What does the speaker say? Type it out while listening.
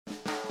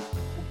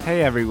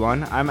Hey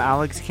everyone, I'm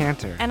Alex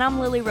Cantor. And I'm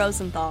Lily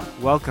Rosenthal.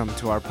 Welcome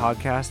to our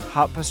podcast,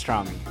 Hot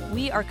Pastrami.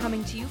 We are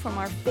coming to you from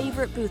our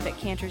favorite booth at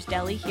Cantor's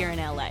Deli here in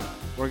LA.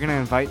 We're going to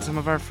invite some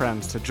of our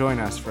friends to join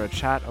us for a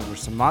chat over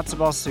some matzo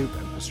ball soup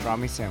and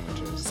pastrami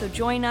sandwiches. So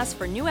join us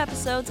for new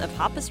episodes of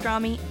Hot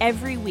Pastrami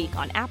every week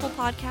on Apple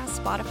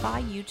Podcasts,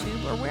 Spotify,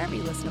 YouTube, or wherever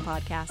you listen to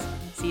podcasts.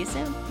 See you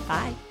soon.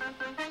 Bye.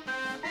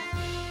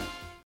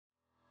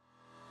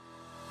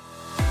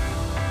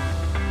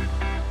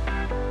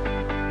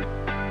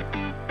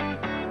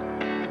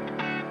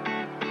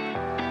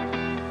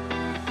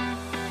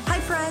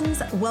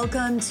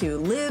 Welcome to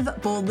Live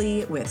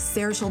Boldly with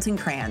Sarah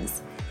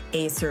Schulten-Kranz,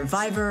 a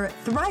survivor,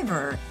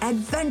 thriver,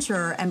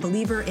 adventurer, and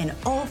believer in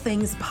all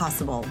things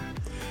possible.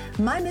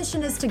 My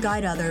mission is to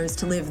guide others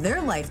to live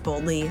their life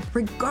boldly,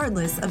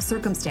 regardless of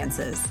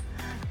circumstances.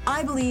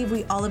 I believe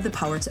we all have the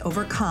power to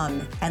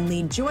overcome and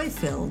lead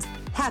joy-filled,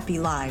 happy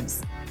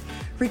lives.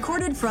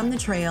 Recorded from the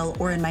trail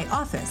or in my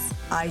office,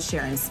 I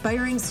share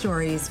inspiring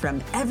stories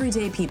from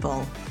everyday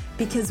people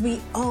because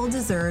we all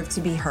deserve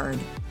to be heard.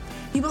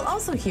 You will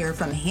also hear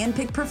from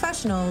handpicked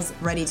professionals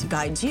ready to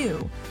guide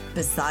you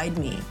beside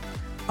me.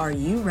 Are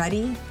you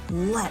ready?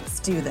 Let's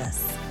do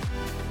this.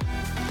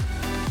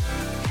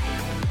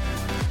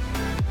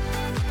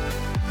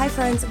 Hi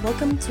friends,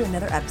 welcome to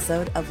another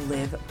episode of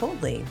Live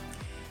Boldly.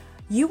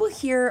 You will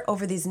hear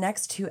over these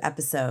next two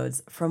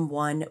episodes from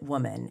one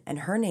woman, and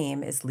her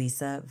name is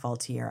Lisa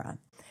Valtierra.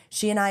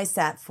 She and I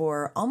sat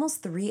for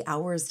almost 3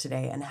 hours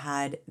today and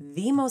had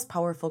the most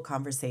powerful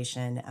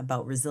conversation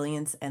about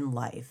resilience and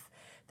life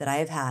that I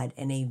have had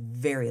in a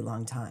very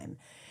long time.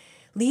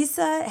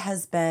 Lisa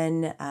has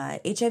been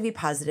HIV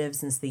positive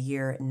since the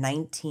year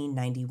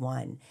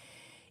 1991.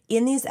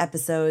 In these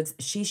episodes,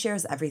 she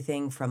shares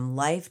everything from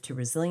life to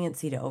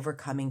resiliency to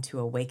overcoming to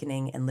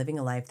awakening and living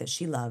a life that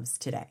she loves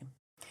today.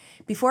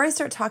 Before I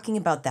start talking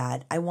about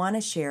that, I want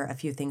to share a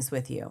few things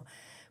with you.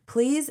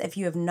 Please, if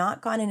you have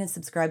not gone in and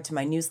subscribed to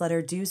my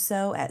newsletter, do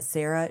so at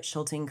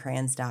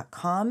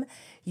sarahschultenkranz.com.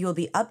 You will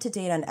be up to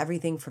date on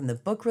everything from the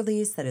book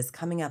release that is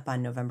coming up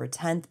on November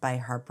 10th by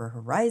Harper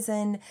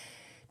Horizon,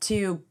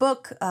 to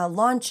book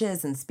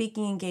launches and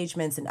speaking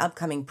engagements and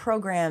upcoming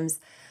programs.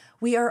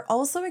 We are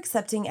also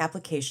accepting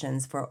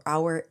applications for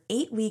our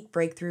 8-week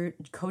breakthrough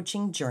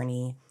coaching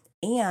journey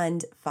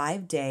and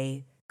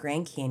 5-day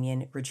Grand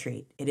Canyon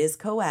retreat. It is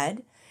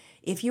co-ed.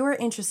 If you are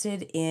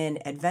interested in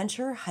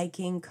adventure,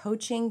 hiking,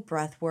 coaching,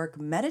 breathwork,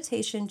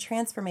 meditation,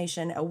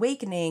 transformation,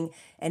 awakening,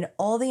 and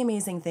all the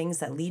amazing things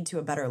that lead to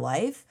a better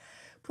life,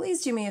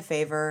 please do me a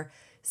favor.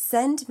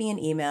 Send me an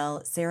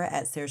email,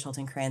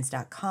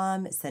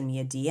 sarah@sarahschultenkranz.com. Send me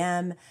a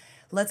DM.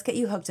 Let's get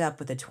you hooked up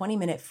with a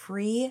 20-minute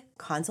free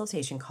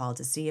consultation call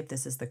to see if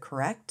this is the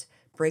correct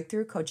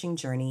breakthrough coaching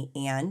journey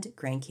and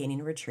Grand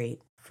Canyon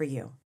retreat for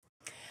you.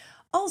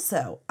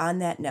 Also, on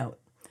that note,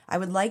 I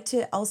would like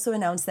to also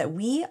announce that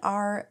we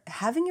are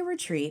having a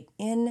retreat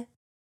in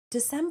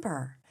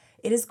December.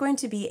 It is going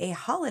to be a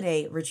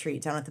holiday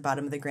retreat down at the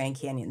bottom of the Grand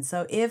Canyon.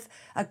 So if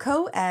a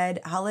co-ed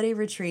holiday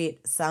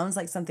retreat sounds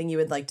like something you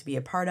would like to be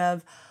a part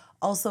of,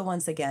 also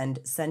once again,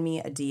 send me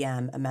a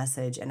DM, a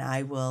message, and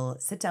I will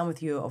sit down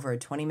with you over a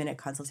 20-minute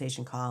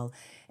consultation call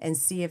and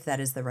see if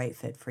that is the right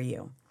fit for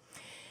you.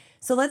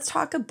 So let's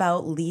talk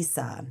about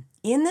Lisa.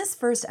 In this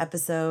first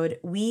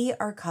episode, we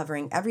are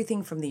covering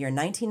everything from the year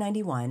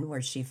 1991,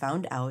 where she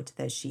found out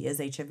that she is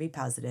HIV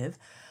positive,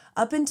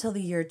 up until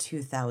the year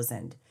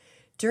 2000.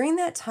 During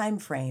that time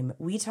frame,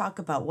 we talk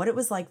about what it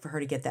was like for her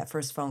to get that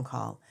first phone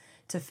call,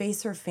 to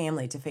face her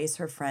family, to face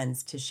her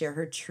friends, to share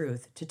her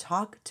truth, to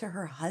talk to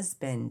her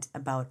husband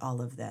about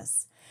all of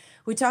this.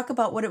 We talk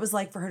about what it was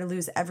like for her to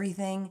lose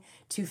everything,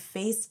 to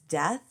face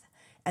death,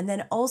 and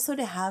then also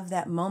to have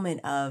that moment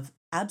of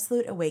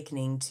absolute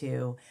awakening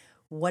to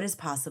what is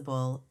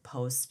possible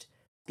post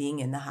being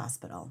in the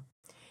hospital.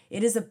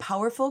 It is a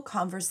powerful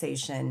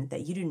conversation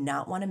that you do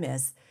not want to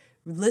miss.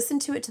 Listen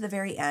to it to the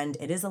very end.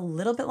 It is a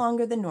little bit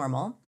longer than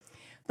normal,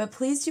 but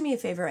please do me a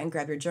favor and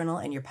grab your journal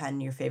and your pen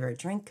and your favorite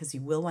drink because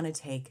you will want to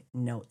take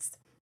notes.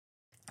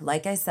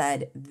 Like I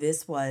said,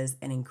 this was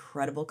an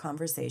incredible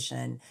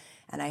conversation,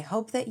 and I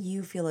hope that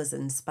you feel as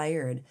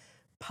inspired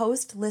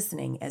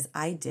post-listening as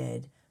I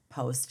did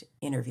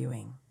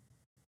post-interviewing.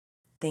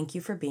 Thank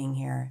you for being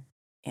here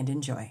and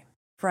enjoy.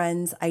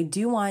 Friends, I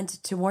do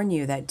want to warn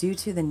you that due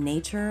to the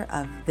nature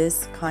of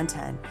this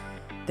content,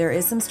 there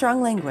is some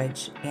strong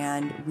language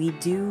and we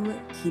do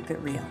keep it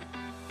real.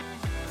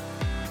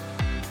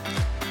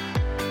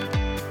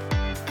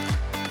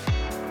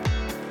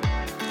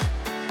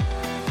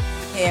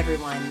 Hey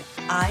everyone,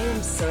 I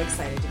am so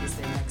excited to be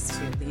sitting next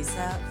to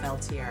Lisa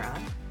Valtierra.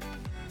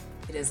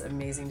 It is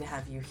amazing to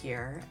have you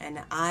here, and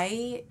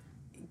I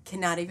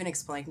cannot even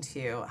explain to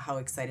you how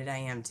excited I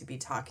am to be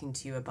talking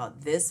to you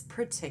about this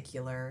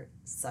particular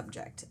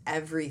subject,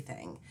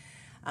 everything.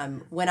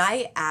 When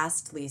I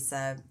asked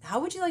Lisa, how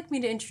would you like me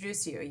to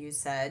introduce you? You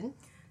said,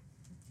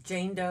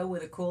 Jane Doe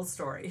with a cool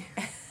story.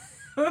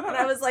 And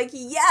I was like,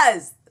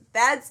 yes,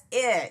 that's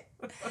it.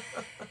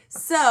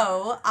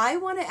 So I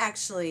want to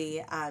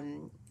actually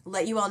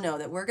let you all know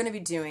that we're going to be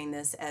doing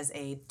this as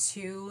a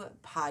 2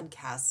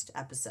 podcast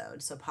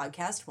episode. So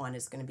podcast 1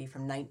 is going to be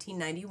from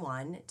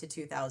 1991 to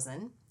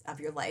 2000 of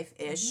your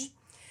life-ish.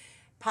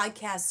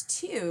 Podcast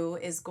 2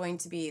 is going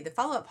to be, the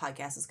follow-up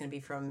podcast is going to be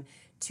from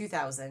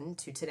 2000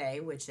 to today,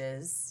 which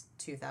is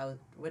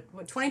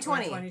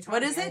 2020.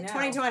 What is it?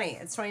 2020.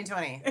 It's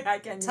 2020. I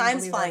can't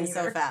Time's flying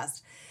so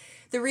fast.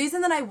 The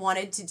reason that I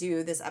wanted to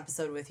do this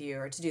episode with you,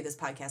 or to do this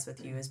podcast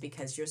with you, is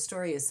because your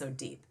story is so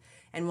deep.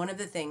 And one of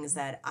the things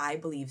that I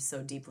believe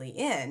so deeply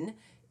in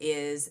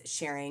is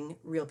sharing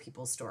real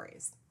people's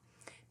stories.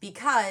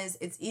 Because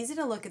it's easy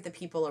to look at the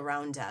people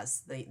around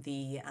us,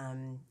 the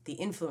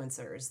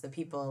influencers, the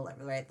people,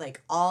 right?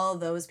 Like all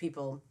those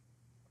people,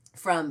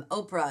 from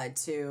Oprah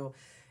to,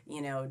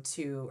 you know,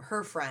 to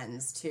her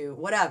friends, to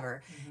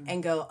whatever,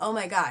 and go, oh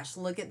my gosh,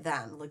 look at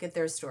them, look at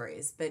their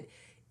stories. But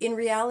in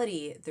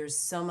reality, there's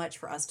so much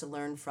for us to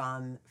learn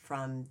from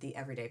the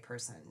everyday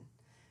person.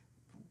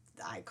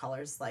 Eye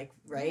colors, like,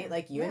 right?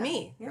 Like you and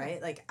me,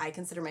 right? Like I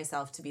consider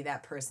myself to be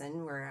that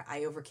person where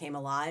I overcame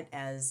a lot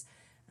as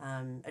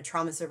a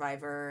trauma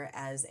survivor,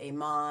 as a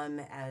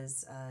mom,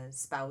 as a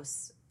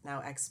spouse,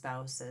 now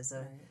ex-spouse, as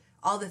a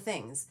all the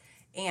things.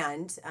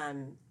 And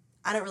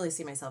I don't really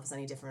see myself as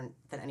any different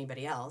than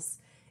anybody else.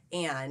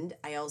 And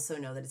I also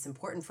know that it's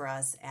important for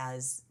us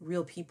as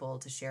real people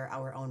to share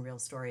our own real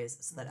stories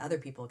so that other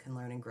people can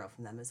learn and grow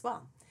from them as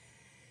well.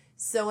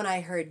 So when I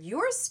heard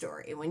your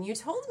story, when you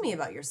told me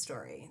about your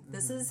story,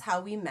 this is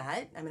how we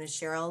met. I'm going to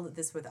share all of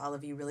this with all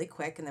of you really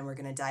quick, and then we're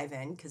going to dive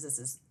in because this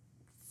is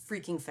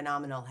freaking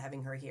phenomenal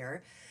having her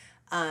here.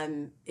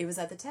 It was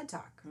at the TED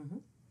Talk.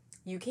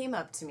 You came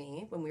up to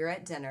me when we were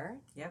at dinner.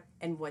 Yep.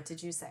 And what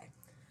did you say?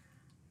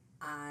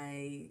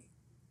 I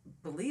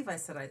believe I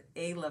said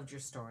I loved your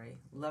story,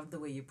 loved the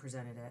way you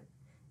presented it,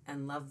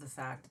 and loved the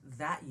fact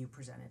that you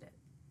presented it.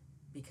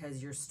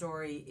 Because your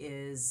story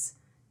is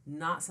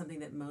not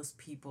something that most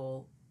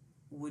people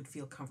would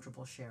feel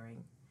comfortable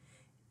sharing.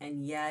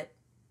 And yet,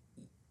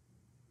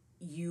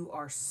 you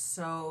are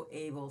so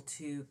able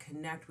to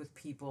connect with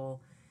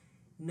people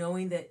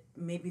knowing that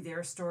maybe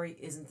their story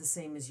isn't the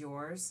same as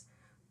yours,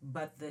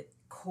 but the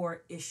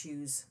core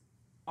issues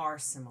are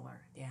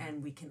similar. Yeah.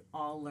 And we can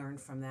all learn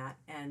from that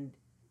and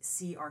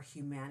see our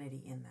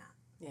humanity in that.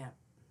 Yeah.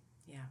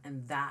 Yeah.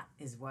 And that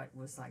is what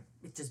was like,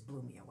 it just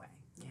blew me away.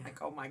 Yeah.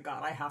 Like, oh my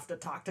God, I have to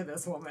talk to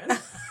this woman.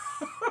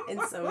 And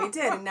so we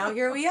did, and now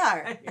here we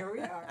are. Here we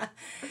are.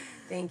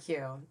 Thank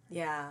you.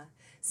 Yeah.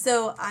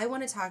 So I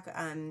want to talk.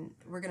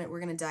 We're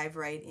gonna dive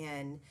right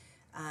in.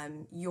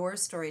 Your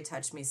story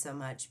touched me so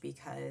much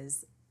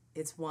because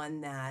it's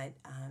one that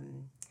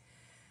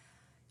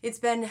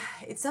it's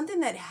something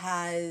that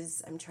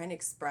has. I'm trying to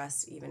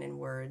express even in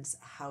words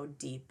how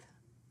deep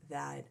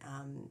that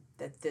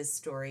this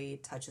story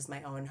touches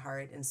my own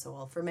heart and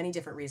soul for many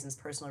different reasons,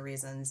 personal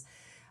reasons.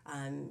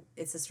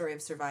 It's a story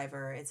of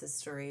survivor. It's a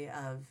story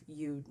of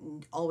you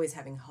always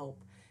having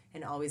hope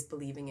and always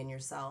believing in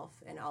yourself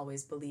and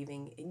always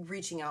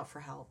reaching out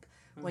for help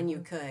when you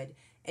could,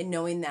 and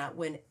knowing that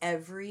when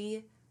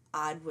every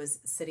odd was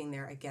sitting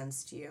there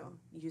against you,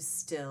 you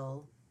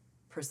still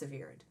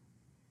persevered,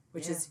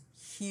 which is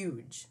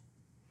huge.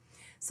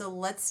 So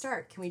let's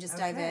start. Can we just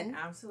dive in?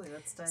 Absolutely.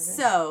 Let's dive in.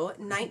 So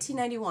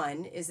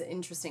 1991 is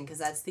interesting because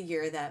that's the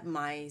year that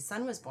my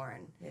son was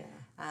born. Yeah.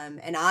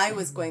 And I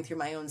was going through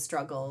my own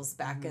struggles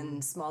back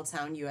in small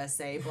town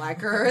USA,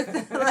 Black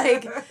Earth,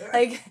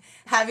 like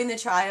having the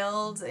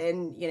child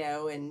and, you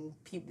know, and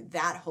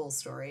that whole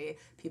story,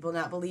 people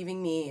not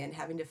believing me and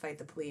having to fight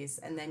the police.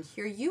 And then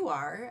here you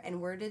are. And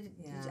I'm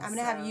going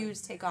to have you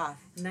take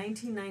off.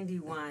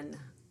 1991,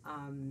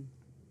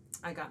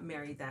 I got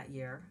married that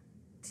year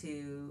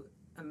to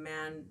a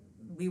man.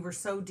 We were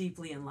so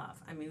deeply in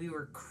love. I mean, we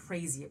were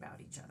crazy about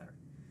each other.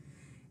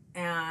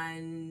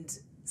 And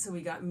so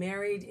we got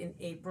married in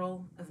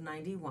April of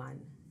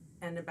 91.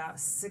 And about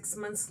 6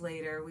 months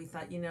later, we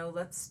thought,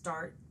 let's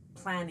start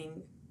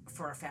planning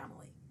for a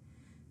family.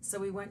 So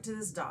we went to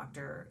this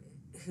doctor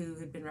who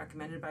had been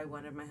recommended by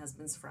one of my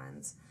husband's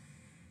friends.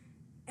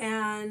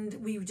 And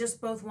we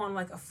just both want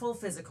like a full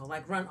physical,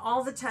 like run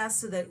all the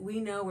tests so that we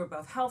know we're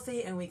both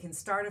healthy and we can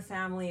start a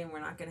family and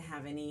we're not going to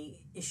have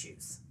any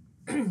issues.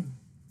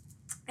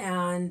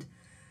 And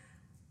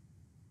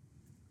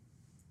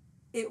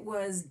it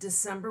was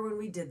December when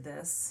we did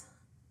this.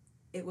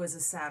 It was a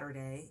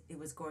Saturday.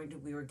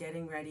 We were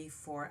getting ready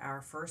for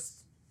our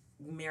first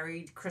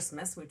married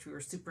Christmas, which we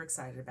were super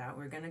excited about.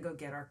 We were going to go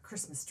get our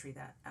Christmas tree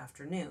that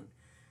afternoon.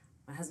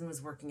 My husband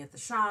was working at the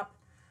shop.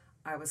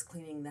 I was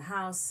cleaning the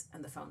house,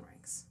 and the phone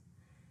rings.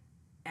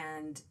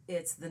 And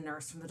it's the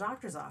nurse from the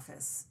doctor's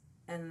office.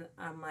 And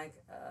I'm like,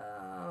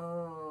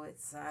 oh,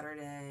 it's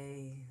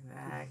Saturday.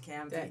 That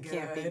can't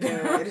be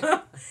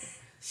good.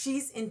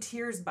 She's in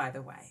tears, by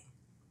the way.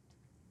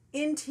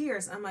 In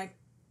tears. I'm like,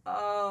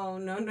 oh,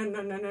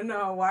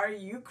 no. Why are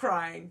you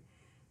crying?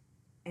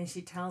 And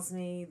she tells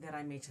me that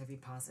I'm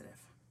HIV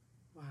positive.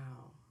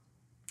 Wow.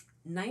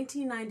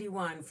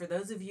 1991, for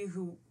those of you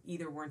who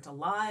either weren't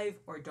alive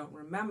or don't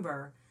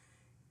remember,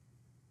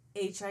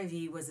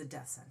 HIV was a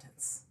death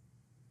sentence.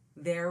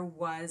 there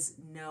was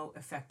no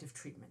effective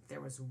treatment.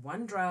 There was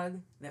one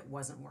drug that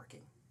wasn't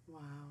working. Wow.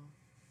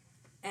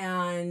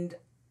 And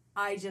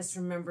I just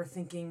remember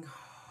thinking,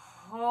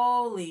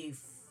 holy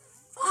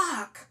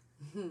fuck.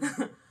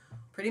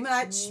 Pretty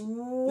much.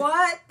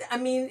 What? I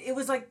mean, it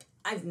was like,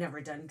 I've never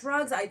done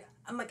drugs.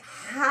 I'm like,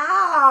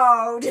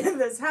 how did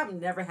this happen?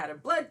 Never had a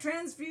blood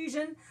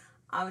transfusion.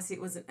 Obviously,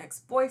 it was an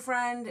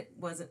ex-boyfriend. It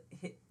wasn't,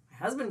 my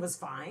husband was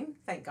fine,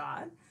 thank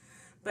God.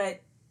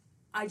 But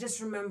I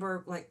just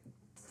remember like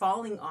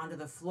falling onto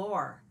the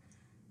floor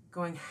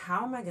going,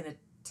 how am I going to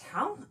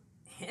tell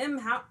him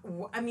how?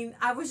 I mean,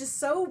 I was just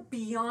so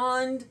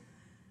beyond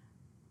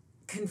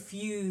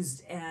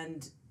confused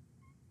and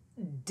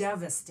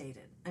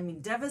devastated. I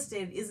mean,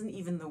 devastated isn't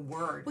even the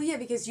word. Well, yeah,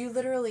 because you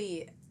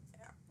literally,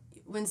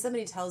 when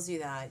somebody tells you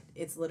that,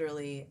 it's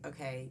literally,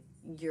 okay,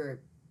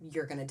 you're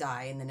going to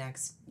die in the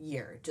next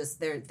year.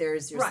 Just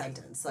there's your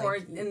sentence. Like, or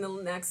in the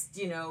next,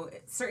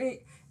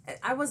 certainly,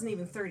 I wasn't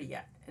even 30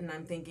 yet. And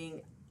I'm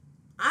thinking,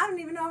 I don't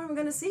even know if I'm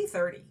going to see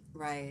 30.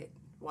 Right.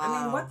 Wow.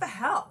 I mean, what the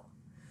hell?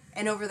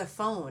 And over the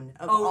phone.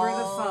 The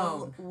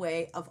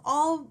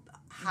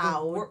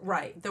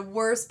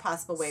worst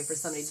possible way for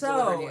somebody to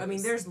deliver news. I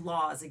mean, there's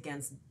laws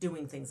against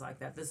doing things like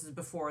that. This is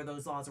before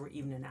those laws were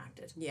even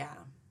enacted. Yeah.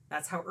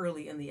 That's how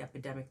early in the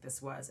epidemic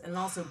this was. And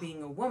also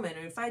being a woman,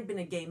 if I'd been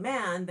a gay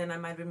man, then I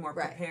might have been more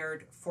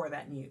prepared for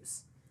that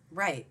news.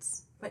 Right.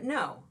 But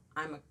no,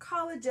 I'm a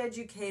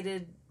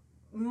college-educated,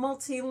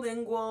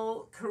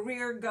 multilingual,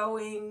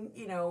 career-going,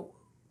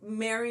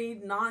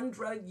 married,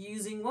 non-drug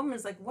using woman.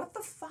 It's like, what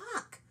the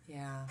fuck?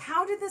 Yeah.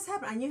 How did this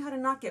happen? I knew how to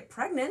not get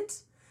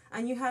pregnant.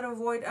 I knew how to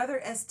avoid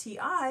other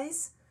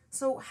STIs.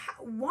 So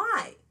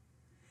why?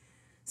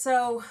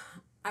 So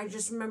I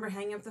just remember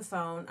hanging up the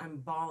phone. I'm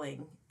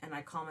bawling, and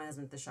I call my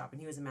husband at the shop, and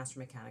he was a master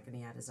mechanic, and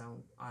he had his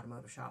own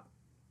automotive shop.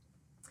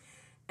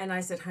 And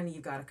I said, honey,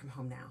 you've got to come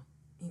home now.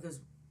 He goes,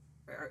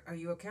 are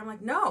you okay? I'm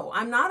like, no,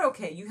 I'm not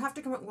okay. You have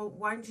to come. Well,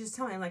 why didn't you just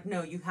tell me? I'm like,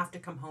 no, you have to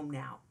come home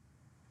now.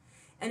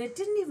 And it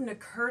didn't even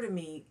occur to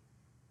me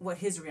what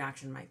his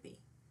reaction might be.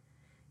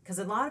 Because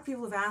a lot of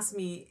people have asked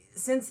me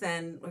since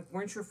then, like,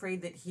 weren't you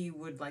afraid that he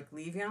would, like,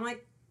 leave you? And I'm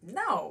like,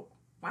 no,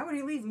 why would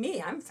he leave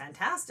me? I'm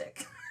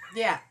fantastic.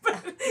 Yeah.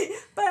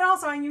 but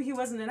also I knew he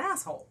wasn't an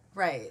asshole.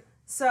 Right.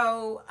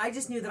 So I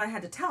just knew that I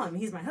had to tell him.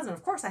 He's my husband.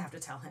 Of course I have to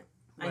tell him.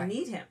 Right. I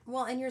need him.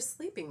 Well, and you're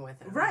sleeping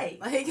with him. Right.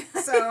 Like,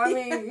 so, I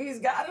mean, he's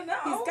got to know.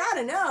 He's got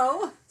to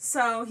know.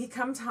 So he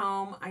comes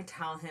home, I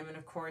tell him, and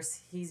of course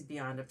he's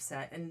beyond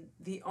upset. And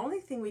the only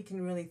thing we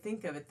can really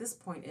think of at this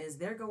point is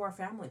there go our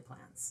family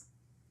plans.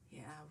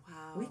 Yeah,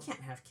 wow. We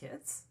can't have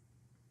kids.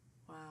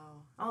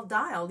 Wow. I'll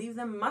die. I'll leave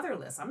them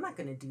motherless. I'm not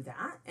going to do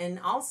that. And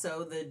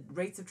also the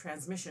rates of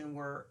transmission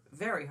were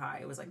very high.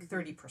 It was like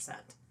 30%.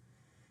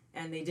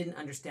 And they didn't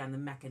understand the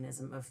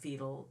mechanism of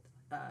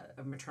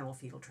of maternal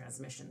fetal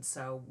transmission.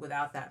 So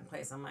without that in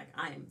place, I'm like,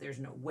 there's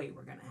no way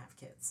we're going to have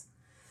kids.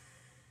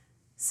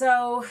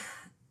 So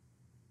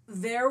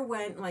there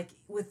went, like,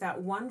 with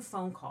that one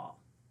phone call,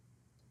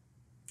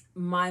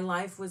 my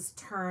life was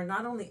turned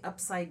not only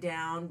upside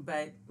down,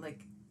 but like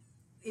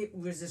it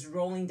was just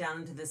rolling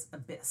down into this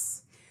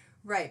abyss.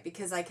 Right,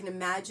 because I can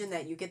imagine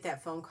that you get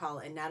that phone call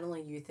and not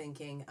only you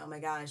thinking, oh my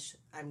gosh,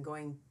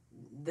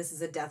 this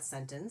is a death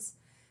sentence,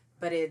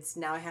 but it's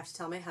now I have to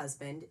tell my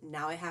husband,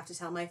 now I have to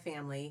tell my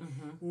family,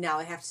 now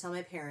I have to tell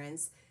my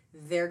parents,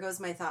 there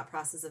goes my thought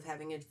process of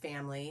having a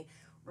family,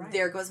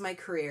 there goes my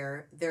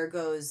career, there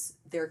goes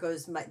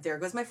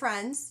my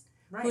friends,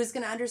 who's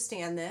going to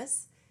understand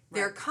this?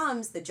 There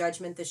comes the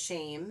judgment, the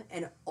shame,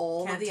 and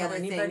all Can't the tell other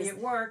anybody things.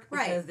 at work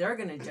because they're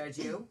going to judge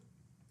you.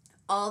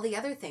 All the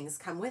other things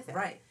come with it.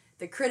 Right.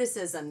 The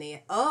criticism,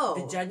 the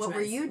judgments. what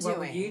were you doing? What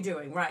were you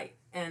doing? Right.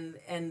 And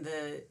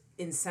the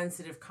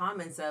insensitive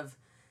comments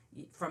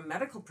from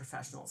medical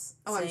professionals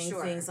saying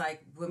things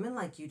like, women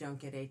like you don't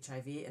get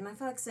HIV. And I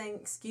feel like saying,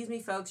 excuse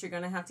me, folks, you're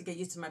going to have to get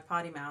used to my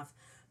potty mouth.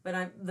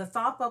 But the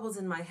thought bubbles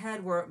in my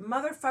head were,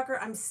 motherfucker,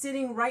 I'm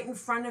sitting right in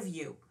front of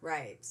you.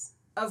 Right.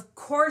 Of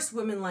course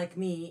women like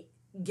me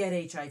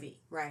get HIV.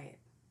 Right.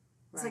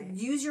 It's like,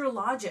 use your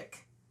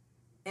logic.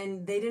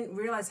 And they didn't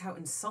realize how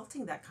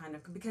insulting that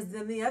because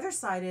then the other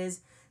side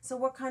is, so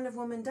what kind of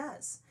woman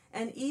does?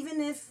 And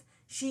even if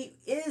she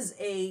is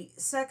a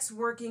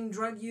sex-working,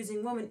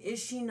 drug-using woman,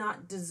 is she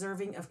not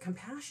deserving of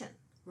compassion?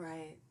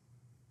 Right.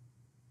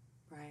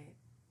 Right.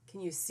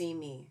 Can you see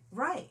me?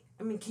 Right.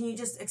 I mean, can you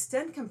just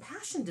extend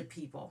compassion to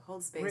people?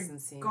 Hold space and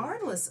see me.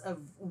 Regardless of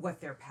what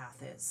their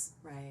path is.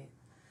 Right.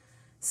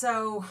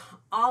 So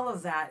all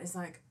of that is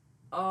like,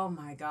 oh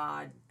my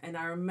God. And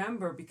I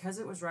remember, because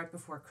it was right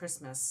before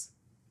Christmas,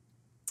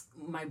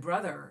 my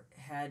brother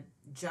had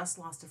just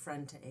lost a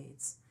friend to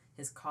AIDS,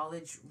 his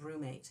college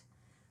roommate,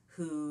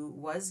 who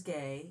was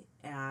gay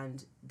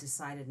and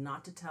decided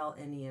not to tell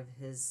any of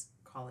his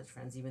college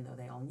friends, even though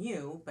they all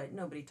knew, but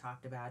nobody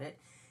talked about it.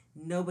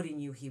 Nobody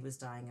knew he was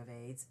dying of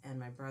AIDS. And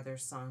my brother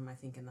saw him, I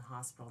think, in the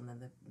hospital, and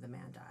then the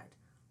man died.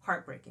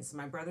 Heartbreaking. So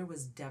my brother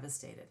was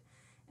devastated.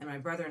 And my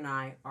brother and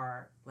I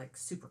are like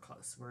super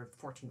close. We're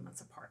 14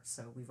 months apart.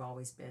 So we've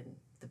always been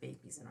the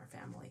babies in our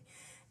family.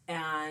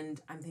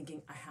 And I'm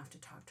thinking, I have to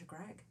talk to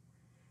Greg.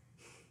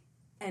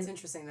 And it's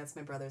interesting. That's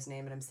my brother's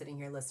name. And I'm sitting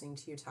here listening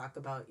to you talk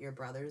about your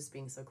brothers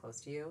being so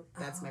close to you.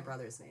 That's my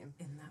brother's name.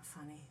 Isn't that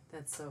funny?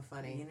 That's so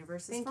funny. The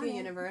universe is Thank funny. you,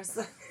 universe.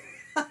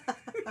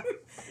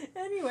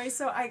 Anyway,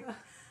 so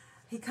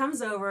he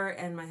comes over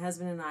and my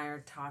husband and I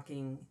are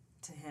talking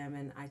to him.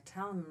 And I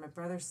tell him, my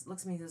brother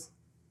looks at me and goes,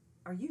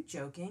 are you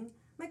joking?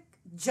 I'm like,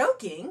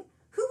 joking?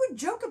 Who would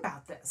joke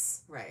about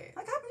this? Right.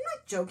 Like, I'm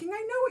not joking.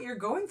 I know what you're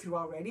going through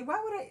already. Why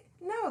would I?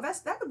 No,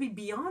 that would be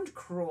beyond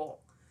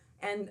cruel.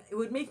 And it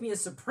would make me a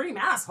supreme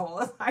asshole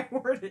if I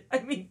were to,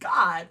 I mean,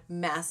 God.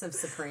 Massive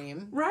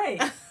supreme.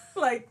 Right.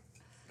 Like,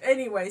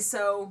 anyway,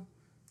 so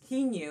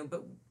he knew,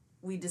 but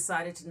we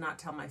decided to not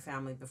tell my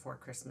family before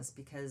Christmas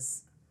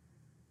because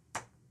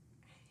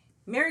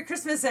Merry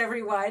Christmas,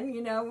 everyone.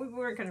 You know, we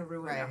weren't going to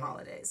ruin their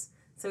holidays.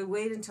 So we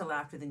waited until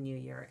after the New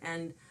Year.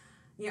 And,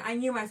 you know, I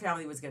knew my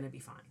family was going to be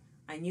fine.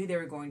 I knew they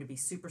were going to be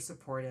super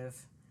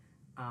supportive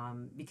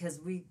because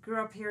we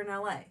grew up here in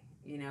LA.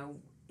 You know,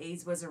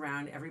 AIDS was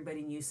around.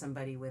 Everybody knew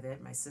somebody with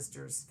it. My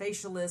sister's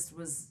facialist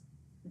was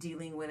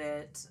dealing with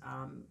it.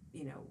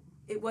 You know,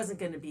 it wasn't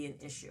going to be an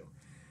issue.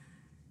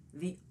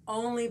 The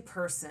only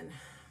person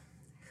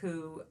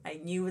who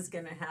I knew was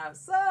going to have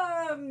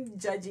some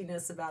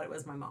judginess about it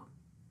was my mom.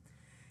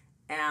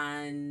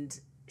 And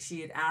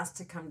she had asked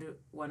to come to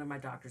one of my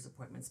doctor's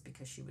appointments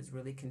because she was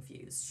really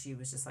confused. She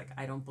was just like,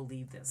 I don't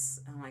believe this.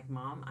 And I'm like,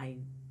 Mom,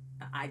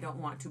 I don't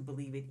want to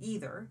believe it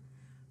either,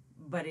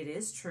 but it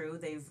is true.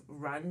 They've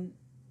rerun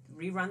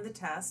the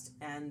test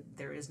and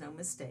there is no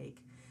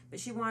mistake. But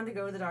she wanted to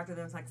go to the doctor.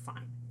 Then I was like,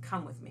 fine,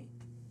 come with me.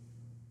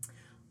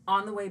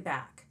 On the way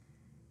back,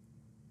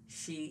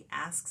 she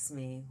asks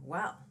me,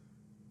 well,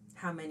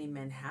 how many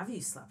men have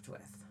you slept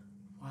with?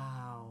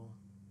 Wow.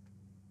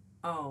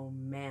 Oh,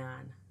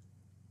 man.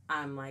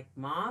 I'm like,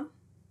 Mom,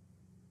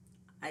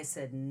 I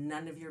said,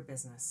 none of your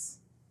business.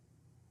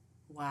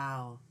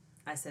 Wow.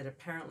 I said,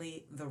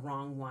 apparently the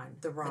wrong one.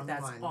 The wrong one. But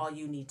that's one. all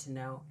you need to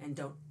know. And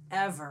don't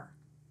ever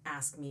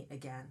ask me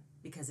again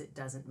because it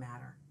doesn't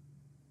matter.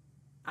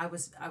 I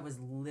was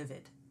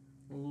livid.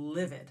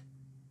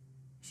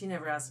 She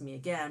never asked me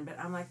again, but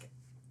I'm like,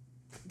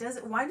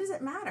 why does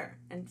it matter?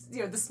 And,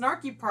 you know, the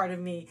snarky part of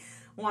me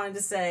wanted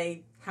to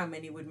say, how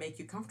many would make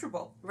you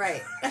comfortable?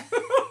 Right.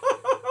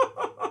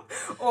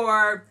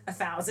 Or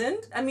 1,000.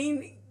 I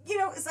mean, you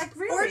know, it's like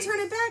really. Or turn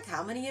it back.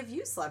 How many have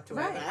you slept with?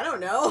 Right. I don't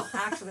know.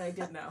 Actually, I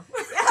did know.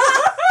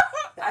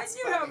 That's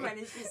I knew how funny.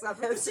 many she slept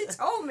with. She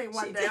told me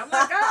one day. I'm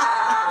like,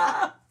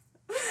 ah!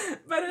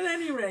 But at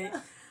any rate,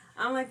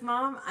 I'm like,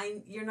 Mom,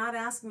 you're not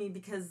asking me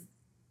because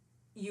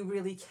you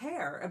really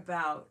care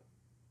about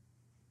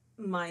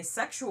my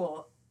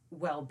sexual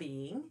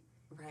well-being.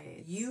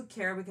 Right. You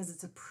care because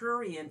it's a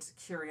prurient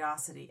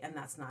curiosity, and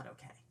that's not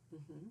okay.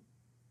 Mm-hmm.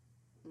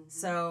 Mm-hmm.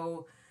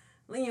 So,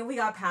 you know, we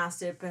got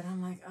past it, but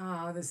I'm like,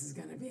 oh, this is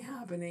going to be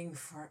happening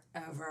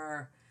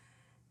forever.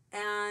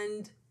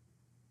 And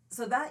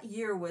so that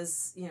year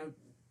was, you know,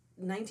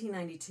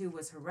 1992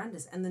 was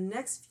horrendous. And the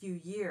next few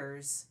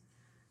years,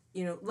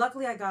 you know,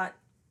 luckily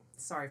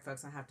sorry,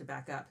 folks, I have to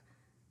back up.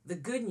 The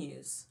good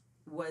news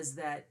was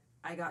that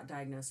I got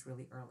diagnosed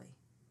really early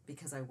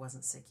because I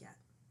wasn't sick yet.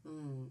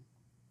 Mm.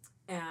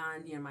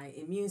 And, you know, my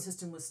immune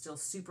system was still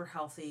super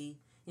healthy.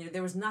 You know,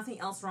 there was nothing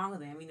else wrong with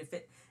me. I mean,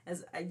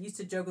 as I used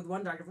to joke with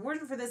one doctor, if it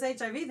wasn't for this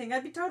HIV thing,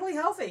 I'd be totally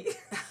healthy.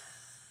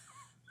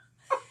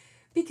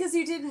 Because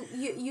you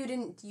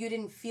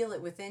didn't feel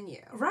it within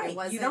you. Right. It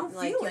wasn't You don't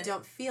like feel you it.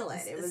 don't feel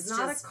it. It's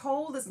not just a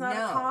cold, it's not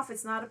no. a cough,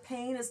 it's not a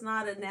pain, it's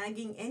not a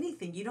nagging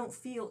anything. You don't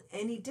feel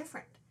any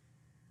different.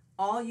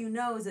 All you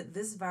know is that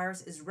this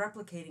virus is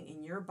replicating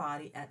in your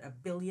body at 1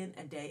 billion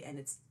a day, and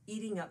it's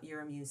eating up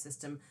your immune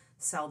system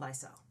cell by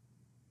cell.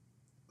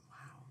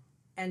 Wow.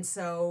 And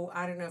so,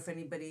 I don't know if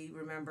anybody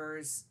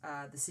remembers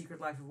The Secret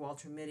Life of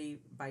Walter Mitty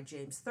by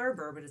James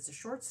Thurber, but it's a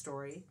short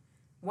story,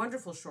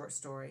 wonderful short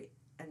story.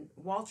 And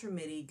Walter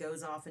Mitty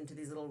goes off into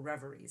these little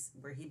reveries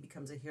where he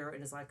becomes a hero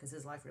in his life because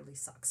his life really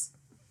sucks.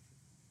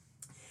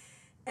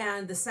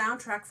 And the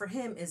soundtrack for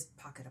him is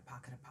Pocketa,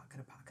 Pocketa,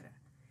 Pocketa, Pocketa.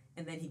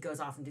 And then he goes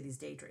off into these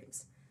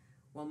daydreams.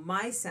 Well,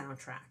 my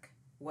soundtrack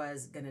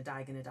was Gonna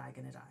Die, Gonna Die,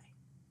 Gonna Die.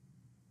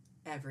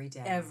 Every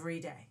day.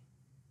 Every day.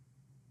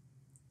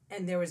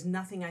 And there was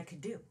nothing I could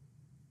do.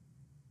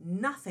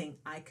 Nothing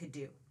I could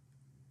do.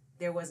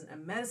 There wasn't a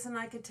medicine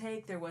I could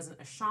take. There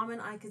wasn't a shaman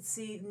I could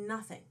see.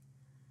 Nothing.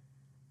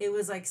 It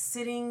was like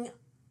sitting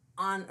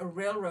on a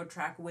railroad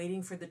track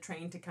waiting for the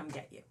train to come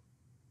get you.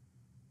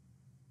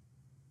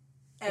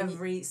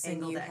 Every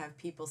single day. And you have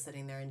people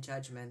sitting there in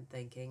judgment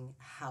thinking,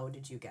 how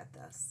did you get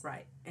this?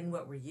 Right. And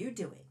what were you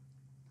doing?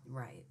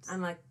 Right.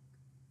 I'm like,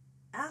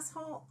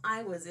 asshole,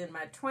 I was in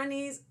my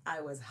 20s. I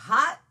was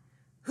hot.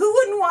 Who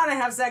wouldn't want to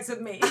have sex with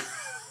me?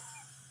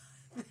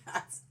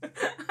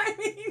 I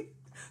mean,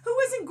 who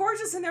isn't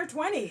gorgeous in their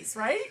 20s,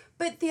 right?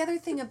 But the other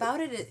thing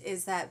about it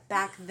is that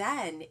back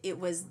then there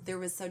was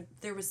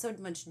so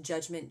much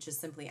judgment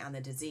just simply on the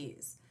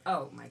disease.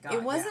 Oh my God.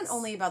 It wasn't yes.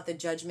 only about the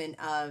judgment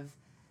of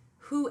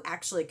who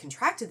actually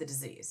contracted the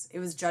disease. It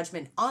was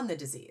judgment on the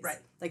disease. Right.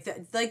 As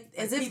if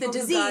the people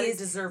who got it disease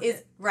deserved is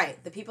it.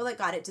 right. The people that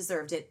got it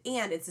deserved it,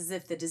 and it's as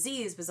if the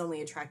disease was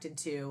only attracted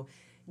to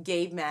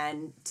gay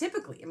men.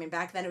 Typically, I mean,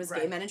 back then it was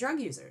gay Right. men and drug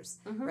users,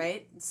 Mm-hmm.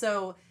 right?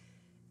 So,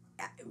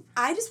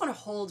 I just want to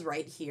hold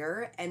right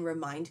here and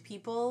remind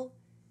people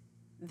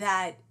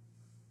that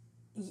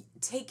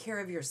take care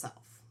of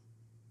yourself.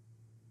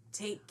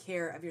 Take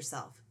care of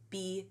yourself.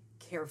 Be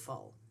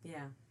careful.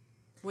 Yeah.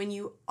 When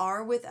you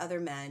are with other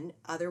men,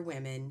 other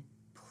women,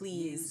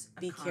 please Use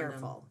a be condom.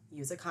 careful.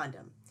 Use a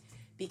condom.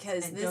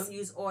 Because And this don't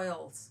use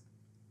oils.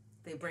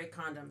 They break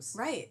condoms.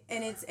 right.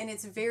 And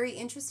it's very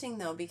interesting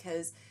though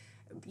because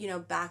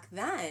back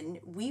then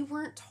we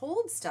weren't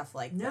told stuff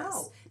like this.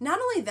 No.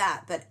 Not only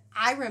that, but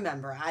I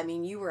remember, I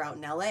mean, you were out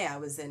in LA, I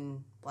was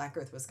in Black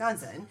Earth,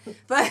 Wisconsin,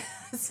 but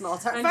small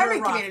town Under farming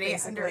a rock, community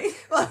basically.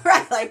 well,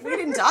 right, like we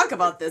didn't talk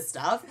about this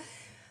stuff.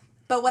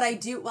 But what I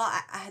do,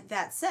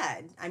 that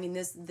said, I mean,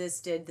 this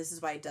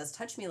is why it does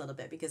touch me a little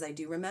bit because I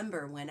do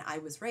remember when I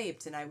was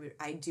raped, and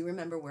I do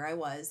remember where I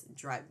was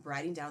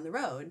riding down the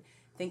road,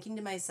 thinking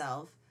to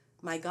myself,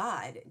 my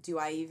God, do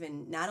I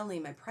even, not only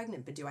am I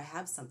pregnant, but do I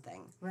have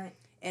something? Right.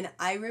 And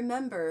I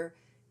remember,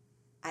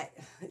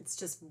 it's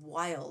just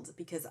wild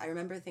because I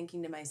remember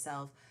thinking to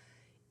myself,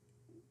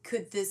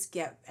 could this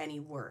get any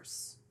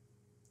worse?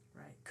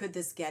 Right. Could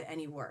this get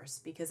any worse?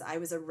 Because I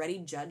was already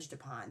judged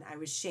upon. I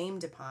was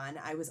shamed upon.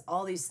 I was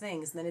all these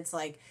things. And then it's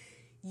like,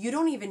 you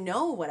don't even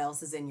know what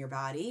else is in your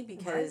body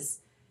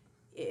because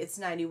it's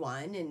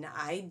 91 and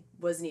I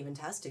wasn't even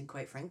tested,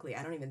 quite frankly.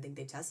 I don't even think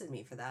they tested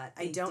me for that.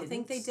 I don't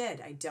think they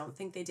did. I don't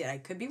think they did. I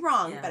could be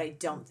wrong, but I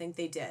don't think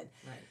they did.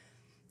 Right.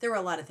 There were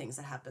a lot of things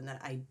that happened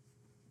that I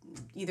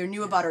either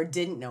knew about or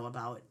didn't know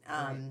about.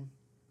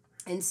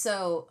 And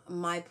so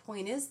my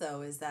point is,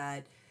 though, is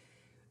that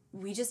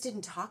we just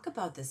didn't talk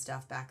about this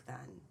stuff back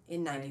then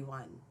in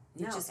 91.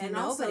 No, just and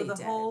nobody also the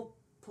did. whole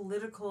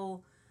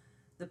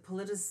the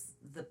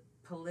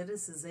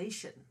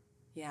politicization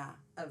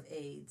of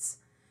AIDS.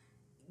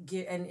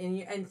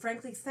 And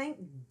frankly, thank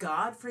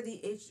God for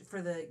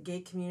the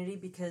gay community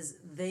because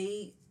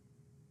they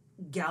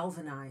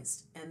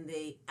galvanized and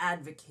they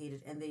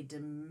advocated and they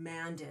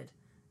demanded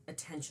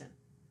attention,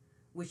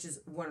 which is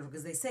wonderful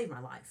because they saved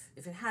my life.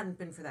 If it hadn't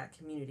been for that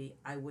community,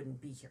 I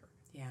wouldn't be here.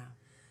 Yeah.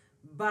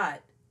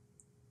 But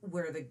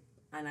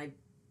and I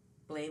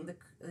blame the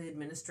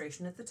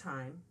administration at the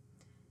time,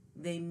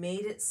 they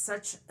made it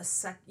such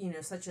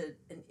an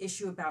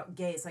issue about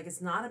gays. Like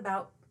it's not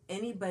about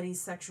anybody's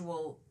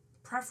sexual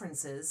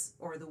preferences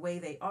or the way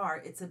they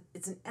are. It's an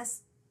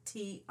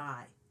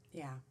STI.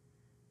 Yeah.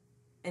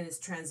 And it's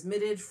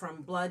transmitted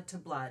from blood to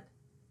blood.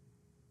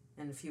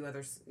 And a few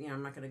others,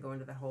 I'm not going to go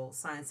into the whole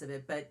science of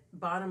it, but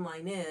bottom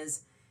line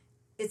is,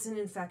 it's an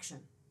infection.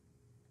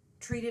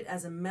 Treat it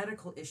as a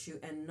medical issue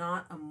and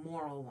not a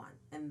moral one.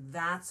 And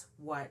that's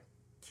what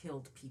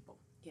killed people.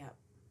 Yep.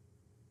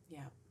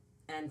 Yep.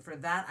 And for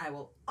that, I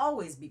will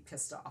always be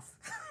pissed off.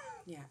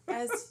 Yeah.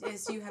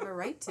 As you have a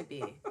right to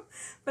be.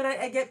 But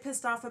I get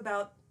pissed off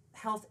about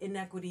health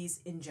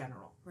inequities in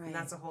general. Right. And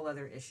that's a whole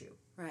other issue.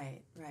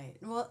 Right.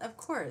 Well, of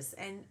course.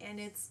 And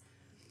it's,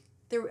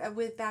 there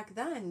with back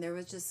then, there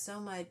was just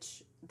so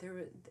much,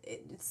 there's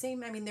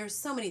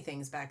so many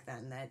things back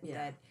then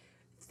that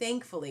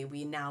thankfully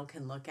we now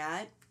can look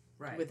at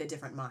with a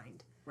different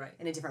mind. Right.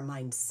 And a different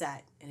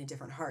mindset and a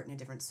different heart and a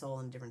different soul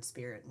and a different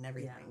spirit and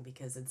everything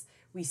because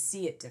we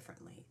see it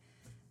differently.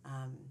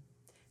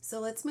 So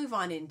let's move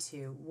on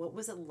into what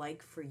was it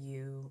like for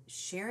you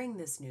sharing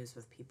this news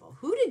with people?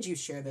 Who did you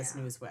share this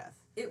news with?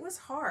 It was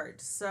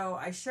hard. So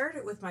I shared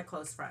it with my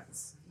close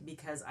friends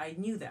because I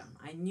knew them.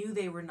 I knew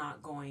they were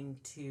not going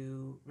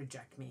to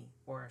reject me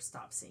or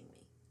stop seeing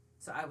me.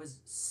 So I was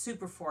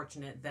super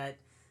fortunate that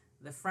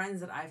the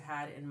friends that I've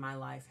had in my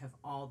life have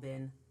all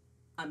been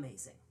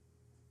amazing.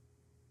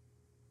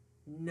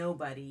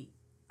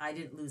 I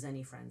didn't lose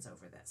any friends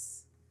over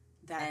this.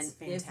 That's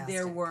fantastic. If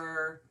there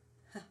were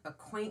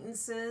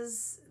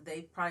acquaintances,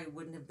 they probably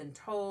wouldn't have been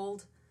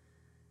told.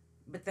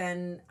 But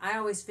then I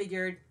always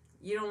figured,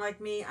 you don't like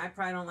me, I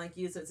probably don't like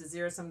you, so it's a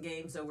zero-sum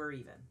game, so we're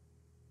even.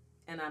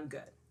 And I'm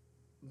good.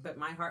 But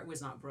my heart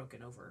was not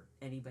broken over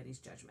anybody's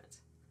judgment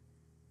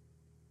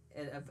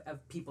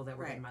of people that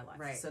were in my life.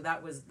 Right. So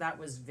that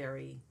was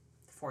very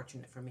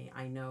fortunate for me.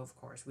 I know, of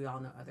course, we all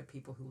know other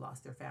people who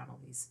lost their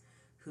families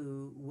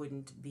who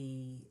wouldn't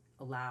be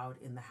allowed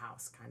in the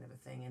house kind of a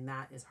thing, and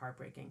that is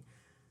heartbreaking.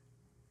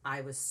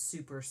 I was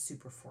super,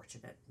 super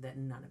fortunate that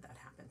none of that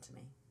happened to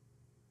me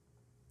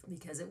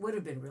because it would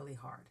have been really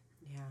hard.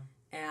 Yeah.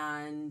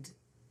 And,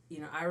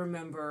 I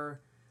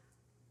remember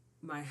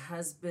my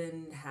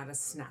husband had a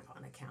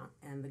Snap-on account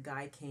and the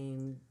guy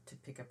came to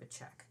pick up a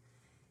check.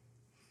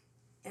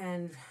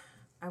 And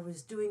I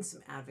was doing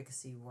some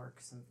advocacy work,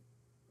 some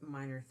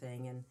minor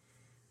thing, and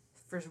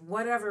for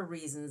whatever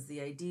reasons,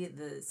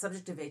 the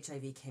subject of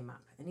HIV came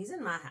up. And he's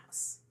in my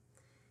house.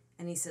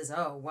 And he says,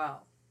 oh,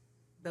 well,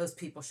 those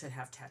people should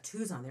have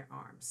tattoos on their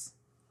arms.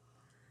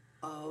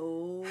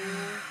 Oh.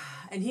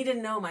 And he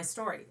didn't know my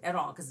story at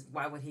all, because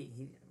why would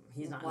he?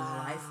 He's not in my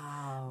life.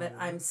 But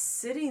I'm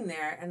sitting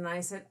there, and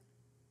I said,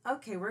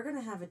 okay, we're going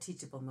to have a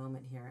teachable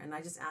moment here. And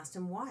I just asked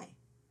him why.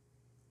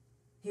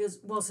 He goes,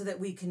 well, so that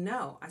we can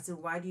know. I said,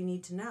 why do you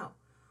need to know?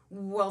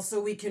 Well, so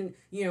we can,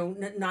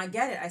 not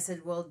get it. I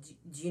said, well,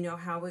 do you know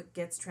how it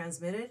gets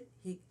transmitted?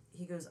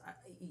 He goes,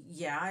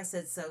 yeah. I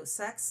said, so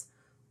sex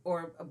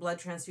or a blood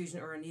transfusion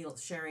or a needle,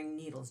 sharing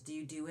needles. Do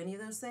you do any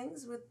of those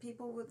things with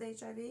people with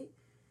HIV?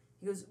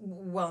 He goes,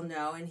 well,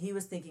 no. And he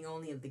was thinking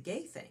only of the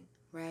gay thing.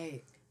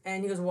 Right.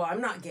 And he goes, well,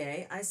 I'm not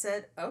gay. I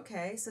said,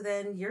 okay, so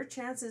then your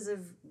chances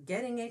of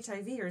getting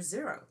HIV are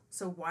 0.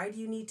 So why do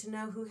you need to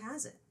know who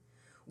has it?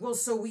 Well,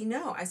 so we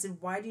know. I said,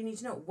 why do you need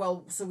to know?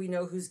 Well, so we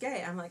know who's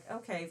gay. I'm like,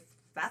 okay,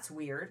 that's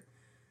weird.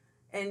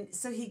 And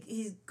so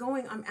he's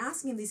going, I'm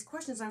asking him these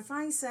questions. And I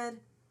finally said,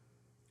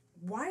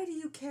 why do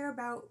you care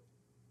about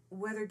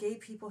whether gay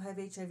people have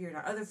HIV or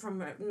not? Other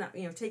from,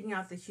 taking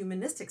out the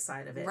humanistic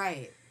side of it.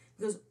 Right.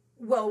 He goes,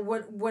 well,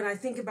 when I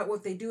think about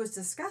what they do, it's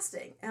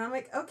disgusting. And I'm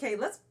like, okay,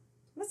 let's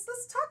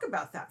talk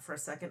about that for a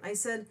second. I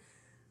said,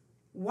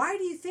 why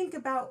do you think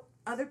about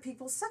other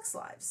people's sex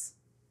lives?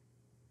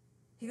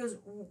 He goes,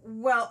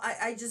 well,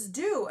 I just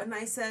do. And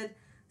I said,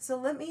 so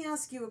let me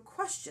ask you a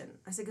question.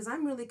 I said, because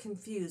I'm really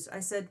confused.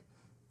 I said,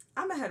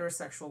 I'm a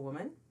heterosexual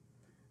woman.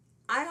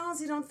 I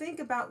honestly don't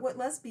think about what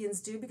lesbians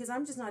do because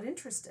I'm just not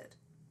interested.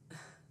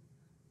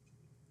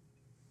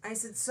 I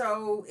said,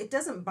 so it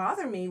doesn't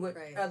bother me what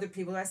other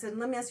people. I said,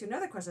 let me ask you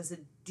another question. I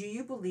said, do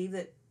you believe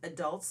that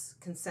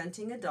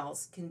consenting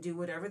adults, can do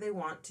whatever they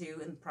want to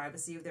in the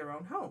privacy of their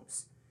own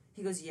homes?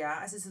 He goes, yeah.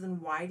 I said, so then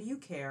why do you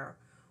care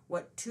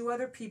what 2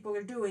 other people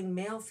are doing,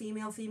 male,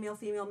 female, female,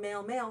 female,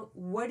 male, male?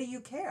 What do you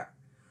care?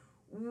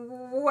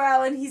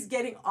 Well, and he's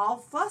getting all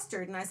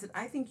flustered. And I said,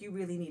 I think you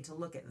really need to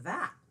look at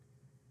that.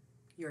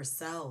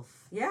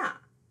 Yourself. Yeah.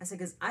 I said,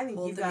 because I think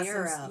Hold you've the got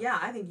mirror some, up. yeah,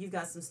 I think you've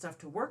got some stuff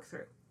to work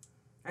through.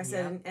 I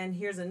said, and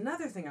here's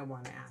another thing I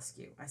want to ask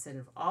you. I said,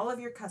 of all of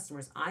your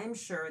customers, I am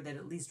sure that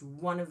at least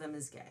one of them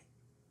is gay.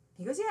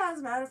 He goes, yeah, as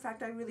a matter of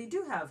fact, I really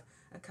do have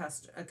a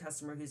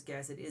customer who's gay.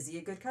 I said, is he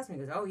a good customer?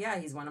 He goes, oh, yeah,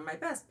 he's one of my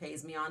best.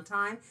 Pays me on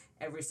time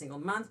every single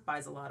month,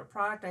 buys a lot of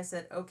product. I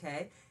said,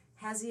 okay,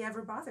 has he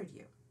ever bothered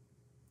you?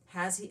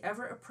 Has he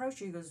ever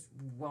approached you? He goes,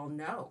 well,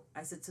 no.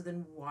 I said, so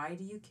then why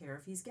do you care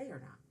if he's gay or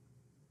not?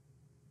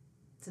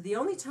 So the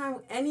only time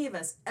any of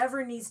us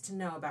ever needs to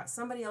know about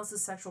somebody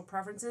else's sexual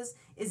preferences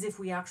is if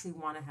we actually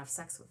want to have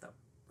sex with them.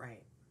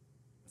 Right.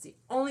 It's the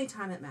only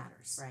time it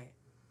matters. Right.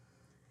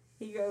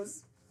 He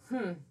goes,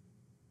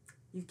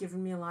 you've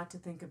given me a lot to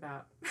think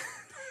about.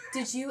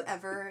 Did you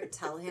ever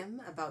tell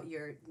him about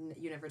you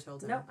never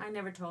told him? No, I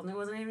never told him. It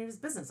wasn't any of his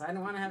business. I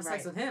didn't want to have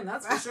sex with him,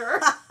 that's for sure.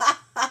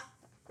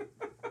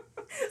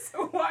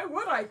 So why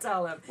would I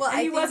tell him? Well,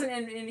 and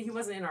he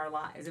wasn't in our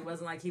lives. It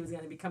wasn't like he was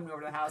going to be coming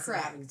over to the house and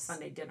having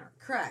Sunday dinner.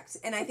 Correct.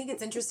 And I think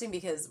it's interesting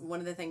because one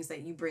of the things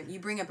that you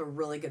bring up a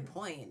really good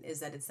point is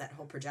that it's that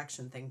whole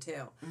projection thing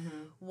too.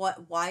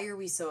 Mm-hmm. Why are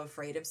we so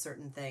afraid of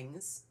certain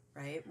things,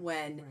 right?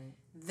 When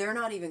they're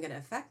not even going to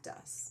affect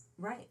us.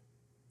 Right.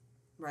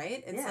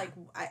 Right? It's like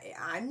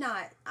I'm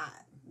not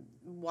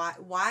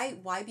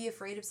why be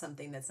afraid of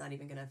something that's not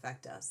even going to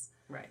affect us?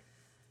 Right.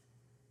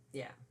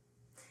 Yeah.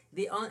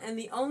 The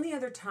only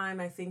other time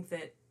I think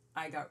that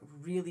I got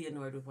really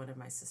annoyed with one of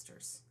my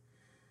sisters.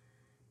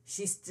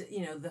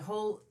 The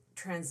whole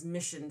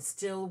transmission,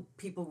 still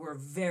people were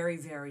very,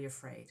 very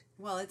afraid.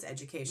 Well, it's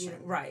education.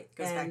 Right.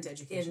 Goes back to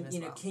education as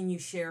well. Can you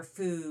share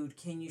food?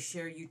 Can you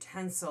share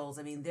utensils?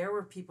 I mean, there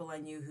were people I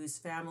knew whose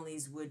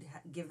families would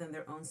give them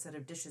their own set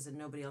of dishes and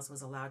nobody else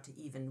was allowed to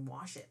even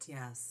wash it.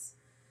 Yes.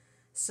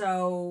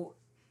 So,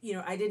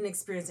 I didn't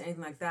experience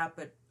anything like that,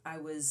 but I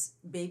was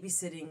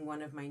babysitting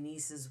one of my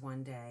nieces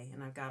one day,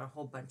 and I've got a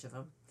whole bunch of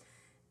them.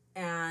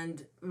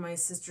 And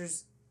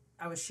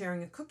I was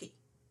sharing a cookie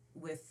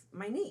with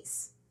my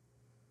niece.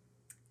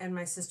 And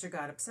my sister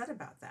got upset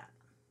about that.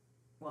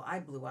 Well, I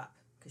blew up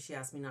because she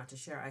asked me not to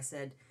share. I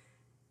said,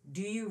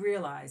 do you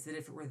realize that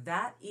if it were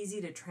that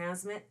easy to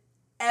transmit,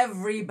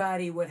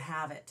 everybody would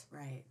have it?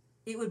 Right.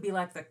 It would be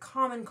like the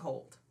common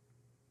cold.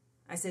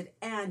 I said,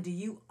 and do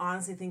you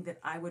honestly think that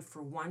I would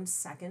for 1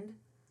 second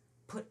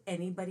put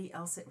anybody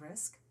else at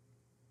risk?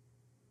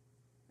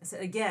 I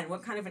said, again,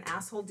 what kind of an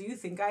asshole do you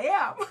think I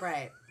am?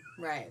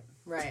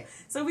 Right.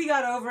 So we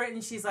got over it,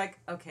 and she's like,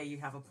 okay, you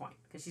have a point,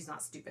 because she's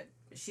not stupid.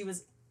 She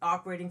was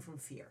operating from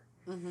fear.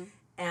 Mm-hmm.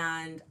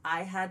 And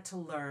I had to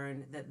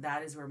learn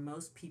that is where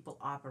most people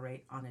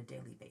operate on a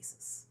daily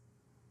basis.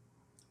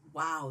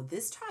 Wow,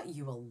 this taught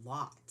you a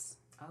lot.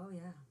 Oh,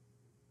 yeah.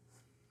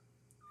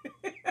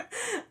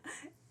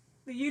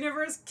 The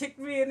universe kicked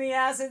me in the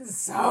ass in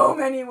so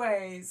many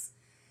ways.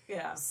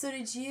 Yeah. So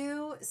did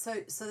you,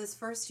 so this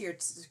first year,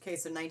 okay,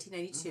 so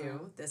 1992,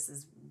 mm-hmm. This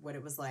is what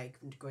it was like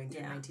going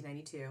through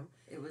 1992.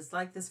 It was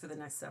like this for the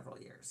next several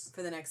years.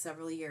 For the next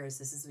several years,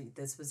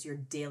 this was your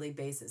daily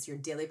basis. Your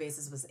daily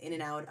basis was in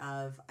and out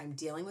of, I'm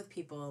dealing with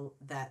people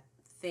that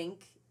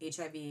think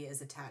HIV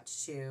is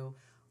attached to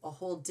a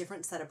whole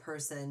different set of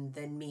person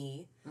than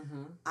me.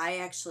 I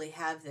actually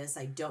have this.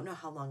 I don't know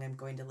how long I'm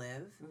going to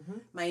live.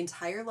 My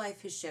entire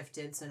life has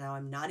shifted, so now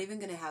I'm not even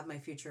going to have my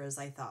future as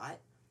I thought.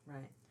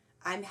 Right.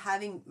 I'm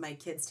having my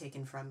kids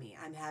taken from me.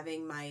 I'm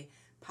having my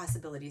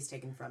possibilities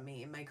taken from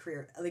me in my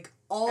career. Like,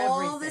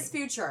 all this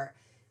future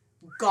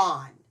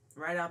gone.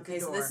 Right out the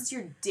door. So this is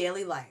your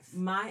daily life.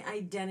 My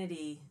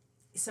identity.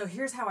 So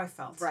here's how I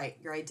felt. Right,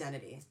 your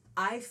identity.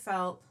 I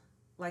felt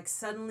like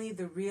suddenly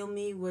the real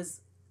me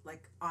was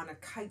like on a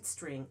kite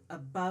string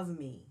above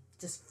me,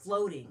 just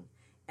floating.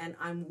 And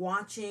I'm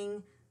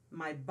watching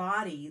my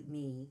body,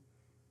 me,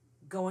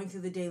 going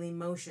through the daily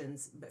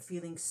motions, but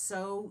feeling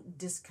so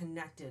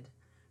disconnected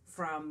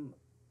from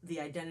the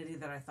identity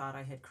that I thought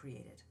I had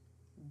created.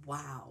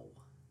 Wow.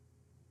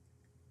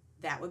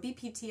 That would be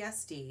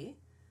PTSD.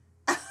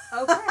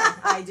 Okay,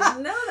 I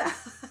didn't know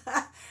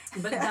that.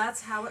 But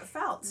that's how it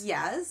felt.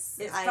 Yes.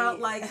 It felt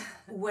like,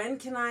 when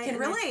can I... Can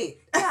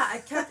relate.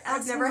 I kept asking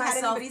I've never myself,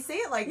 had anybody say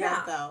it like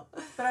that, though.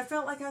 But I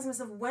felt like I asked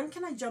myself, when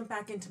can I jump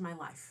back into my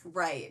life?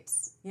 Right.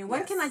 You know,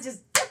 when can I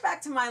just get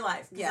back to my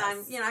life?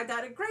 Yes. I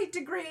got a great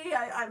degree.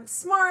 I'm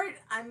smart.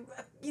 I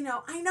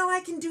know I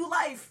can do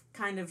life.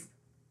 Kind of,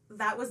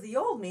 that was the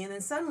old me. And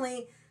then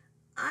suddenly,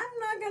 I'm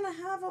not going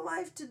to have a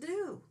life to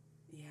do.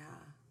 Yeah.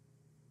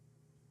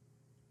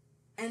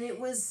 And it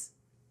was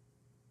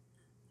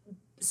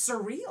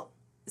surreal.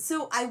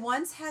 So I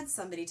once had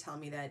somebody tell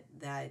me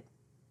that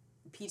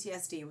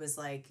PTSD was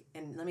like,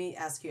 and let me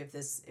ask you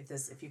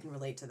if you can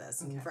relate to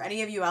this. And for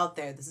any of you out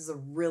there, this is a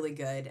really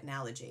good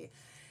analogy.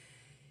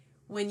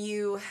 When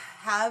you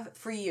have,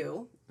 for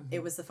you,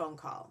 it was the phone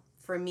call.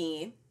 For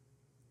me,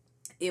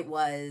 it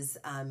was,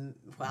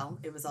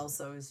 it was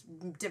also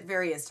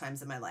various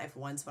times in my life.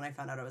 Once when I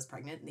found out I was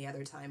pregnant, and the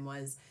other time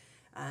was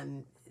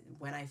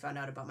when I found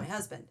out about my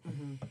husband.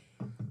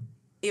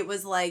 It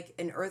was like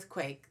an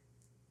earthquake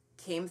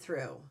came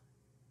through,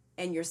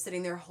 and you're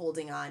sitting there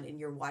holding on, and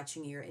you're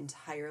watching your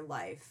entire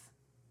life.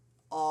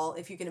 All,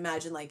 if you can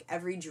imagine, like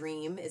every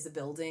dream is a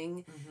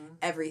building,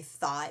 every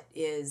thought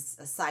is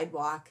a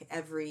sidewalk,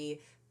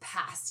 every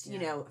past,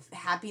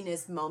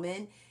 happiness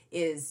moment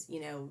is,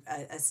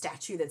 a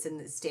statue that's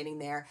standing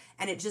there,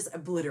 and it just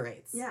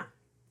obliterates. Yeah.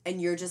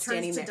 And you're just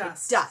standing there.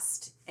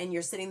 Dust. And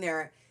you're sitting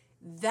there.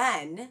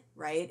 Then,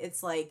 right,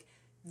 it's like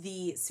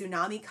the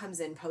tsunami comes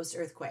in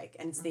post-earthquake,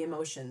 and it's the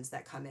emotions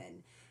that come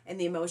in. And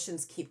the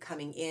emotions keep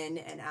coming in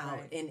and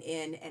out and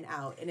in and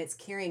out. And it's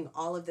carrying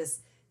all of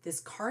this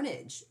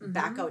carnage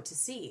back out to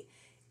sea.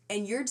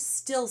 And you're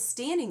still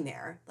standing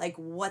there like,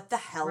 what the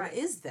hell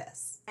is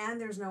this? And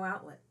there's no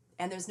outlet.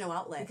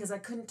 Because I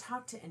couldn't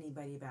talk to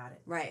anybody about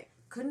it. Right.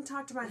 Couldn't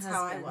talk to my husband.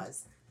 That's how I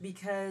was.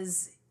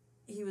 Because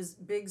he was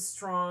big,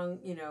 strong,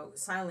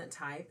 silent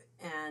type.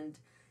 And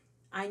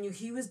I knew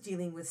he was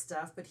dealing with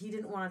stuff, but he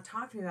didn't want to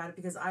talk to me about it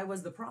because I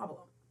was the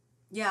problem.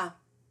 Yeah.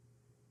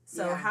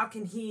 So how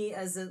can he,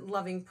 as a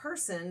loving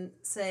person,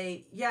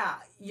 say, yeah,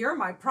 you're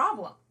my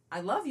problem.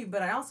 I love you,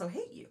 but I also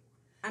hate you.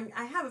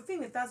 I have a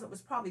feeling that's what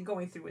was probably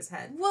going through his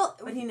head. Well,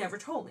 but he never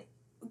told me.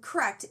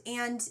 Correct.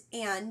 And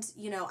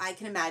I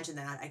can imagine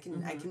that. I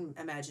can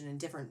imagine in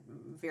different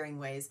varying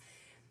ways.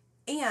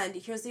 And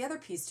here's the other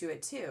piece to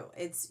it too.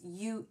 It's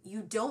you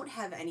don't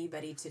have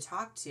anybody to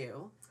talk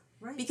to.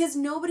 Right. Because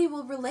nobody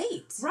will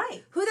relate.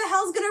 Right. Who the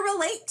hell's going to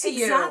relate to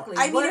you? Exactly.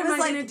 What am I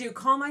going to do?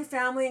 Call my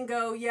family and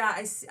go, yeah,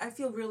 I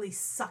feel really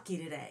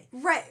sucky today.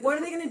 Right. What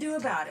are they going to do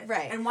about it?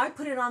 Right. And why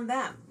put it on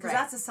them? Because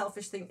that's a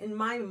selfish thing. In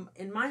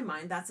my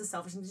mind, that's a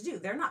selfish thing to do.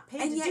 They're not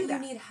paid to do that. And yet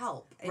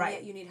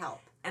you need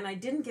help. And I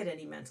didn't get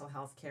any mental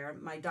health care.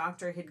 My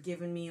doctor had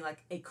given me like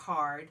a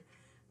card.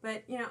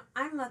 But,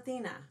 I'm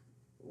Latina.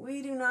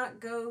 We do not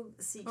go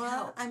seek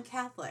help. I'm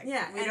Catholic.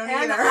 Yeah, we don't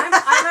either.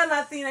 I'm a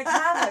Latina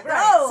Catholic,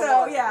 right?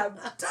 So yeah,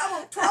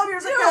 12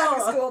 years of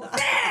Catholic school,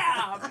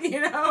 bam!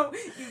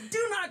 You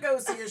do not go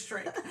see a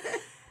shrink.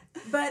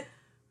 But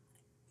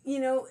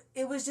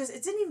it was just,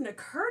 it didn't even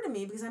occur to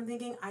me because I'm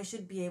thinking I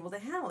should be able to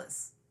handle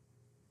this,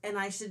 and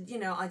I should,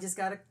 I just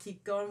got to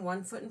keep going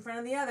one foot in front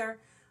of the other.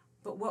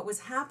 But what was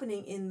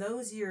happening in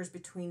those years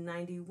between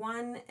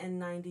 91 and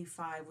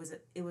 95 was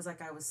it was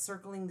like I was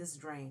circling this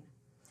drain.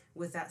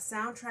 With that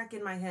soundtrack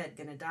in my head,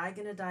 gonna die,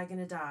 gonna die,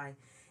 gonna die.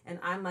 And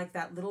I'm like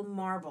that little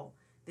marble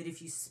that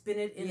if you spin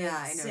it in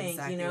a sink,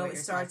 it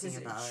starts as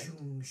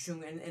shung,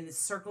 shung, and it's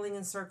circling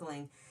and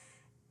circling.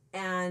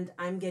 And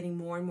I'm getting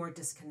more and more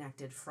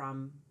disconnected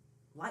from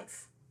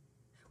life.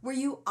 Were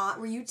you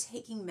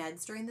taking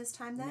meds during this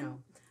time then? No.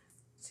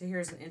 So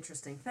here's an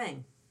interesting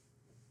thing.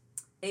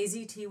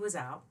 AZT was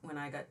out when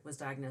I was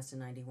diagnosed in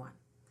 91.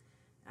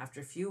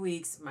 After a few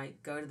weeks,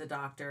 might go to the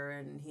doctor,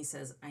 and he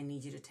says, I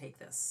need you to take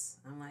this.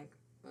 I'm like,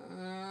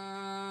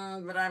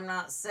 but I'm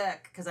not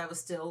sick, because I was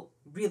still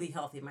really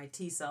healthy. My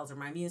T cells or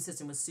my immune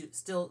system was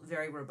still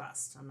very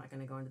robust. I'm not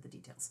going to go into the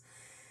details.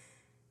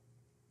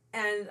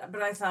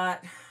 But I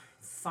thought,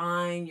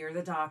 fine, you're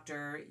the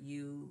doctor,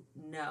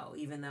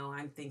 even though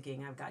I'm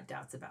thinking I've got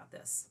doubts about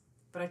this.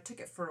 But I took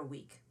it for a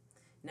week.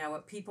 Now,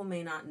 what people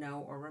may not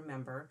know or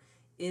remember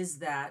is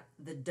that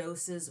the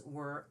doses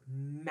were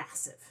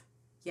massive.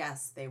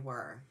 Yes, they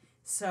were.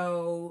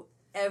 So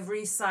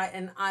every side,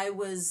 and I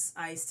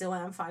still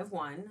am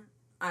 5'1".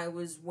 I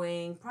was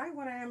weighing probably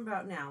what I am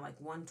about now, like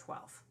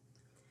 112.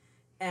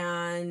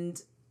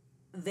 And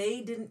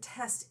they didn't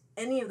test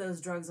any of those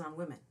drugs on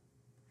women.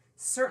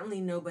 Certainly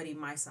nobody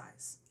my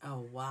size.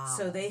 Oh, wow.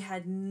 So they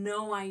had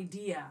no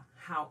idea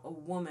how a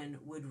woman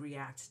would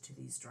react to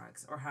these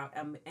drugs or how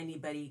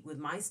anybody with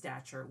my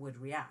stature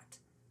would react.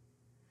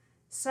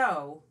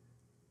 So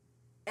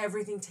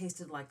everything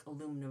tasted like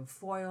aluminum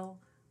foil.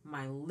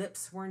 My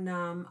lips were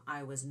numb.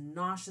 I was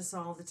nauseous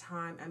all the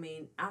time. I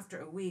mean,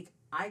 after a week,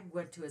 I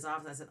went to his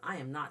office and I said, I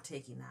am not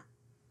taking that.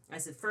 I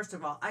said, first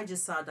of all, I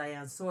just saw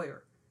Diane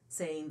Sawyer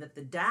saying that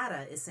the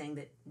data is saying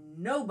that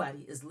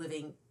nobody is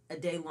living a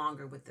day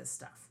longer with this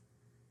stuff.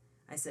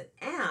 I said,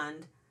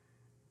 and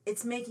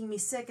it's making me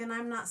sick and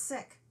I'm not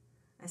sick.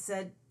 I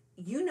said,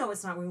 you know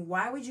it's not working.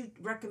 Why would you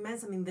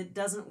recommend something that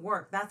doesn't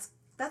work?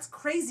 That's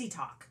crazy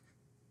talk.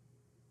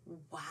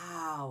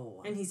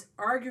 Wow. And he's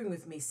arguing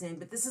with me saying,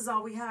 but this is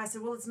all we have. I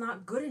said, well, it's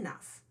not good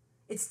enough.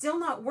 It's still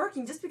not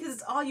working. Just because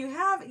it's all you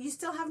have, you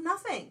still have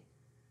nothing.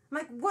 I'm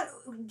like, what?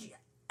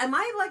 Am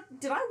I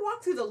like, did I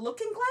walk through the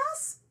looking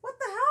glass? What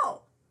the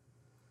hell?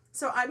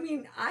 So, I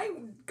mean,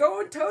 I'm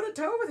going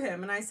toe-to-toe with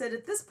him. And I said,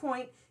 at this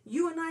point,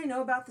 you and I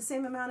know about the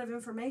same amount of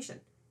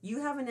information.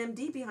 You have an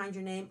MD behind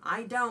your name.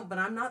 I don't, but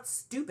I'm not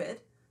stupid.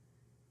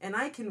 And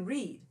I can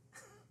read.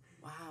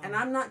 Wow. And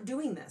I'm not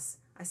doing this.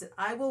 I said,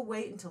 I will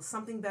wait until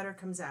something better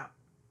comes out.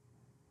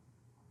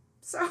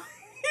 So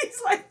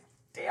he's like,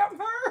 damn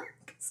her.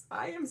 'Cause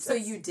I am just, So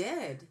you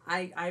did?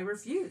 I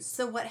refused.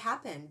 So what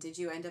happened? Did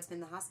you end up in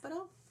the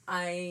hospital?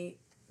 I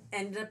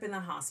ended up in the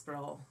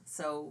hospital.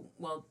 So,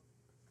 well,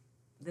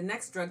 the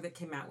next drug that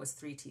came out was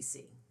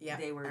 3TC. Yeah,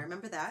 I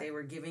remember that. They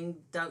were giving,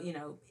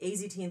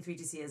 AZT and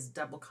 3TC as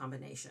double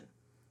combination.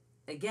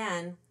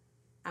 Again,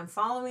 I'm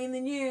following the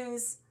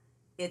news.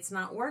 It's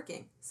not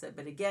working. So,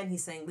 but again,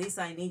 he's saying,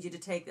 Lisa, I need you to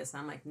take this.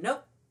 And I'm like,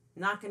 nope,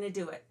 not going to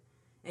do it.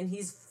 And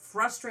he's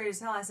frustrated as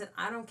hell. I said,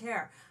 I don't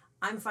care.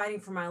 I'm fighting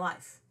for my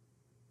life.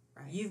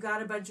 Right. You've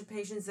got a bunch of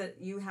patients that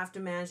you have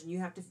to manage, and you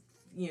have to,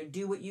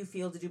 do what you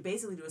feel to do,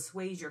 basically to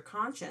assuage your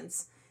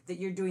conscience that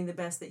you're doing the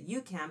best that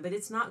you can, but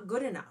it's not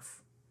good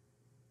enough.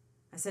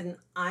 I said, and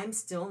I'm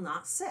still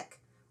not sick.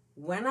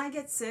 When I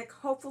get sick,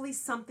 hopefully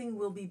something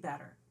will be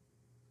better.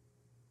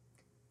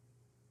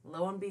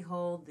 Lo and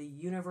behold, the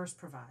universe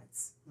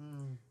provides.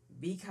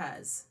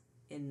 Because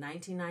in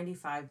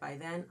 1995, by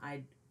then,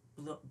 I'd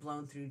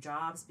blown through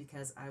jobs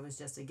because I was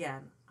just,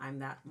 again, I'm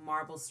that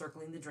marble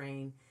circling the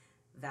drain.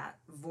 That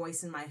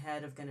voice in my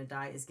head of gonna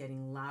die is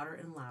getting louder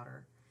and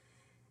louder.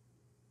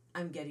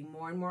 I'm getting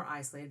more and more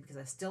isolated because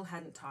I still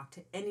hadn't talked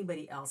to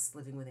anybody else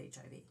living with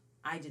HIV.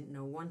 I didn't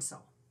know one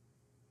soul.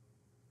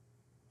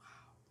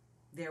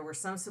 There were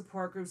some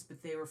support groups,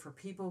 but they were for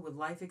people with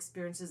life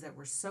experiences that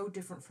were so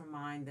different from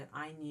mine that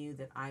I knew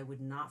that I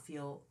would not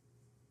feel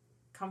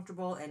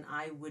comfortable, and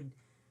I would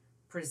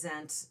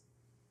present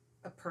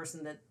a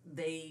person that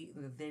they'd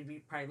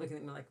be probably looking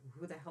at me like,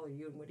 who the hell are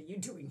you and what are you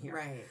doing here?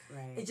 Right.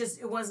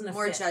 It wasn't a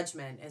more fit.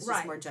 judgment. It's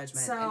just more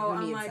judgment. So and who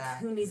I'm needs like, that?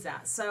 who needs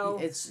that? So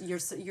it's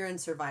you're in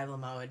survival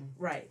mode.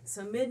 Right.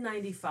 So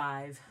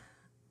mid-95,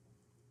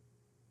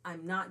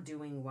 I'm not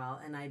doing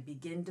well, and I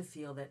begin to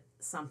feel that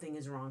something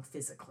is wrong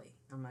physically.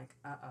 I'm like,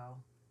 uh-oh.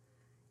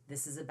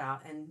 This is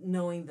about, and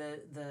knowing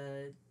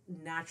the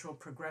natural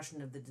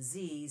progression of the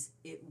disease,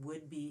 it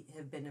would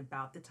have been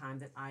about the time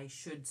that I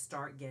should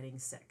start getting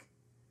sick.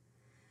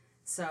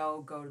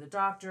 So go to the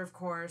doctor, of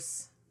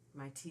course.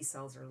 My T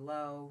cells are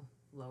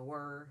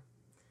lower,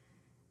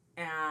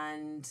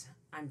 and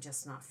I'm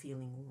just not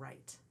feeling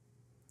right.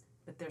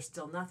 But there's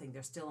still nothing.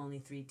 There's still only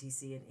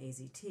 3TC and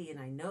AZT, and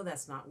I know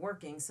that's not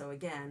working. So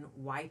again,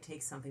 why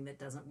take something that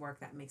doesn't work?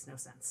 That makes no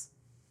sense.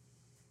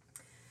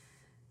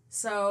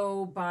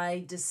 So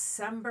by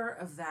December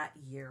of that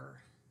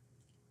year,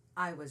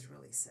 I was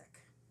really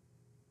sick.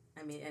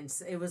 I mean, and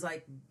it was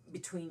like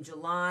between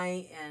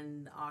July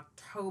and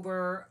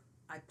October,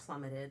 I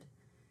plummeted.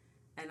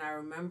 And I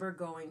remember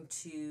going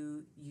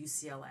to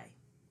UCLA.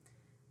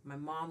 My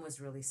mom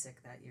was really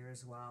sick that year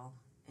as well,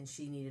 and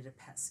she needed a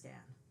PET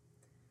scan.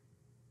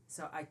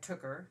 So I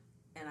took her,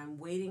 and I'm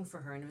waiting for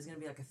her, and it was going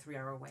to be like a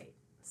 3-hour wait.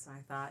 So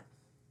I thought,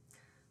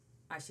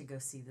 I should go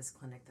see this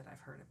clinic that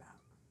I've heard about.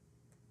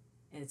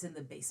 And it's in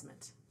the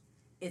basement.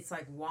 It's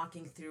like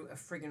walking through a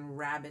friggin'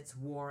 rabbit's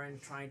warren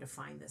trying to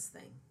find this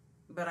thing.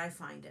 But I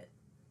find it.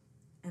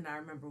 And I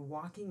remember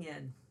walking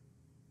in,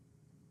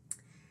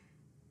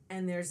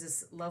 and there's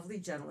this lovely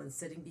gentleman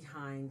sitting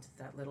behind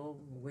that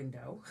little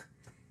window.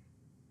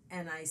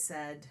 And I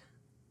said,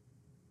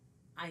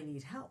 I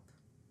need help.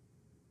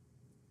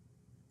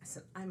 I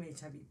said, I'm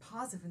HIV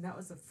positive, and that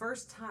was the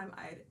first time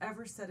I had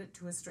ever said it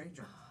to a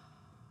stranger.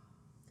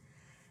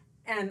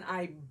 And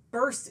I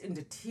burst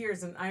into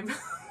tears, and I'm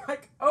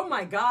like, oh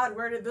my God,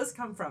 where did this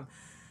come from?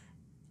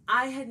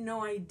 I had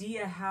no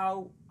idea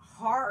how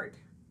hard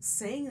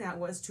saying that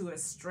was to a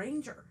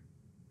stranger.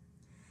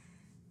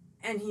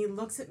 And he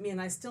looks at me, and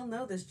I still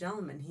know this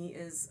gentleman. He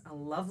is a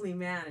lovely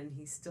man, and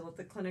he's still at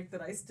the clinic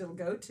that I still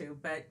go to.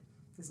 But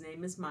his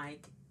name is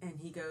Mike, and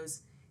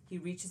he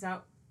reaches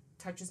out,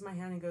 touches my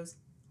hand, and goes,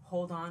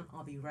 "Hold on,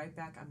 I'll be right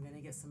back. I'm going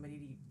to get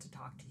somebody to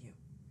talk to you."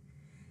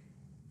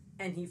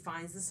 And he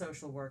finds the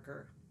social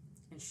worker,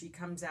 and she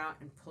comes out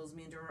and pulls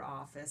me into her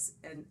office,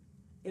 and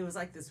it was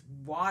like this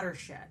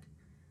watershed.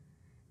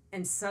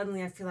 And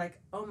suddenly I feel like,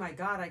 oh my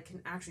God, I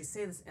can actually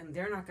say this, and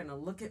they're not going to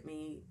look at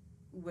me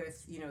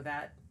with,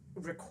 that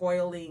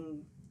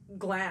recoiling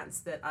glance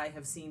that I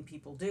have seen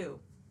people do.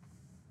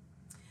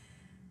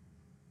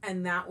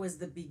 And that was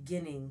the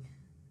beginning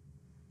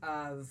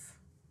of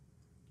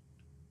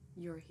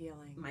your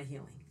healing. My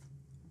healing.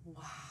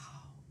 Wow.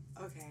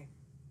 Okay.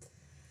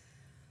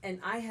 And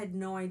I had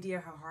no idea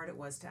how hard it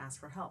was to ask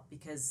for help,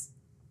 because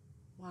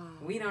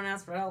we wow. don't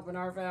ask for help in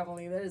our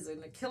family. That is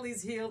an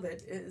Achilles heel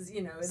that is,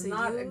 is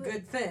not a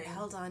good thing.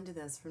 Held on to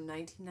this from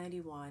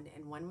 1991,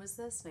 and when was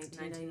this?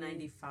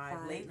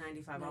 1995, late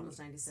 95, almost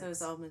 96. So it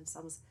was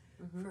almost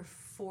for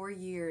 4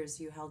 years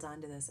you held on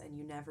to this, and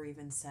you never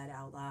even said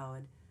out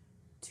loud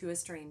to a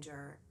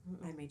stranger,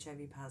 I'm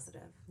HIV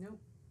positive. Nope.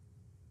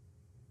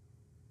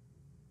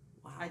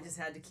 Wow. I just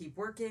had to keep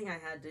working. I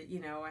had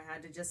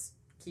to just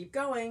keep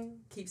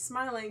going, keep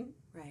smiling.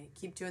 Right.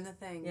 Keep doing the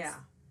things.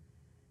 Yeah.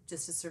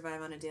 Just to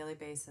survive on a daily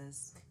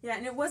basis. Yeah,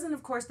 and it wasn't,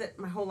 of course, that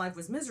my whole life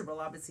was miserable.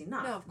 Obviously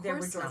not. No, of course there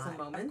were joyful not.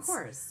 moments. Of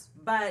course.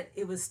 But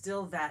it was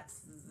still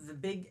the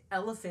big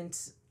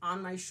elephant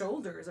on my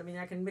shoulders. I mean,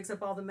 I can mix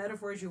up all the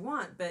metaphors you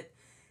want, but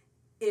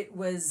it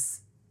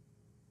was,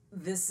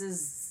 this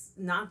is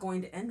not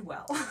going to end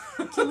well.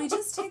 Can we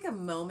just take a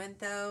moment,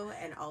 though,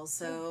 and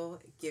also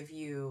give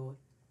you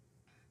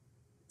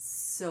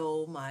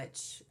so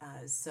much,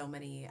 so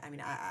many, I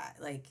mean,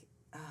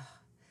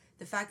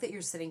 the fact that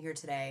you're sitting here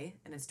today,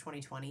 and it's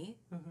 2020,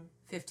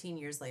 15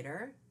 years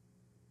later,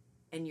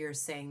 and you're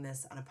saying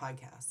this on a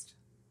podcast.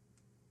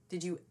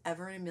 Did you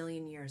ever in a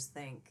million years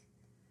think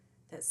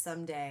that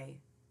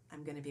someday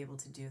I'm going to be able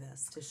to do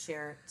this, to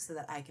share so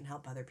that I can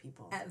help other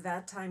people? At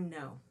that time,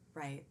 no.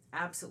 Right.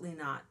 Absolutely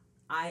not.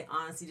 I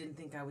honestly didn't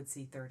think I would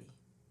see 30.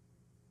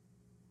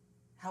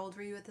 How old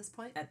were you at this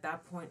point? At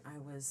that point, I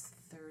was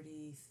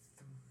 32.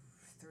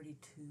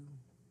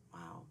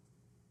 Wow.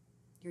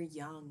 You're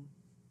young.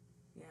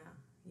 Yeah,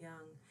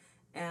 young.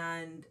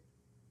 And,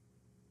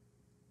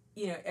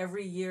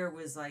 every year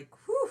was like,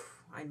 whew,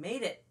 I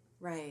made it.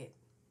 Right.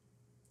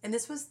 And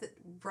this was,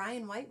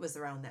 Brian White was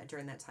around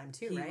during that time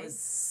too, right? He was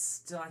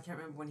still, I can't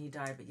remember when he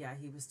died, but yeah,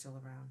 he was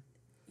still around.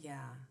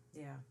 Yeah.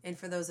 Yeah. And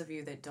for those of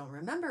you that don't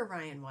remember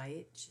Brian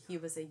White, he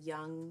was a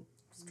young...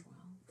 12.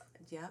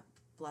 Yep.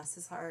 Bless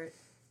his heart.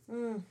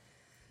 Mm.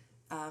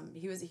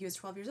 He was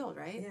 12 years old,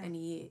 right? Yeah. And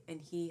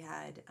he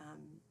had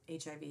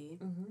HIV,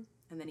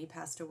 and then he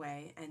passed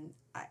away. And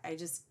I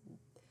just,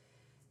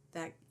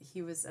 that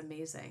he was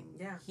amazing.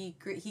 Yeah. He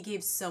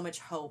gave so much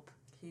hope.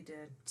 He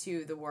did.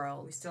 To the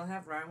world. We still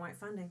have Ryan White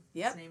funding.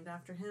 Yep. It's named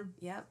after him.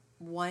 Yep.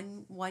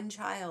 One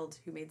child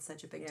who made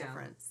such a big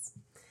difference.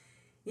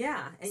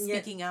 Yeah, and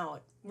speaking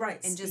out. Right.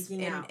 And just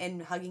out.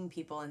 And hugging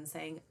people and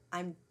saying,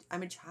 I'm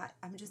a child.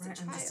 I'm just a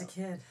child. I'm just a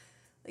kid.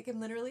 Like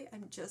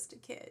I'm just a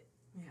kid.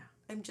 Yeah.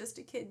 I'm just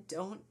a kid.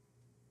 Don't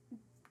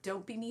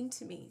be mean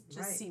to me.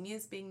 Just see me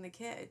as being the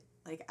kid.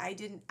 Like, I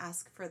didn't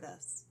ask for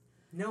this.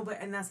 Nobody,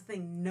 and that's the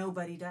thing,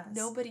 nobody does.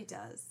 Nobody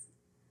does.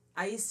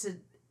 I used to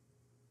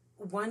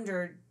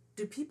wonder,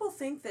 do people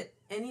think that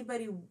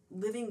anybody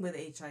living with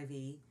HIV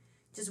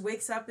just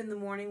wakes up in the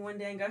morning one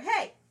day and go,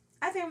 hey,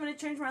 I think I'm going to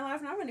change my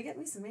life and I'm going to get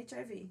me some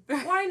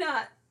HIV. Why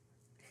not?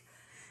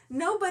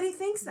 Nobody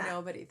thinks that.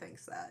 Nobody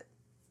thinks that.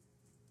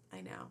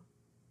 I know.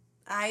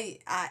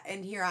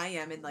 And here I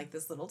am in like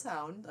this little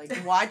town,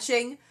 like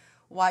watching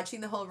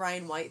the whole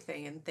Ryan White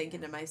thing and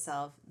thinking to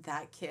myself,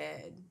 that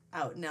kid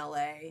out in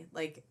LA,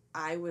 like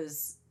I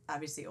was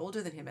obviously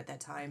older than him at that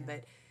time,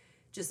 but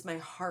just my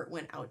heart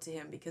went out to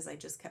him because I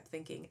just kept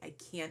thinking, I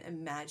can't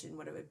imagine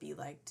what it would be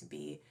like to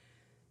be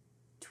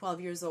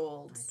 12 years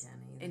old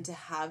and to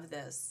have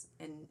this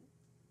and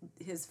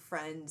his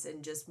friends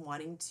and just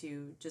wanting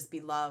to just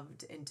be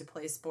loved and to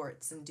play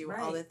sports and do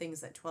all the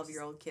things that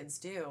 12-year-old kids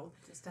do.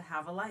 Just to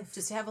have a life.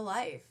 Just to have a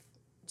life.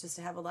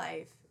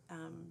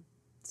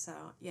 So,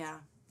 yeah.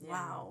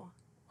 Wow.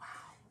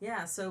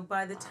 Yeah, so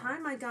by the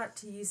time I got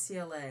to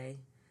UCLA,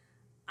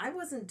 I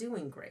wasn't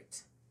doing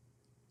great.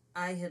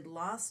 I had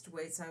lost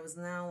weight, so I was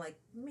now like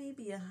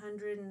maybe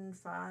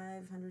 105,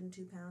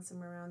 102 pounds,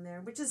 somewhere around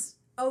there, which is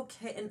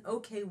an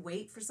okay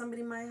weight for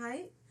somebody my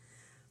height.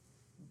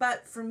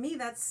 But for me,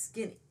 that's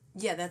skinny.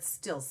 Yeah, that's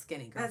still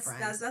skinny,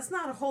 girlfriend. That's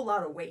not a whole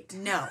lot of weight.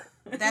 No,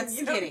 that's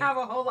you skinny. You don't have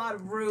a whole lot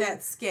of room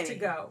to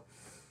go.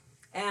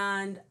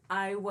 And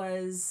I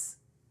was,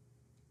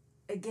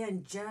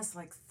 again, just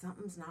like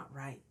something's not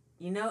right.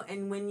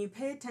 And when you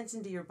pay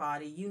attention to your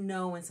body, you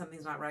know when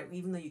something's not right,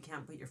 even though you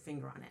can't put your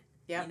finger on it.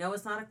 Yep. You know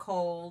it's not a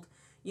cold.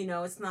 You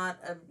know it's not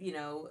a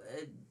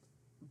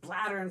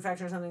bladder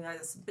infection or something like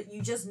this. But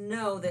you just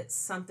know that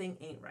something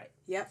ain't right.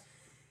 Yep.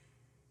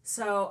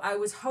 So I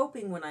was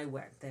hoping when I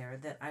went there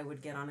that I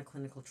would get on a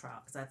clinical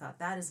trial because I thought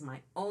that is my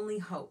only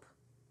hope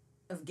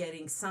of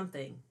getting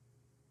something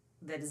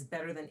that is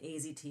better than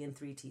AZT and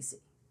 3-TC.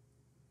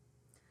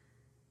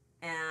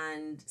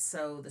 And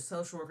so the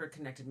social worker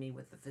connected me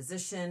with the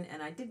physician,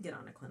 and I did get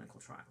on a clinical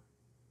trial.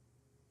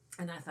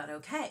 And I thought,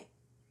 okay,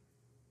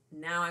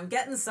 now I'm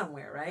getting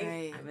somewhere,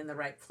 right? I'm in the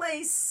right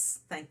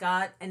place, thank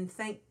God. And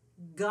thank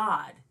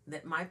God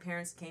that my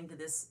parents came to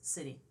this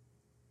city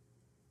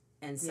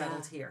and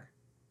settled here.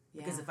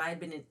 Because if I had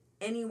been in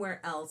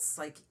anywhere else,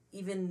 like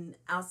even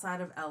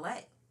outside of LA,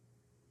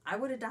 I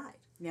would have died.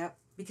 Yep.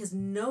 Because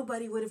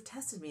nobody would have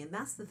tested me. And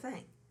that's the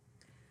thing.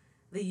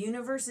 The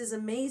universe is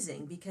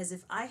amazing because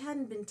if I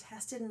hadn't been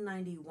tested in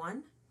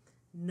 91,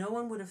 no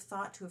one would have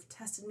thought to have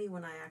tested me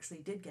when I actually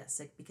did get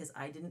sick because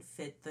I didn't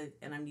fit the,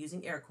 and I'm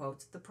using air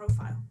quotes, the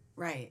profile.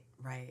 Right,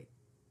 right.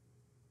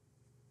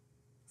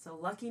 So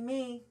lucky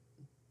me.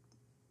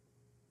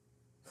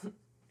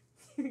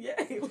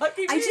 Yay,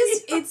 lucky me.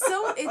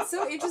 It's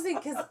so interesting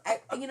because,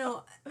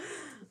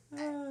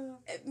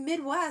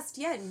 Midwest,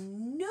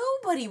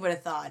 nobody would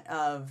have thought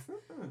of.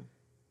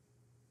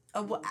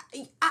 I'll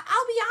be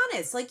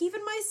honest, like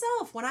even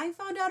myself, when I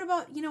found out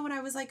about, when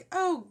I was like,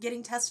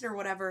 getting tested or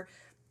whatever,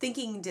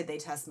 thinking, did they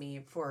test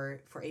me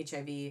for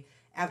HIV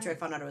after I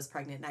found out I was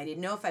pregnant? And I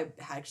didn't know if I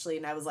actually,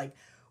 and I was like,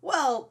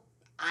 well,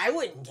 I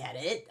wouldn't get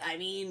it. I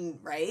mean,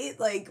 right?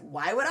 Like,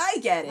 why would I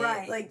get it?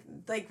 Right.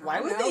 Like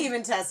why would they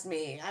even test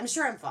me? I'm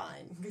sure I'm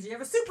fine. Because you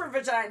have a super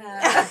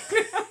vagina.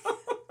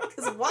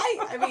 Because why?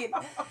 I mean,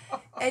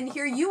 and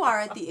here you are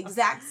at the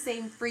exact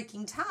same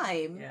freaking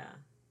time. Yeah.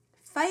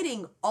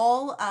 Fighting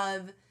all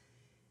of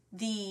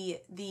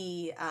the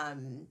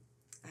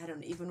I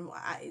don't even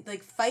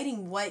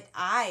fighting what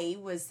I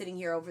was sitting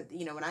here over,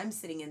 when I'm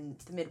sitting in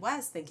the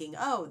Midwest thinking,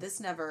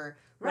 this never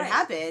would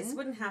happen. This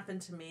wouldn't happen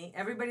to me.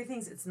 Everybody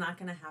thinks it's not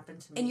going to happen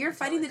to me. And you're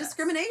fighting the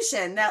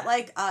discrimination that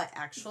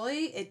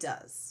actually it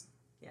does.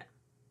 Yeah.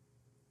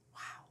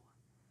 Wow.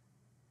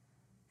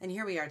 And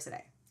here we are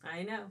today.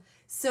 I know.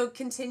 So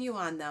continue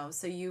on though.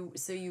 So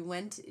you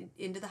went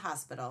into the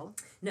hospital.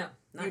 No,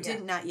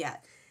 not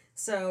yet.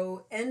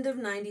 So end of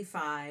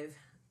 95,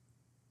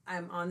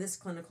 I'm on this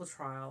clinical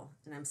trial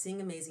and I'm seeing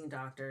amazing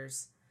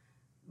doctors,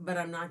 but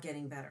I'm not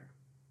getting better.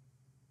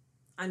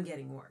 I'm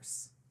getting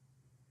worse.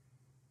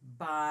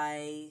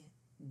 By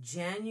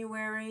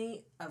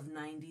January of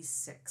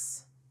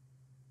 96,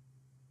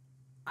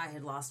 I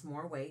had lost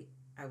more weight.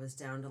 I was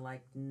down to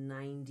like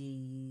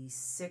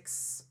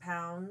 96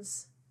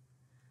 pounds.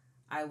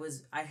 I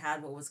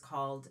had what was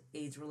called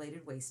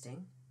AIDS-related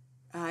wasting.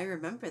 I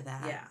remember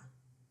that. Yeah.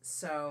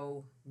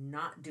 So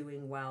not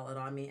doing well at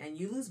all. I mean, and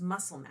you lose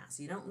muscle mass.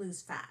 You don't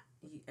lose fat.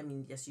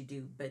 Yes, you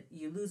do, but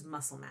you lose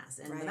muscle mass.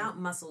 And without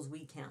muscles,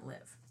 we can't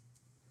live.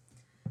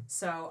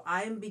 So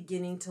I am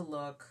beginning to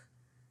look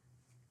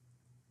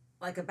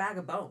like a bag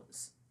of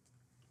bones.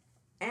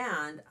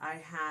 And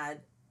I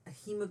had a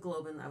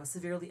hemoglobin. I was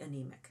severely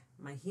anemic.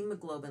 My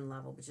hemoglobin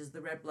level, which is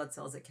the red blood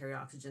cells that carry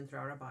oxygen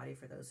throughout our body,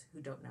 for those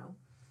who don't know,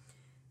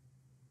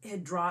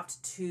 had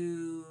dropped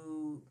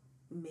to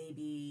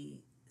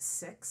maybe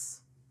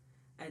 6.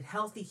 A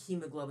healthy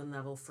hemoglobin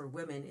level for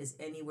women is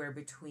anywhere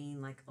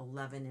between like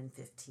 11 and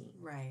 15.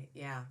 Right,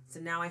 yeah. So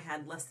now I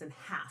had less than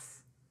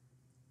half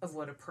of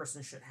what a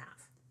person should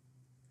have.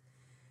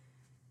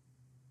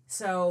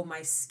 So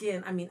my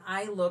skin,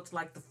 I looked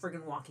like the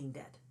friggin' Walking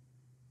Dead.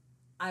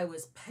 I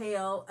was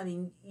pale.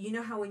 You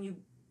know how when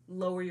you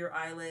lower your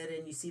eyelid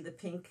and you see the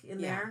pink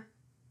in there?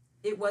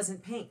 It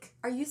wasn't pink.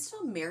 Are you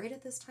still married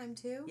at this time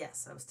too?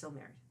 Yes, I was still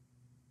married.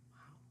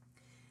 Wow.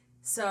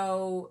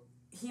 So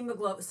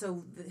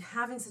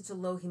having such a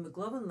low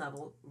hemoglobin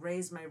level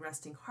raised my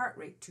resting heart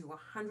rate to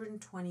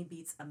 120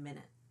 beats a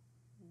minute.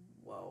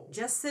 Whoa.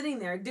 Just sitting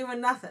there doing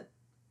nothing.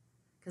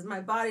 Because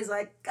my body's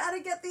like, gotta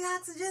get the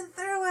oxygen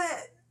through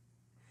it.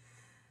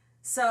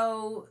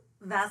 So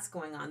that's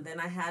going on. Then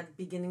I had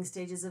beginning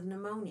stages of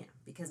pneumonia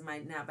because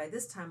by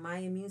this time my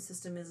immune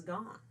system is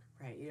gone.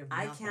 Right. You have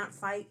I nothing. can't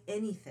fight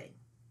anything.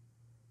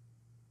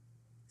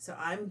 So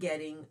I'm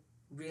getting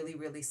really,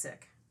 really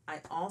sick.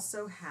 I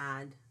also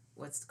had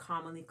what's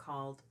commonly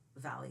called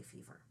valley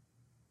fever.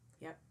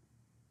 Yep.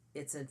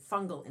 It's a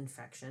fungal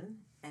infection,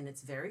 and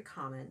it's very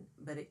common,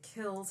 but it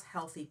kills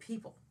healthy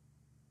people.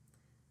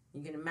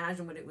 You can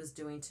imagine what it was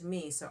doing to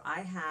me. So I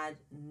had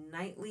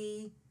night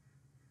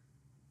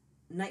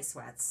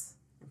sweats.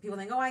 And people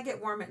think, I get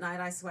warm at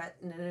night, I sweat.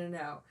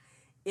 No.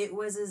 It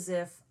was as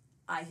if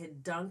I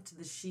had dunked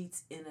the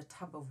sheets in a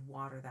tub of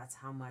water. That's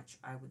how much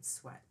I would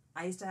sweat.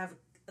 I used to have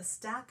a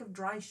stack of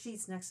dry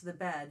sheets next to the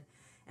bed,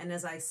 and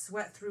as I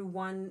sweat through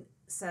one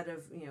set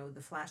of,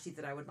 the flat sheet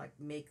that I would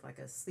make like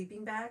a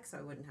sleeping bag so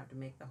I wouldn't have to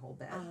make the whole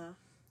bed,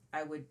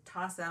 I would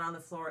toss that on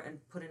the floor and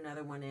put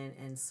another one in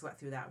and sweat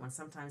through that one,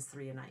 sometimes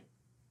 3 a night.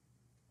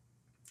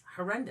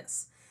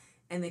 Horrendous.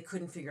 And they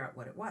couldn't figure out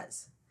what it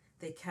was.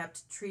 They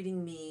kept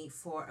treating me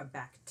for a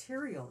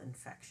bacterial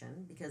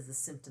infection because the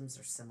symptoms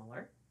are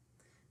similar.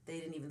 They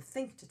didn't even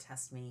think to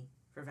test me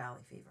for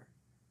valley fever.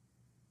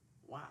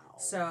 Wow.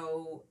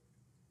 So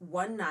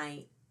one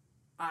night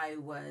I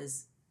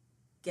was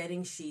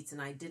getting sheets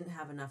and I didn't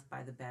have enough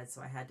by the bed,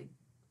 so I had to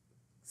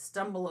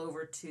stumble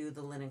over to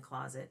the linen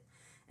closet.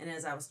 And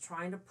as I was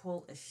trying to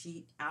pull a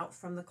sheet out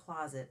from the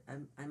closet,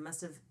 I must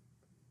have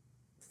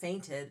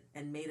fainted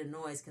and made a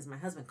noise because my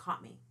husband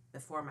caught me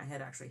before my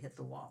head actually hit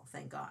the wall,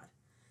 thank God.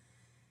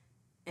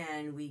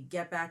 And we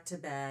get back to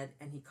bed,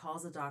 and he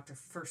calls the doctor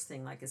first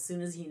thing, like as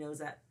soon as he knows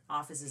that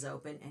office is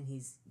open, and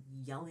he's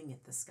yelling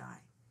at this guy.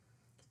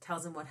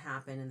 Tells him what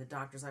happened, and the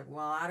doctor's like,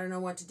 well, I don't know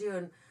what to do.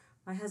 And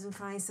my husband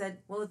finally said,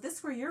 well, if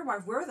this were your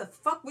wife, where the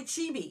fuck would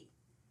she be?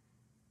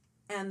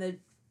 And the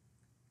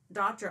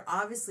doctor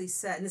obviously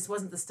said, and this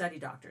wasn't the study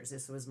doctors,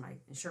 this was my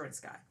insurance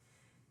guy.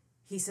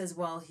 He says,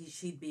 well,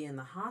 she'd be in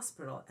the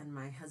hospital. And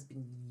my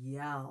husband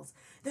yells,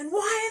 then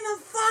why in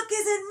the fuck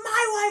isn't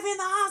my wife in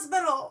the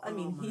hospital? I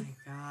mean, oh my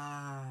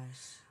gosh.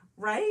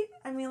 Right?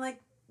 I mean,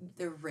 like.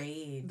 The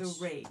rage. The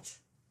rage.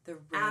 The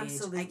rage.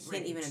 Absolute I can't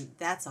rage. even,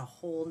 that's a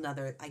whole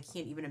nother, I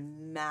can't even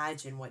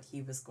imagine what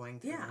he was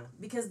going through. Yeah,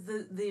 because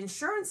the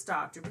insurance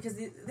doctor, because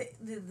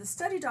the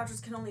study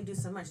doctors can only do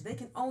so much. They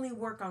can only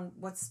work on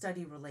what's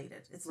study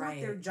related. It's not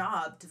their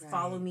job to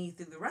follow me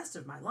through the rest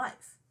of my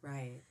life.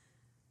 Right.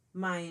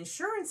 My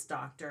insurance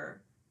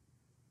doctor,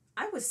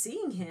 I was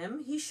seeing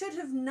him. He should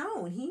have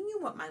known. He knew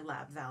what my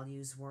lab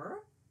values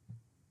were.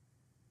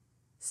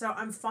 So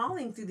I'm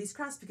falling through these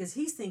cracks because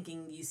he's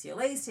thinking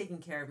UCLA's taking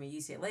care of me.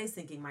 UCLA's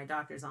thinking my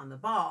doctor's on the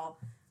ball.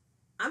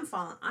 I'm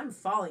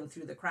falling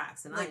through the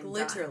cracks, and like I'm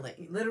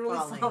literally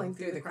falling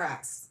through the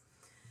cracks.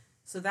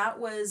 So that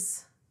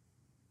was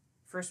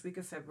first week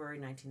of February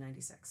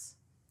 1996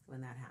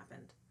 when that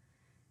happened,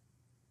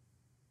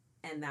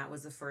 and that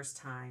was the first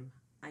time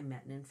I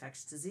met an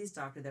infectious disease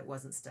doctor that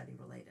wasn't study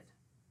related.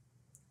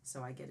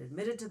 So I get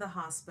admitted to the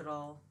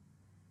hospital,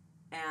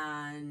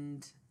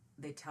 and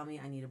they tell me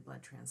I need a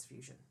blood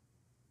transfusion.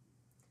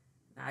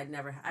 Now, I'd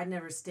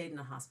never stayed in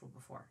a hospital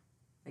before.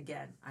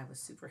 Again, I was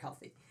super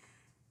healthy.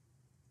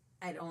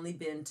 I'd only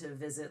been to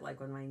visit like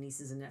when my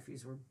nieces and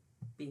nephews were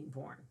being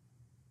born.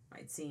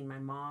 I'd seen my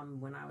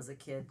mom when I was a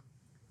kid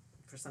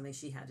for something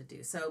she had to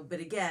do. So, but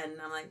again,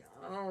 I'm like,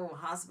 oh,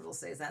 hospital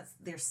stays,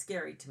 they're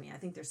scary to me. I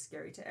think they're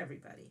scary to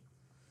everybody.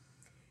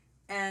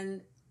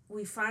 And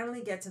we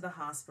finally get to the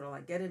hospital.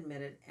 I get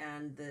admitted,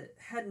 and the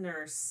head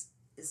nurse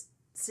is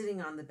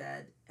sitting on the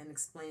bed and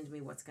explained to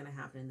me what's going to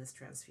happen in this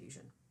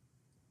transfusion.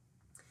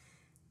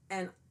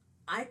 And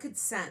I could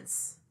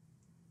sense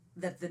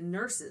that the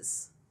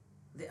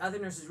other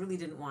nurses really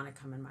didn't want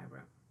to come in my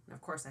room. And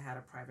of course I had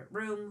a private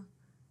room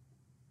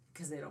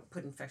because they don't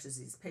put infectious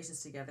disease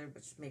patients together,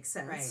 which makes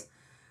sense. Right.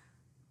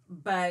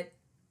 But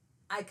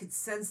I could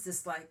sense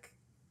this like,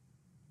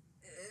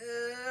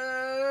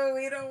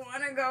 we don't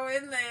want to go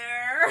in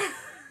there.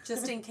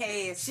 Just in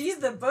case. She's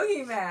the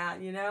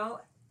boogeyman, you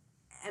know?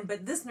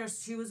 But this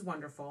nurse, she was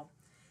wonderful.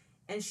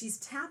 And she's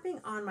tapping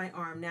on my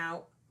arm.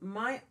 Now,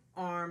 my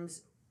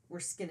arms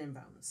were skin and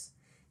bones.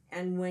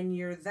 And when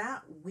you're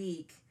that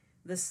weak,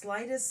 the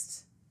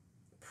slightest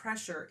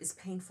pressure is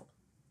painful.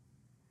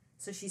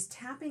 So she's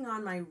tapping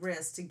on my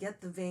wrist to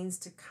get the veins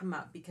to come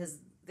up because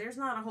there's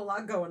not a whole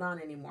lot going on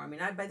anymore. I mean,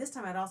 by this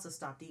time, I'd also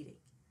stopped eating.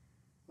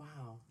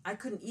 Wow. I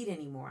couldn't eat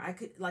anymore.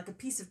 Like a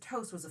piece of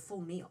toast was a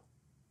full meal.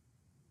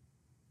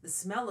 The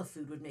smell of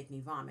food would make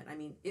me vomit. I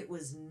mean, it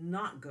was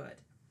not good.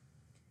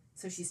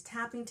 So she's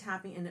tapping,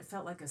 and it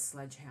felt like a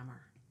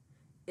sledgehammer.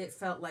 It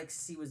felt like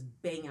she was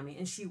banging on me,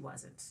 and she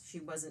wasn't. She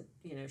wasn't,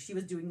 she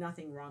was doing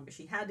nothing wrong, but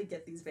she had to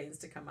get these veins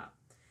to come up.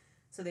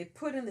 So they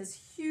put in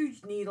this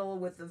huge needle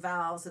with the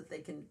valves that they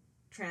can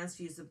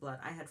transfuse the blood.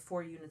 I had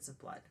 4 units of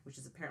blood, which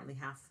is apparently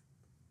half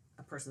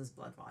a person's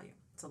blood volume.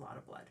 It's a lot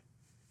of blood.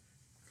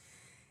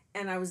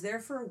 And I was there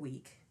for a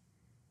week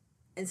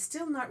and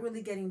still not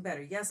really getting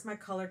better. Yes, my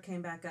color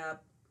came back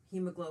up,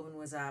 hemoglobin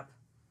was up,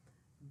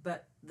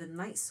 but the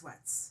night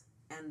sweats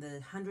and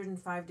the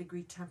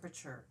 105-degree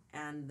temperature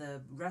and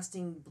the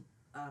resting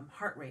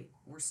heart rate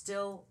were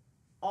still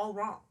all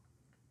wrong.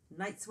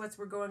 Night sweats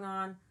were going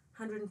on,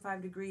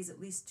 105 degrees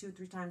at least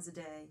 2-3 times a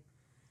day.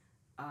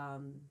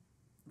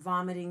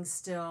 Vomiting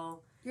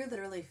still. You're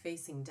literally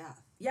facing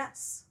death.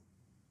 Yes.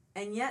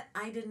 And yet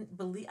I didn't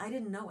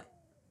know it.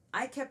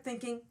 I kept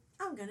thinking,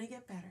 I'm going to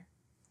get better.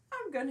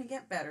 I'm going to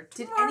get better.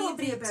 Tomorrow will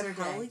be a better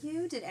tell day.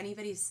 you? Did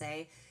anybody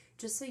say,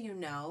 just so you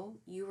know,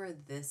 you were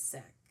this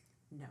sick?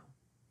 No.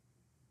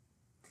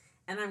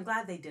 And I'm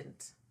glad they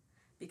didn't,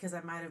 because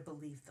I might have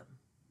believed them.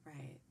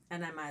 Right.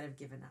 And I might have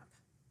given up.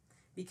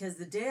 Because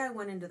the day I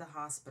went into the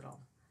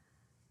hospital,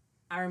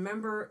 I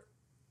remember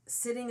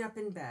sitting up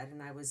in bed,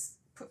 and I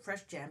put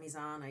fresh jammies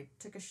on. I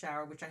took a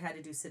shower, which I had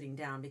to do sitting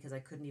down because I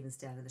couldn't even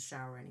stand in the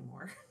shower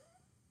anymore.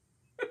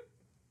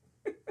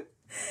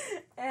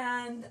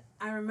 And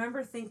I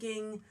remember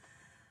thinking,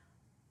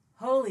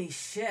 holy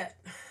shit,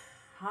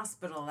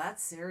 hospital,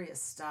 that's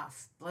serious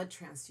stuff. Blood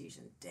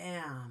transfusion,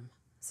 damn.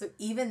 So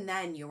even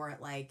then you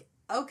weren't like,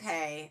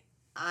 okay,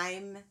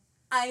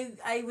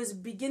 I was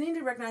beginning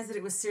to recognize that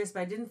it was serious,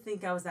 but I didn't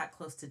think I was that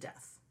close to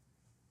death.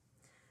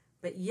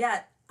 But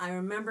yet, I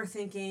remember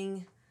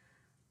thinking,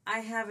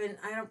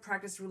 I don't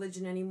practice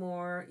religion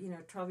anymore.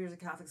 12 years of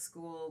Catholic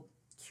school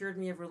cured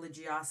me of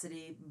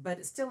religiosity, but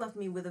it still left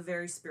me with a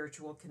very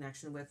spiritual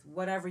connection with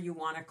whatever you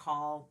want to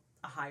call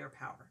a higher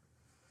power.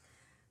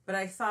 But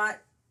I thought,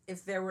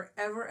 if there were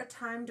ever a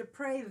time to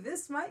pray,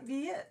 this might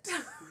be it.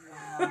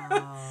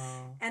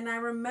 Wow. And I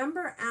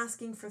remember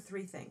asking for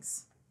 3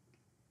 things.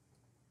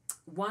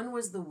 One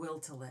was the will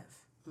to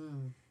live.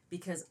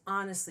 Because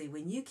honestly,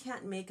 when you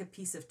can't make a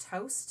piece of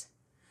toast,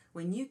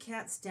 when you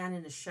can't stand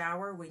in a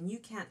shower, when you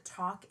can't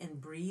talk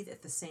and breathe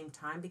at the same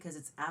time because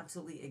it's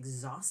absolutely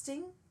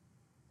exhausting,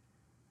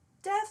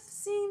 death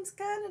seems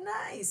kind of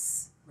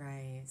nice.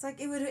 Right. It's like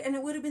it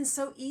would have been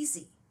so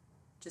easy.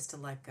 Just to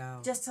let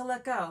go.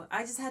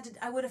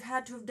 I would have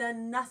had to have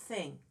done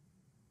nothing.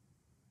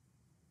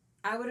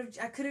 I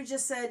could have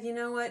just said, you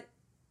know what,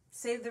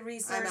 save the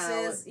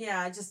resources.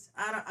 Yeah,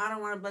 I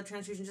don't want a blood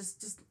transfusion.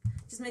 Just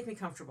make me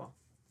comfortable.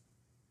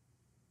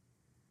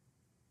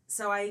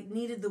 So I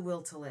needed the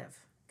will to live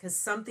because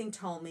something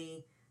told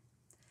me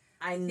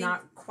I'm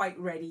not quite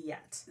ready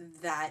yet.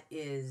 That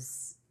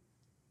is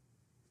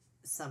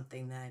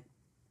something that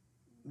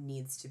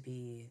needs to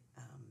be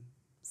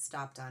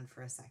stopped on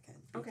for a second,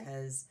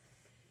 because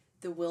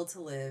the will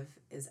to live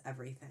is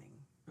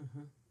everything.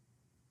 Mm-hmm.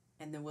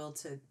 And the will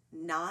to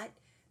not,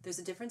 there's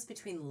a difference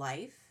between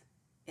life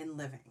and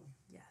living.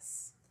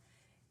 Yes.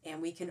 And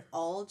we can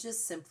all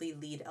just simply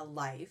lead a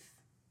life,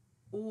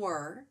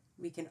 or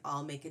we can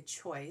all make a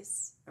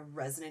choice, a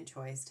resonant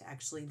choice, to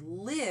actually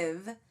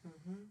live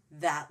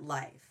that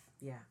life.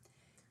 Yeah.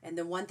 And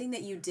the one thing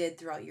that you did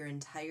throughout your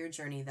entire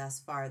journey thus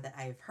far that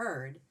I've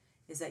heard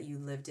is that you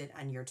lived it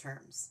on your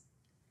terms.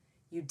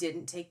 You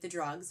didn't take the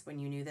drugs when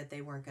you knew that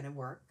they weren't going to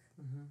work.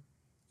 Mm-hmm.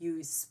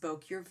 You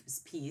spoke your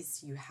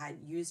piece. You had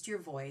used your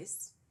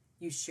voice.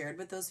 You shared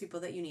with those people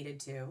that you needed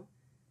to.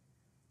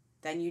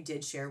 Then you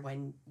did share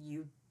when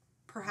you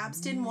perhaps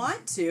didn't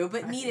want to,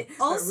 but needed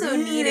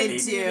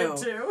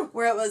to.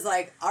 Where it was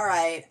like, all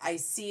right, I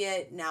see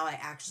it. Now I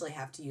actually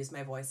have to use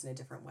my voice in a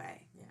different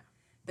way. Yeah.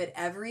 But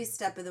every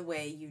step of the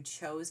way, you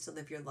chose to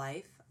live your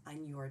life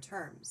on your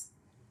terms.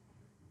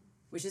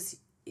 Which is,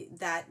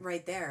 that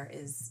right there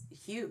is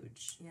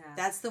huge. Yeah.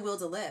 That's the will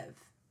to live.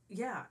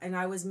 Yeah, and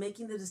I was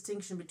making the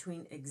distinction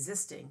between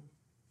existing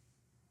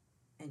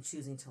and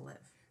choosing to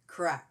live.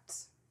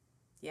 Correct.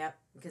 Yep.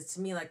 Because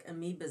to me, like,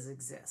 amoebas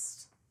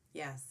exist.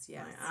 Yes.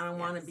 I don't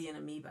want to be an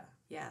amoeba.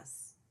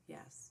 Yes.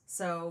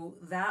 So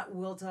that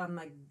will to, I'm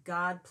like,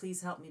 God,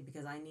 please help me,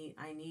 because I need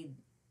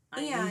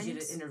you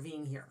to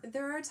intervene here.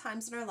 There are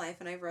times in our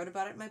life, and I wrote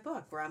about it in my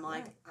book, where I'm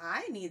like,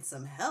 I need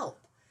some help.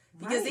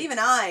 Because even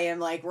I am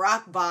like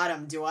rock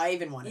bottom. Do I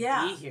even want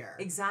to be here?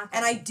 Exactly.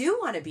 And I do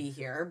want to be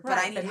here, but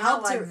I need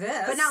help to.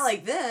 But not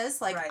like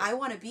this. Like, I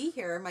want to be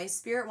here. My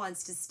spirit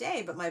wants to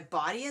stay, but my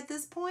body at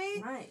this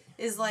point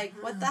is like,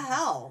 what the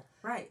hell?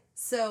 Right.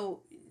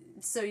 So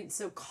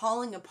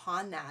calling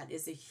upon that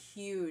is a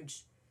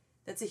huge.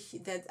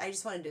 That I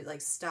just wanted to like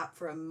stop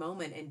for a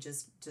moment and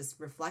just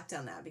reflect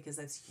on that, because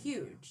that's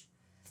huge.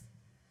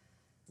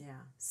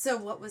 Yeah. So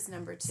what was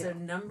number 2? So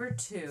number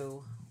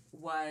 2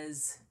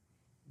 was,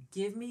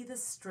 give me the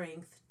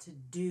strength to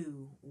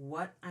do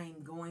what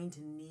I'm going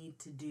to need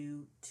to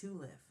do to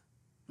live.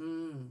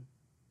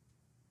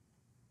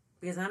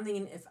 Because I'm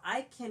thinking, if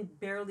I can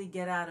barely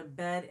get out of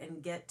bed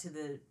and get to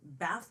the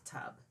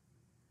bathtub,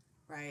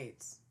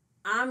 right,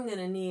 I'm going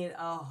to need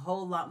a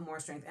whole lot more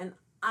strength. And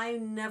I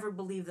never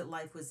believed that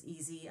life was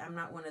easy. I'm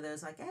not one of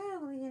those like,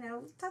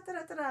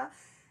 da-da-da-da-da.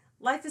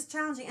 Life is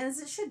challenging, and as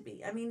it should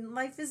be. I mean,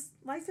 life is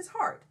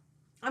hard.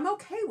 I'm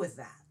okay with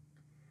that.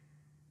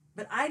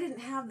 But I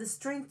didn't have the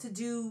strength to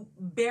do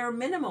bare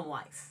minimum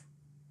life.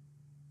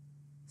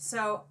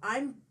 So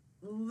I'm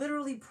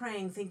literally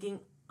praying, thinking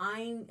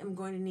I am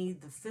going to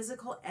need the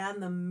physical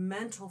and the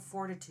mental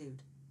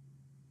fortitude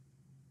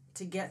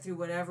to get through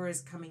whatever is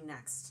coming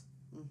next.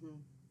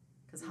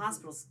 Because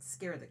hospitals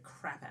scare the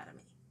crap out of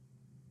me.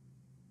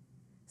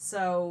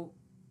 So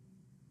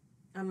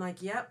I'm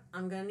like, yep,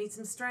 I'm going to need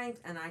some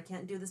strength, and I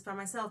can't do this by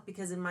myself,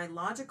 because in my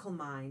logical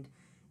mind,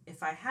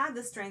 if I had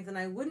the strength, then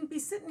I wouldn't be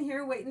sitting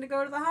here waiting to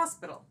go to the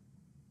hospital.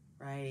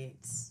 Right.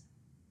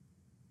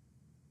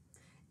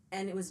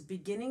 And it was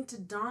beginning to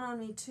dawn on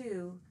me,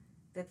 too,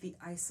 that the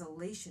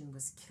isolation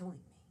was killing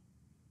me.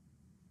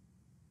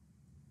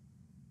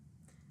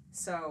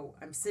 So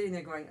I'm sitting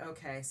there going,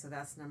 okay, so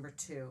that's number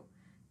 2.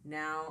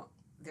 Now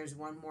there's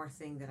one more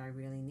thing that I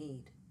really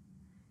need.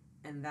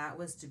 And that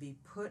was to be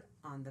put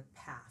on the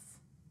path,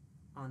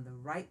 on the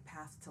right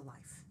path to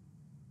life.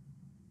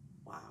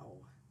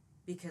 Wow.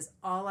 Because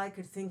all I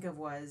could think of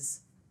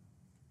was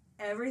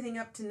everything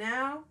up to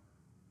now,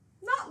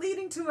 not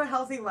leading to a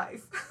healthy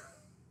life.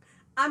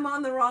 I'm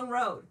on the wrong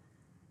road.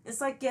 It's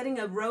like getting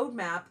a road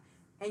map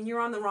and you're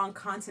on the wrong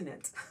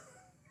continent.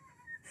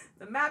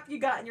 The map you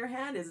got in your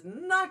hand is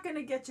not going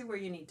to get you where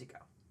you need to go.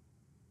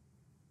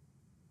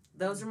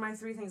 Those are my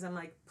 3 things. I'm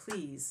like,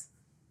 please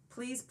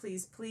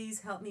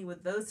help me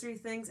with those 3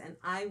 things, and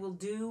I will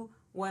do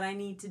what I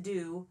need to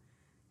do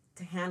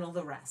to handle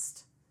the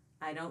rest.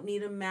 I don't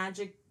need a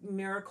magic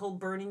miracle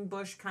burning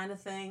bush kind of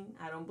thing.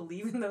 I don't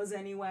believe in those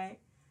anyway.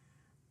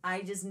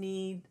 I just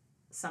need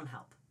some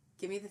help.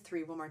 Give me the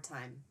 3 one more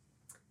time.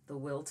 The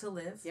will to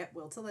live. Yep,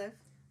 will to live.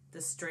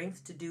 The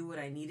strength to do what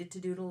I needed to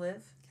do to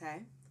live.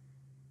 Okay.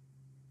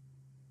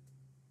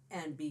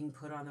 And being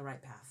put on the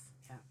right path.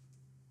 Yeah.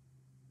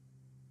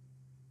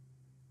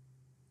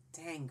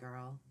 Dang,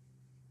 girl.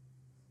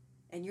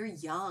 And you're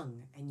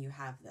young and you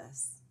have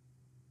this.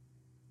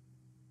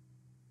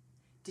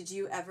 Did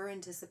you ever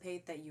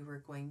anticipate that you were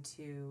going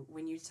to,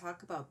 when you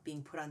talk about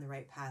being put on the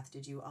right path,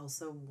 did you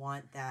also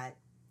want that?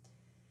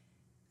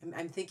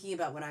 I'm thinking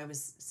about when I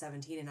was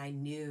 17 and I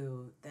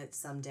knew that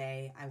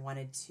someday I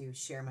wanted to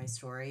share my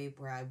story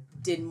where I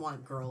didn't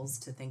want girls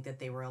to think that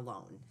they were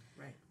alone.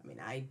 Right. I mean,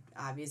 I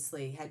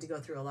obviously had to go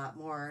through a lot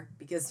more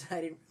because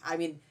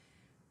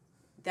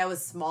that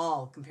was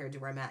small compared to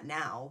where I'm at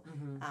now.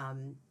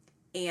 Mm-hmm.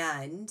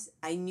 And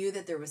I knew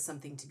that there was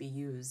something to be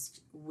used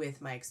with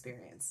my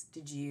experience.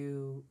 Did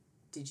you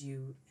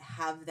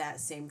have that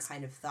same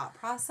kind of thought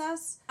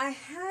process? I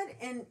had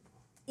an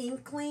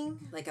inkling.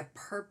 Like a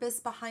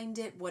purpose behind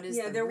it? What is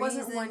there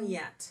wasn't one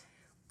yet.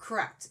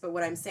 Correct. But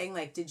what I'm saying,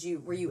 like,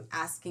 were you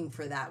asking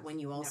for that when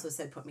you also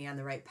said put me on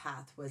the right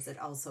path? Was it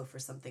also for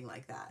something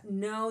like that?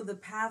 No, the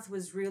path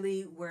was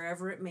really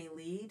wherever it may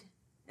lead,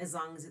 as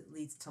long as it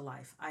leads to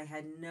life. I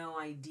had no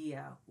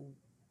idea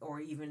or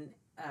even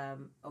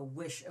a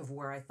wish of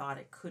where I thought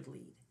it could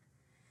lead.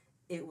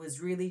 It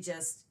was really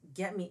just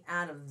get me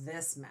out of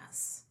this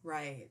mess.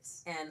 Right.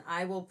 And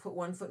I will put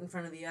one foot in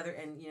front of the other.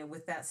 And,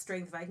 with that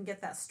strength, if I can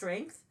get that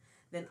strength,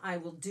 then I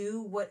will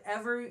do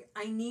whatever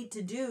I need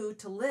to do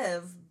to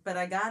live. But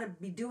I got to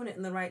be doing it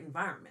in the right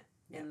environment,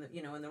 in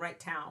the right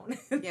town.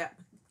 Yeah.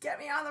 Get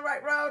me on the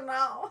right road and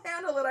I'll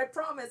handle it, I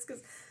promise.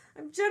 Because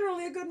I'm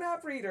generally a good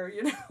map reader,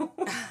 You're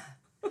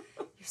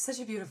such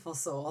a beautiful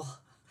soul.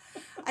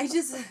 It's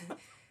just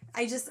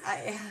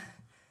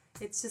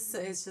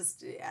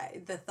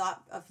the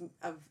thought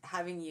of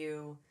having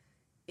you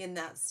in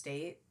that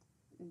state,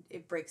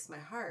 it breaks my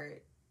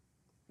heart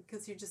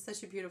because you're just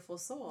such a beautiful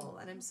soul.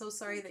 And I'm so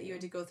sorry that you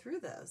had to go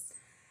through this.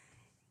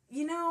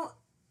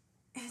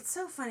 It's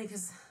so funny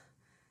because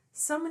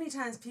so many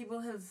times people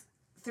have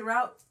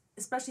throughout,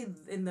 especially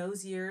in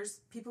those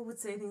years, people would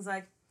say things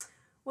like,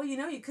 well,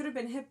 you could have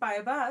been hit by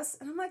a bus.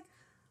 And I'm like,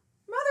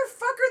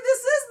 motherfucker, this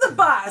is the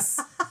bus.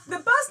 The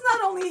bus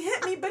not only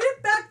hit me, but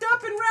it backed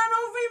up and ran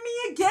over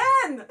me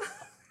again.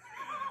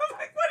 I'm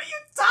like, what are you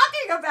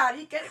talking about?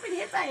 You could have been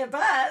hit by a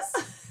bus.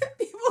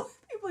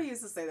 People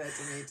used to say that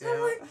to me too.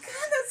 I'm like, God,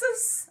 that's so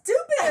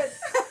stupid.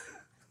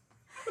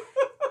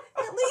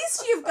 At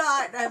least you've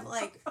got, I'm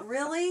like,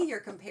 really? You're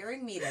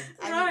comparing me to,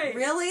 Right.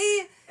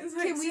 Really?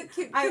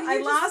 Like,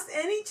 I lost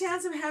any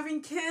chance of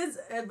having kids.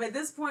 By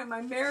this point,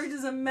 my marriage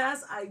is a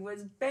mess. I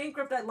was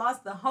bankrupt. I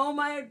lost the home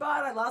I had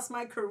bought. I lost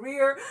my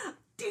career.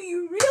 Do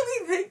you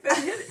really think that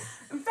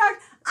in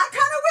fact, I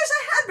kind of wish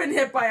I had been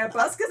hit by a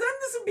bus because then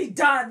this would be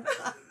done.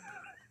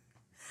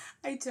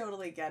 I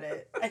totally get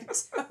it. I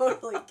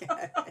totally get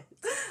it.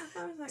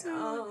 I was like,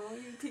 oh,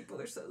 you people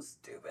are so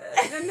stupid.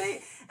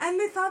 And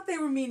they thought they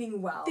were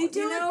meaning well. They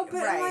do, but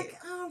right. I'm like,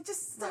 oh,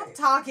 just stop Right.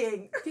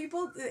 talking.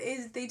 People,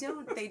 they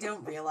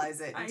don't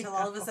realize it I until know.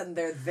 all of a sudden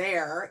they're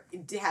there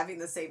having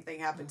the same thing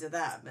happen to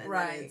them. And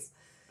Right. then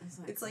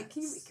it's like,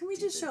 can we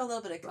just show a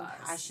little bit of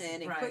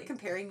compassion and quit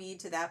comparing me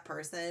to that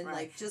person? Right.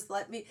 Like, just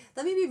let me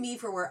be me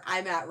for where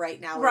I'm at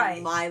right now Right.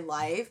 in my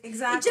life.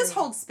 Exactly. It just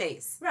holds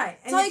space. Right.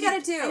 That's all you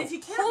gotta do. And if you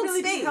can't Hold really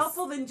space. be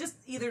helpful, then just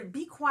either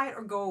be quiet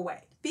or go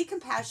away. Be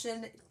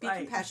compassionate,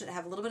 Right.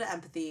 have a little bit of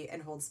empathy,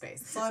 and hold space.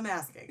 That's all I'm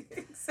asking.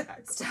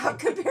 Exactly. Stop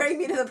comparing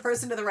me to the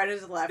person to the right or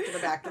to the left or the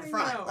back to the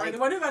front. Or Like, the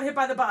one who got hit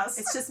by the bus.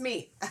 it's just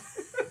me.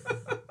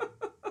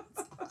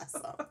 It's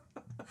awesome.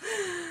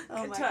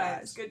 Oh Good my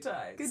times. gosh. Good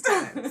times. Good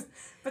times.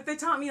 But they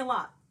taught me a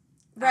lot.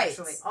 Right.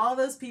 Actually, all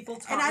those people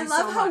taught me And I so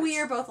love how much. we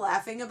are both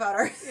laughing about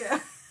our. Yeah.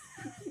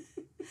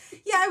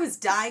 Yeah, I was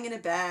dying in a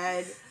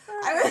bed.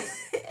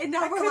 And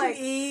now I we're couldn't like,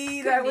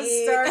 eat. couldn't I was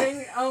eat.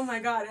 starting. Oh my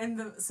God!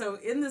 And so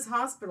in this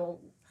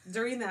hospital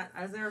during that,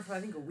 I was there for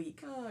I think a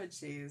week. oh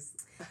jeez.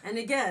 And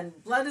again,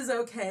 blood is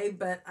okay,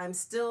 but I'm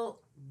still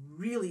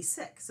really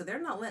sick. So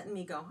they're not letting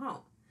me go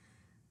home.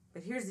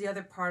 But here's the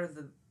other part of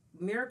the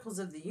miracles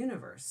of the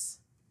universe.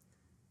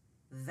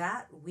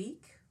 That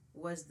week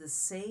was the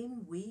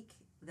same week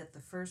that the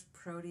first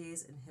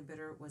protease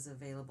inhibitor was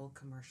available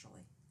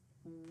commercially.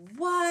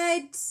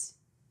 What?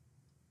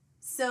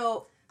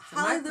 So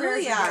my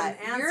prayers are hallelujah!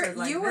 getting answered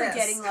like You were this.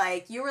 getting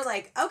you were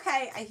like,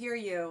 okay, I hear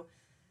you.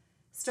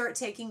 Start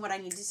taking what I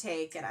need to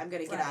take, and I'm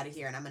gonna get Right. out of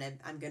here, and I'm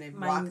gonna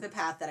walk the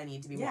path that I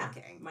need to be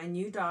walking. My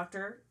new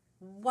doctor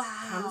Wow.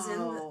 comes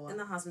in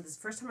the hospital. This is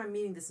the first time I'm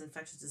meeting this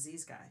infectious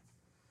disease guy.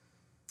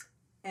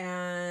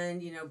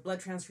 And, blood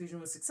transfusion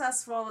was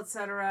successful,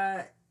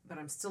 etc. But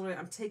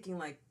I'm taking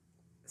like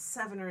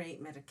 7 or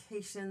 8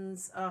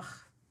 medications. Ugh,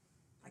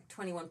 like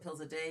 21 pills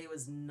a day. It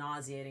was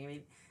nauseating. I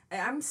mean,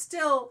 I'm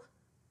still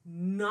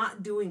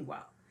not doing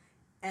well.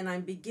 And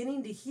I'm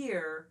beginning to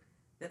hear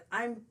that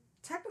I'm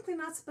technically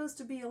not supposed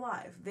to be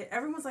alive.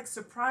 Everyone's like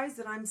surprised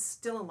that I'm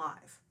still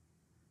alive.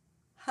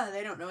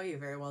 They don't know you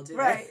very well, do they?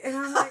 Right. And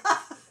I'm like,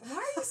 why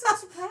are you so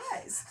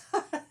surprised?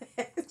 I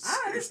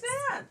don't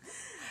understand.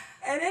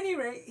 At any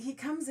rate, he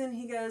comes in,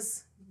 he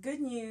goes, good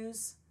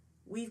news,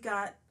 we've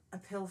got a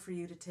pill for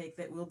you to take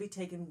that will be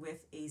taken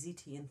with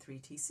AZT and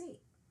 3TC.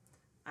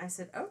 I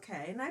said,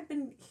 okay. And I've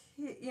been,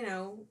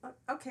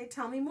 okay,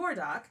 tell me more,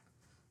 doc.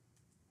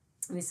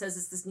 And he says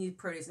it's this new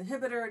protease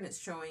inhibitor and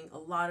it's showing a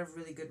lot of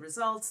really good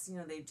results.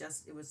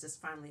 It was just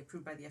finally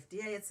approved by the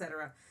FDA,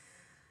 etc.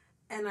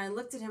 And I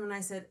looked at him and I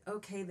said,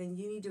 okay, then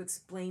you need to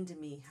explain to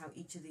me how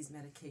each of these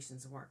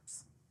medications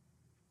works.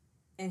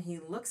 And he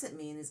looks at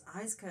me and his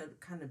eyes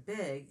kind of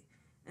big.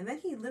 And then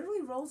he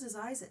literally rolls his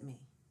eyes at me.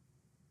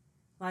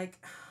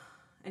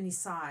 And he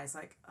sighs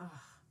like, ugh.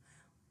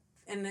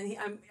 And then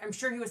I'm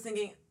sure he was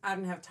thinking, I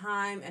don't have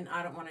time and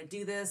I don't want to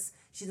do this.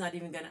 She's not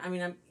even going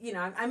to,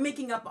 I'm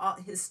making up all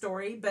his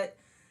story, but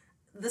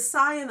the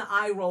sigh and the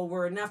eye roll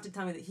were enough to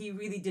tell me that he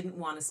really didn't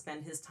want to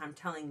spend his time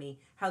telling me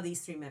how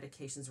these 3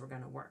 medications were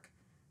going to work.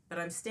 But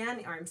I'm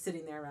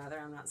sitting there rather,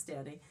 I'm not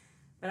standing.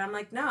 But I'm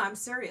like, no, I'm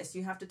serious.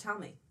 You have to tell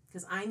me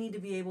because I need to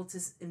be able to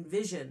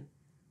envision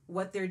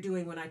what they're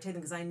doing when I take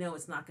them because I know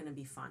it's not going to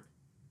be fun.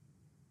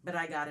 But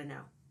I got to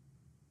know.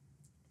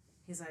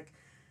 He's like,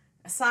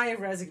 a sigh of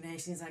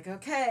resignation. He's like,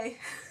 okay.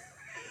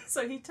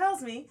 So he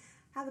tells me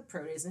how the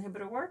protease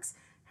inhibitor works,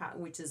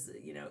 which is,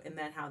 and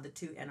then how the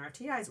 2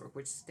 NRTIs work,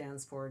 which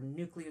stands for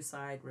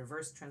nucleoside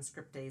reverse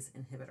transcriptase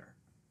inhibitor.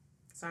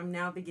 So I'm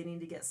now beginning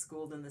to get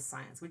schooled in the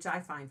science, which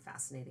I find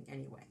fascinating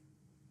anyway.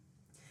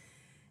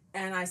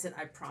 And I said,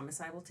 I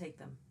promise I will take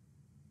them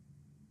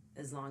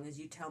as long as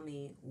you tell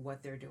me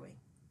what they're doing.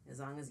 As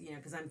long as,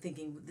 because I'm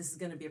thinking this is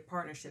going to be a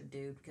partnership,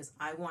 dude, because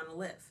I want to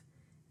live.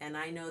 And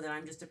I know that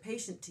I'm just a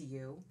patient to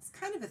you. It's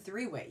kind of a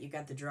 3-way. You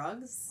got the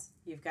drugs,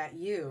 you've got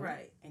you,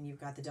 right, and you've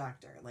got the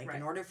doctor. Right.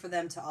 In order for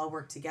them to all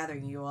work together,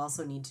 you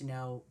also need to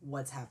know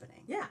what's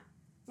happening. Yeah.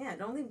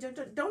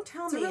 Don't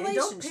tell me. And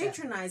don't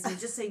patronize me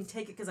just saying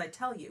take it because I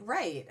tell you.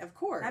 Right, of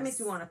course. That makes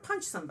me want to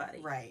punch somebody.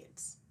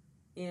 Right.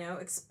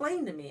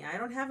 Explain to me. I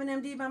don't have an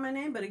MD by my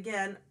name, but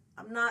again,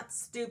 I'm not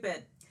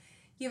stupid.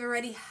 You've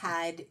already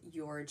had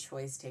your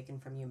choice taken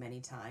from you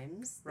many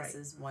times. Right. This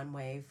is one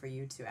way for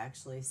you to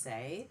actually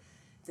say,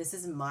 this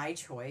is my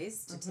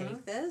choice to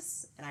take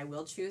this, and I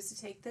will choose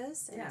to take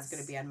this, and it's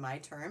going to be on my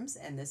terms,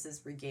 and this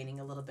is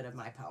regaining a little bit of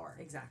my power.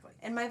 Exactly.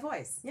 And my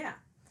voice. Yeah.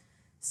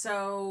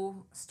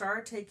 So,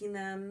 start taking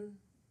them.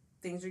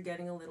 Things are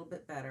getting a little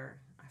bit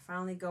better. I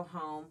finally go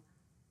home.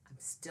 I'm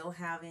still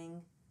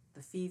having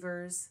the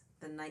fevers,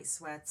 the night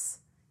sweats.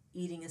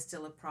 Eating is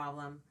still a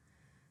problem.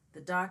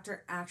 The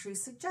doctor actually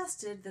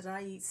suggested that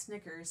I eat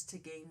Snickers to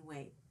gain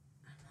weight.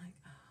 I'm like,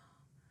 oh,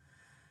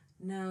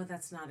 no,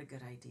 that's not a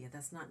good idea.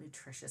 That's not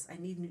nutritious. I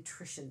need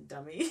nutrition,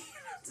 dummy.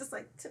 Just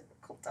like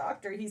typical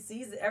doctor. He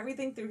sees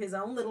everything through his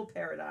own little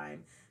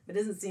paradigm, but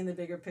isn't seeing the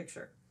bigger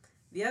picture.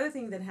 The other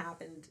thing that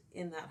happened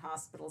in that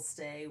hospital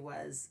stay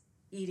was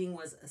eating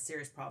was a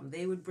serious problem.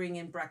 They would bring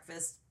in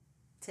breakfast,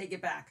 take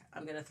it back,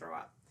 I'm going to throw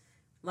up.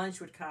 Lunch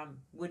would come,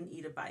 wouldn't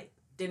eat a bite.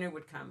 Dinner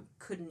would come,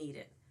 couldn't eat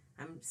it.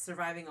 I'm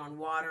surviving on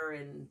water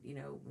and,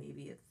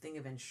 maybe a thing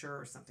of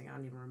Ensure or something. I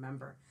don't even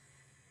remember.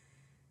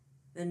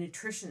 The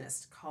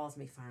nutritionist calls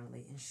me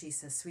finally and she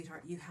says,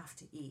 sweetheart, you have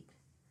to eat.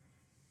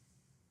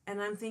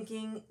 And I'm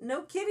thinking,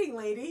 no kidding,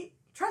 lady.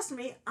 Trust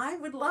me, I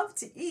would love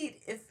to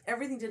eat if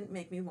everything didn't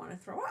make me want to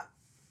throw up.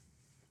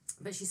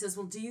 But she says,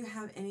 well, do you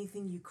have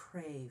anything you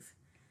crave?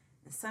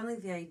 And suddenly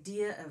the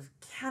idea of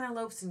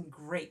cantaloupes and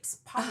grapes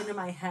popped into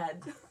my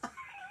head.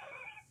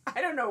 I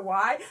don't know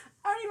why.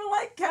 I don't even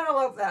like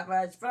cantaloupe that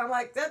much. But I'm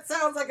like, that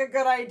sounds like a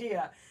good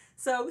idea.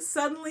 So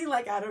suddenly,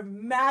 like out of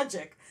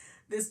magic,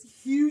 this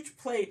huge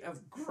plate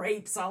of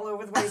grapes all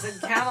over the place and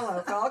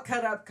cantaloupe all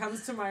cut up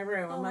comes to my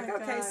room. I'm like,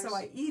 okay, so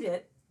I eat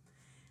it.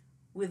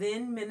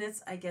 Within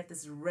minutes, I get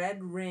this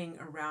red ring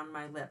around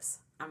my lips.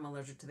 I'm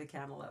allergic to the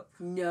cantaloupe.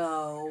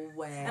 No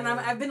way. And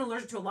I've been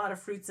allergic to a lot of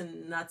fruits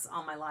and nuts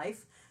all my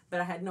life, but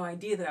I had no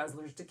idea that I was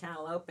allergic to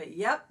cantaloupe. But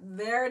yep,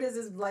 there it is.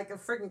 It's like a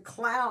freaking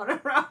clown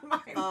around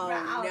my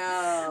mouth.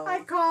 No.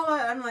 I call it.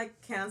 I'm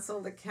like, cancel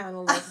the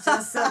cantaloupe.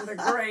 Just send the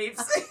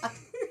grapes.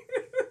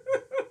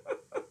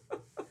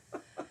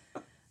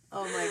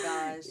 Oh my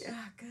gosh.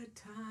 Yeah, good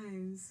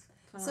times.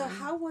 So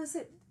how was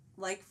it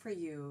like for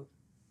you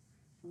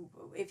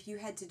if you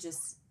had to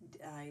just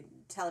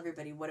tell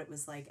everybody what it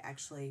was like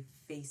actually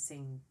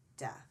facing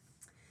death?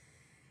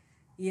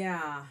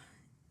 Yeah.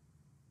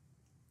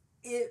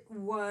 It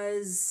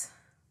was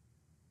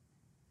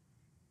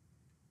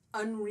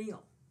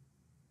unreal.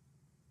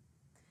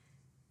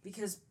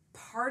 Because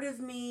part of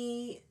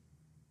me,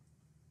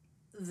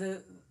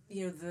 the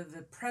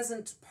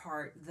present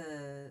part,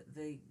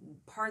 the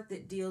part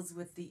that deals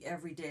with the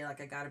everyday,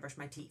 like I gotta brush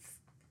my teeth,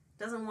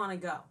 doesn't want to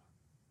go.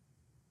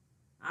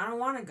 I don't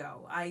want to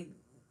go.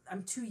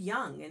 I'm too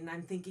young, and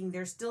I'm thinking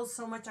there's still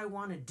so much I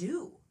want to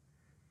do.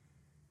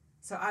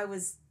 So I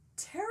was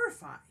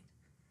terrified.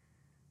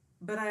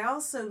 But I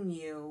also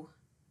knew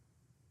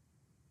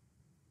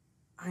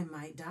I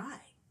might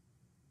die.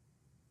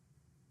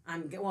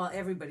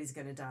 Everybody's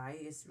going to die.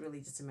 It's really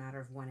just a matter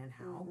of when and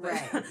how.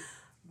 Right.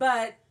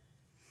 But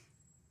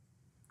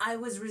I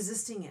was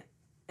resisting it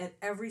at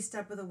every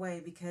step of the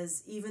way,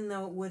 because even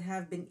though it would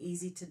have been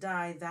easy to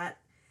die, that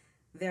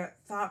their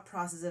thought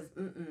process of,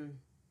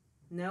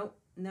 nope,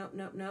 I'm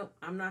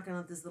not going to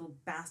let this little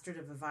bastard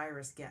of a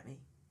virus get me.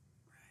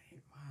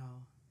 Right.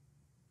 Wow.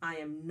 I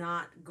am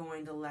not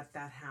going to let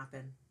that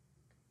happen.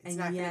 It's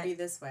not going to be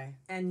this way.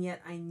 And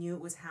yet I knew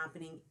it was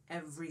happening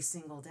every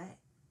single day.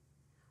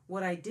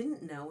 What I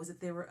didn't know was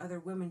that there were other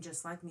women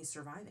just like me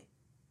surviving.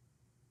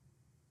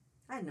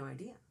 I had no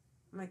idea.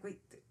 I'm like, wait,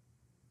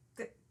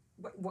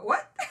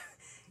 what?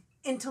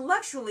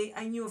 Intellectually,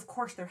 I knew, of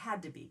course, there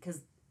had to be,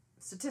 because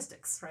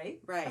statistics, right?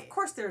 Right. Of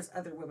course there's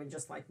other women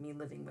just like me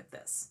living with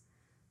this.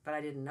 But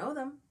I didn't know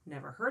them,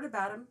 never heard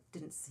about them,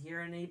 didn't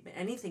hear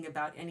anything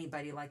about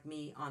anybody like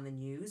me on the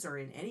news or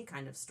in any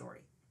kind of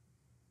story.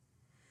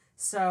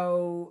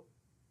 So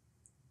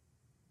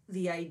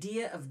the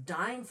idea of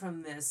dying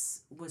from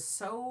this was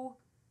so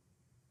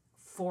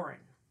foreign.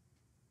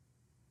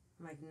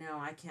 I'm like, no,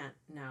 I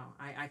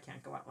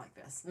can't go out like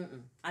this.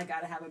 I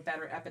got to have a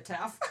better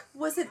epitaph.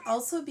 Was it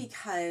also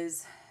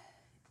because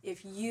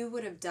if you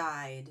would have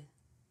died,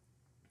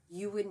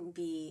 you wouldn't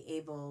be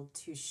able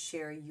to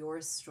share your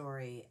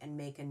story and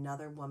make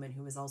another woman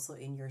who was also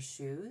in your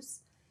shoes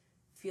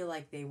feel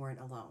like they weren't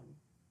alone?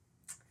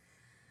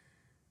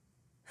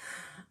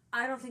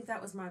 I don't think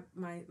that was my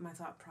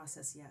thought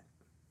process yet.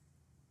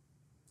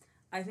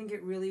 I think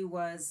it really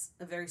was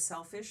a very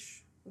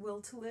selfish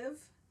will to live,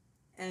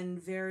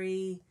 and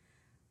very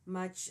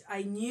much,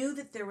 I knew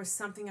that there was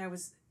something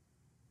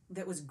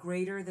that was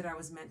greater that I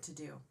was meant to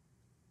do.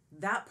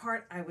 That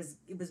part, it was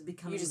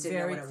becoming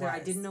very clear. I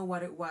didn't know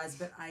what it was,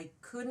 but I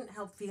couldn't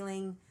help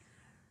feeling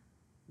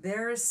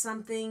there is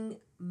something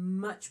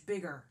much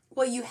bigger.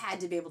 Well, you had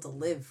to be able to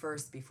live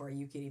first before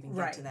you could even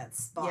get to that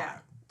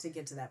spot, to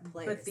get to that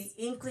place. But the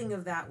inkling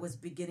of that was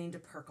beginning to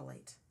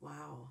percolate.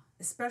 Wow.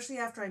 Especially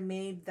after I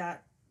made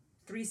that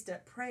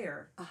 3-step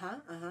prayer.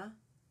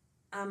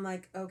 I'm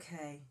like,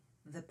 okay,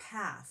 the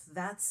path,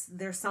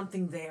 there's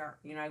something there.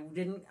 You know, I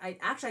didn't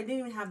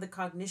even have the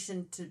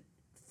cognition to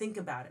think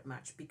about it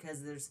much,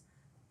 because there's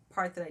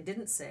part that I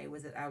didn't say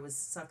was that I was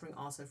suffering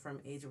also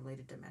from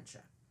age-related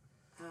dementia.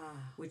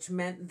 Which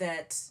meant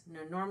that,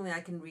 normally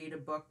I can read a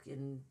book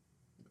in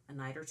a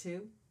night or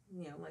two,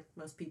 like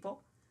most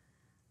people.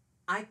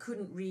 I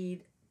couldn't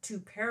read 2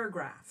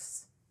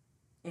 paragraphs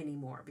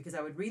anymore, because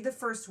I would read the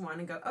first one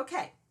and go,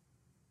 okay,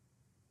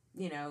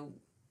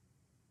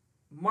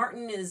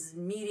 Martin is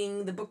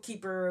meeting the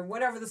bookkeeper,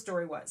 whatever the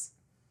story was.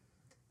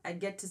 I'd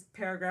get to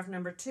paragraph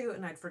number 2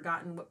 and I'd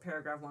forgotten what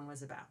paragraph 1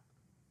 was about.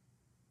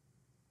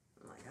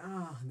 I'm like,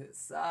 oh, this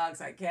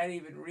sucks. I can't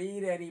even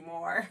read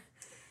anymore.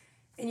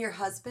 And your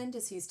husband,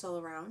 is he still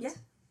around? Yeah.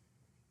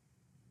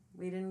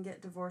 We didn't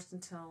get divorced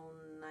until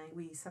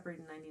we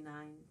separated in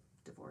 99,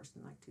 divorced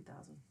in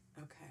 2000.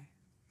 Okay.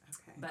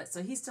 But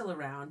so he's still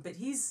around, but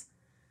he's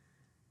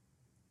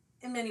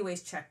in many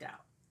ways checked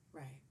out.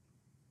 Right.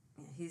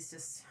 Yeah, he's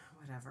just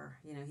whatever,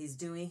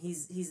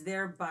 he's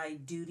there by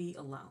duty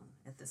alone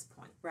at this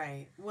point.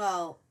 Right.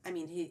 Well, I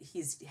mean,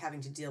 he's having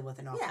to deal with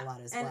an awful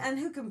lot as well. And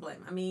who can blame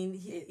him? I mean,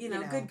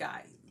 good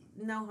guy.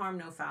 No harm,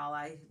 no foul.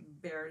 I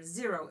bear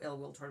zero ill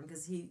will toward him,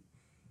 because he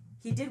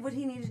did what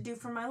he needed to do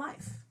for my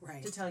life.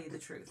 Right. To tell you the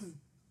truth.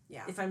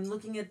 Yeah. If I'm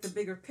looking at the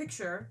bigger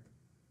picture,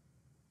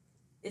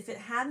 if it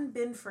hadn't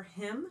been for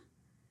him,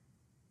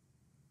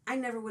 I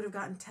never would have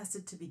gotten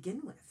tested to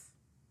begin with.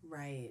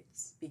 Right.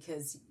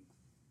 Because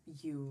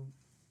you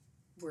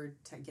were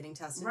getting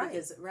tested.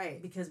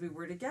 Right. Because we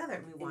were together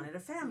and we wanted a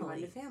family. You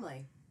wanted a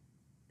family.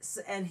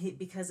 So, and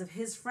because of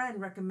his friend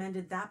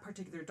recommended that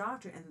particular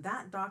doctor, and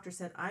that doctor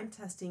said, I'm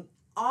testing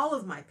all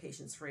of my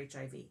patients for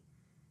HIV,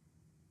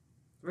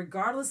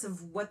 regardless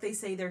of what they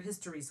say their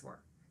histories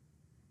were.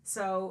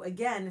 So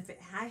again, if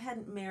I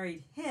hadn't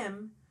married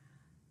him,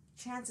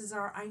 chances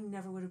are I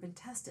never would have been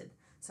tested.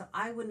 So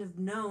I wouldn't have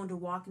known to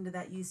walk into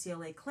that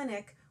UCLA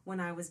clinic when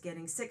I was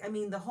getting sick. I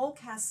mean, the whole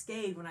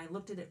cascade, when I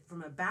looked at it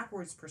from a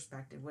backwards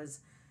perspective,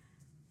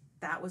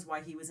 that was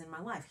why he was in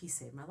my life. He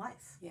saved my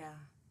life. Yeah.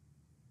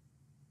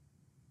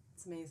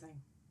 It's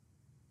amazing.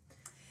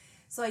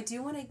 So I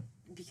do want to,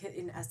 because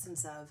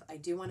I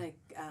do want to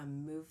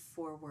move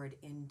forward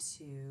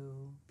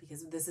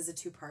because this is a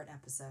 2-part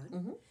episode.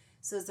 Mm-hmm.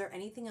 So is there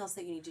anything else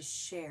that you need to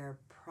share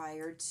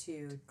prior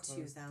to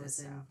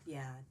 2000?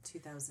 Yeah,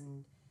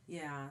 2000.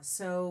 Yeah.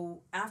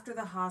 So after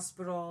the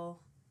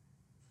hospital,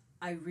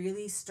 I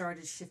really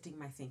started shifting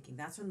my thinking.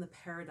 That's when the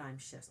paradigm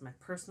shifts. My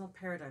personal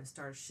paradigm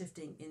started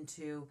shifting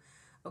into,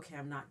 okay,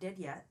 I'm not dead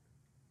yet.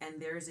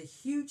 And there is a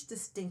huge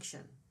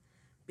distinction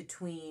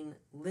between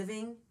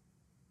living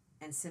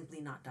and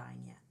simply not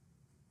dying yet.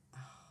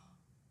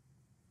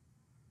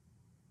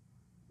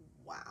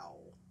 Wow.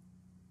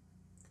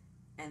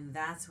 And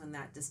that's when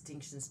that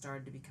distinction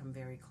started to become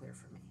very clear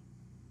for me.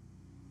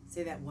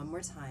 Say that one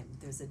more time.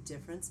 There's a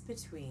difference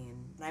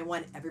between, and I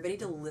want everybody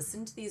to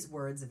listen to these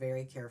words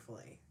very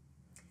carefully.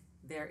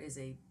 There is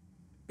a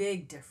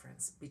big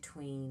difference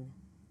between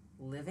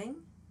living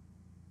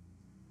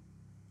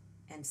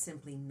and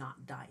simply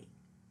not dying.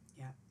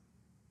 Yeah.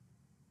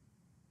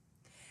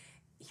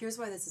 Here's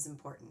why this is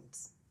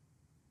important.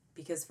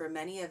 Because for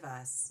many of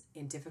us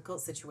in difficult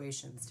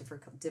situations,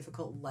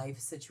 difficult life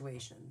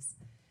situations,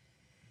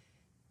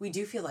 we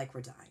do feel like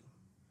we're dying.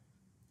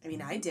 I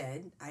mean, I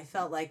did. I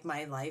felt like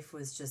my life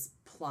was just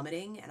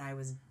plummeting, and I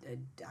was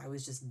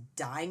just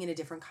dying in a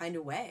different kind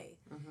of way.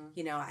 Mm-hmm.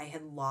 You know, I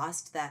had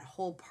lost that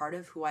whole part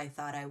of who I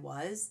thought I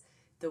was,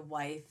 the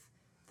wife,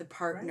 the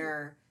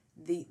partner,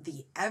 right.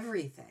 the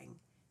everything.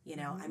 You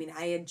know, I mean,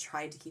 I had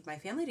tried to keep my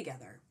family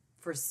together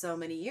for so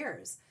many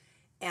years,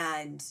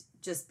 and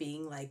just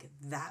being like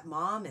that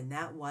mom and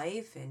that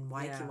wife, and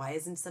why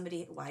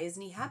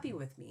isn't he happy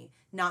with me?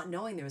 Not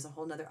knowing there was a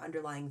whole nother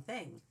underlying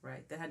thing.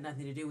 Right. That had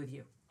nothing to do with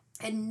you.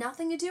 And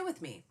nothing to do with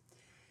me.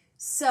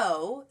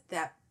 So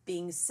that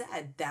being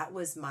said, that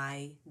was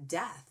my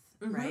death,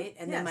 right?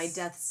 And then my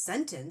death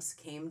sentence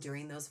came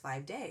during those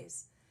 5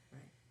 days.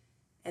 Right.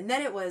 And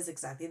then it was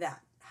exactly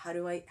that. How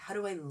do I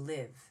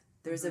live?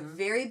 There's a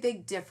very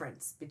big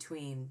difference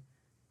between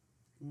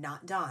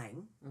not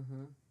dying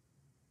and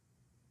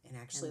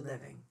actually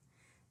living.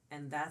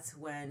 And that's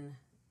when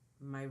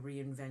my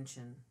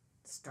reinvention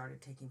started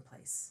taking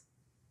place.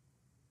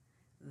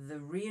 The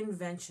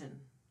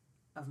reinvention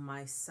of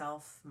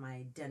myself, my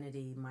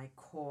identity, my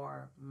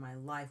core, my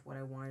life, what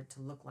I wanted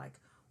to look like,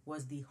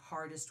 was the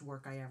hardest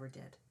work I ever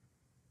did.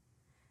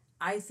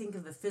 I think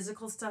of the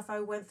physical stuff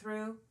I went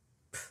through,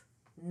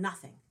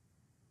 nothing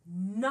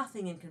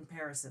in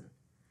comparison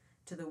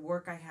to the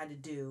work I had to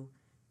do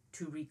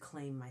to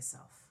reclaim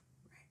myself.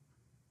 Right.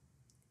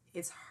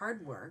 It's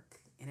hard work,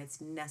 and it's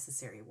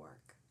necessary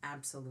work.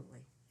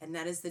 Absolutely. And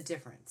that is the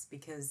difference,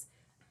 because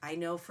I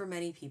know for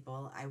many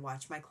people, I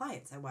watch my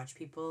clients, I watch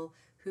people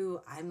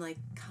who I'm like,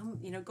 come,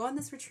 go on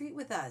this retreat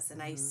with us.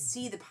 And I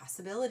see the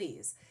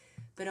possibilities,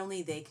 but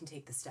only they can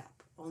take the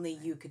step. Only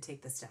you could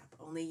take the step.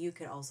 Only you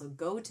could also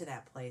go to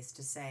that place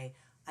to say,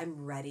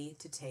 I'm ready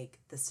to take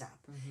the step.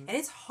 And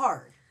it's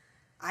hard.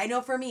 I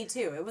know for me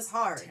too, it was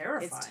hard.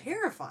 Terrifying. It's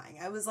terrifying.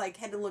 I was like,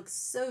 had to look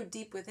so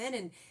deep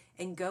within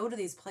and go to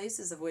these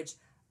places of which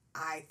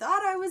I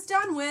thought I was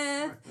done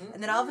with.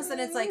 And then all of a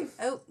sudden it's like,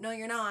 oh, no,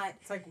 you're not.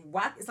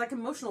 It's like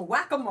emotional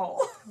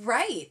whack-a-mole.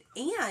 Right.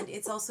 And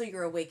it's also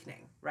your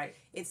awakening. Right.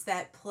 It's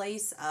that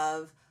place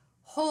of,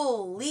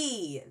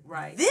 holy,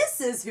 right.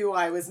 This is who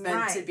I was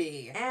meant to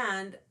be.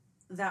 And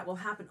that will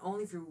happen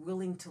only if you're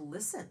willing to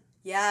listen.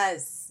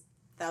 Yes.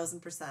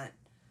 1,000%.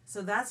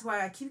 So that's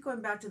why I keep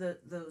going back to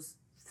those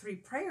 3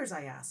 prayers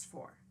I asked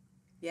for.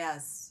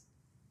 Yes.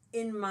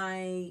 In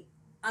my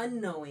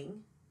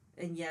unknowing,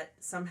 and yet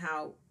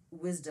somehow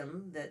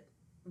wisdom that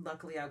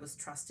luckily I was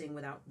trusting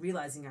without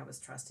realizing I was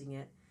trusting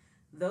it,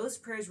 those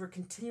prayers were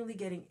continually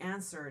getting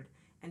answered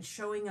and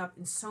showing up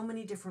in so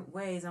many different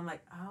ways. I'm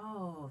like,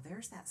 oh,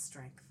 there's that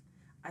strength.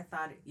 I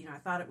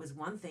thought it was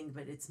one thing,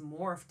 but it's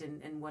morphed,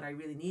 and what I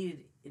really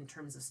needed in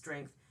terms of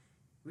strength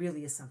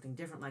really is something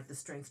different, like the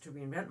strength to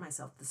reinvent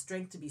myself, the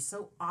strength to be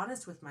so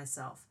honest with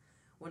myself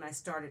when I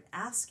started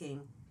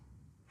asking,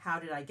 how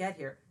did I get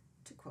here?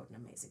 To quote an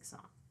amazing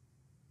song.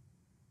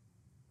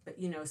 But,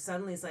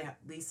 suddenly it's like,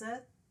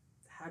 Lisa,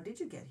 how did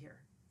you get here?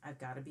 I've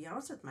got to be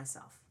honest with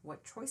myself.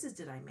 What choices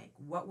did I make?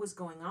 What was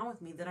going on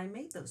with me that I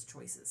made those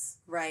choices?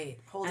 Right.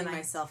 Holding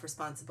myself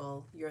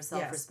responsible,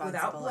 yourself responsible,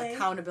 without blame.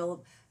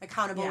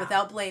 accountable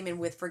without blame and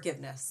with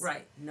forgiveness.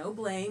 Right. No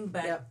blame,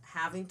 but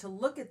having to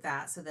look at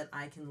that so that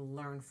I can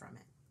learn from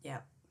it.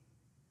 Yep.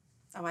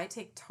 Oh, I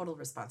take total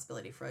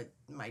responsibility for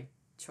my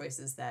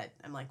choices that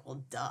I'm like,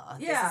 well, duh.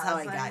 This is how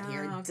I got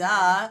here. Okay.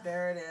 Duh.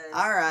 There it is.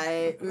 All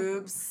right.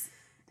 Oops.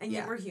 And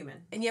yet we're human.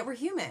 And yet we're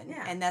human.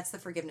 Yeah. And that's the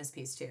forgiveness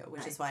piece too,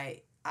 which is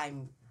why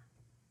I'm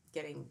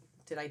getting,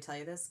 did I tell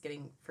you this?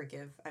 Getting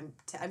forgive. I'm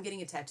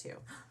getting a tattoo.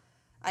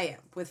 I am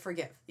with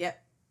forgive.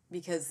 Yep.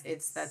 Because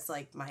that's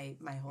like my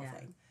whole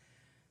thing.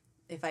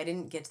 If I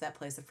didn't get to that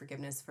place of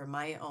forgiveness for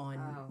my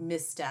own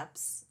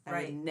missteps,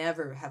 I would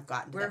never have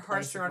gotten to that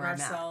place. We're harsher on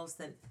ourselves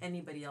than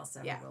anybody else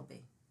ever will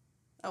be.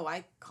 Oh,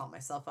 I call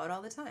myself out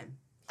all the time.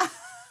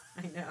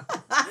 I know.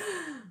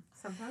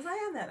 Sometimes I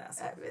am that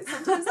asshole.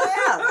 Sometimes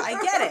I am.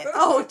 I get it.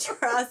 Oh,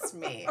 trust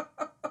me.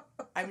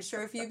 I'm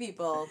sure a few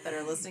people that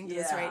are listening to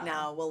this right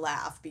now will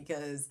laugh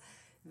because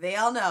they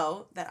all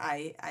know that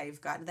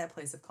I've gotten to that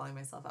place of calling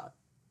myself out.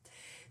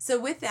 So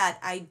with that,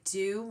 I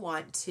do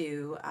want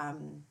to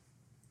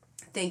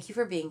thank you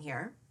for being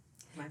here.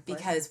 My pleasure.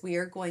 Because we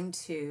are going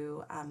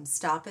to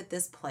stop at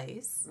this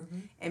place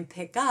and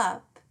pick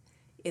up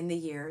in the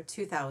year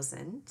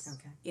 2000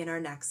 in our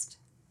next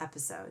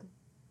episode.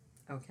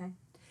 Okay.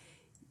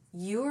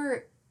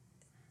 I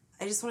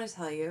just want to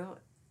tell you,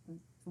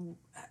 an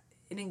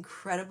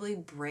incredibly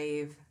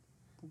brave,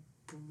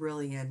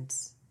 brilliant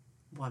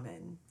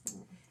woman.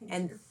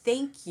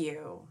 Thank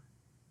you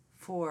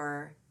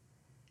for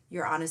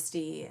your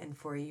honesty and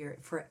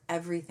for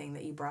everything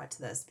that you brought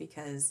to this,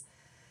 because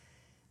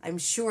I'm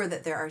sure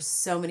that there are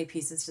so many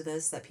pieces to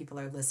this that people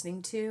are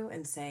listening to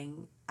and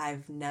saying,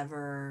 I've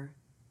never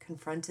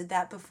confronted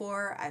that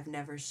before. I've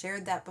never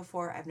shared that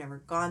before. I've never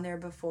gone there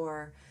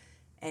before.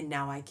 And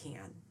now I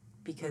can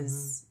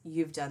because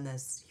you've done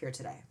this here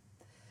today.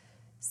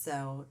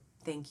 So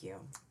thank you.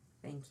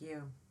 Thank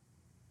you.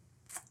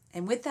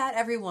 And with that,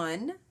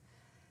 everyone,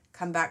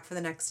 come back for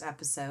the next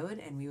episode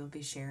and we will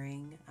be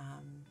sharing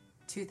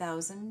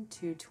 2000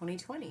 to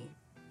 2020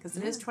 because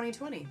it is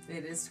 2020.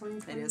 It is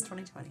 2020. It is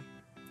 2020.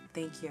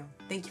 Thank you.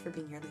 Thank you for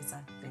being here,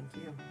 Lisa. Thank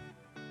you.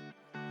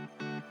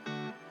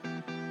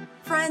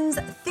 Friends,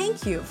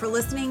 thank you for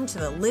listening to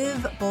the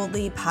Live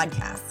Boldly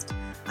podcast.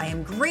 I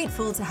am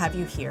grateful to have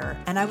you here,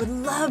 and I would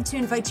love to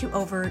invite you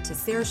over to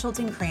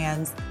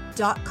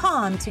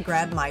sarahschultencrans.com to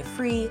grab my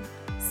free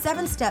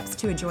 7 Steps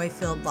to a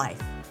Joy-Filled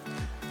Life.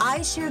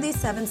 I share these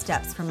 7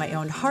 steps from my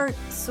own heart,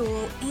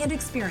 soul, and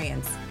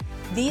experience.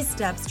 These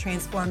steps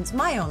transformed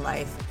my own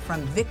life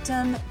from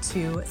victim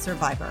to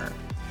survivor.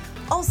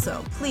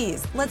 Also,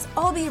 please, let's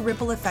all be a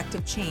ripple effect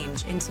of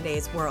change in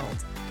today's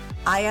world.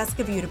 I ask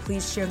of you to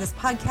please share this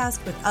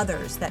podcast with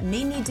others that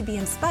may need to be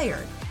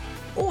inspired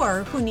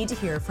or who need to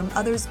hear from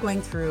others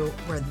going through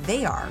where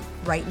they are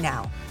right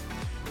now.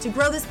 To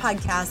grow this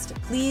podcast,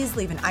 please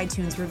leave an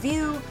iTunes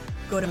review,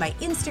 go to my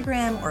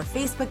Instagram or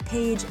Facebook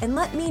page, and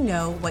let me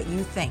know what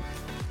you think.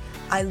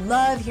 I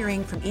love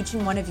hearing from each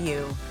and one of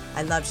you.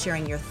 I love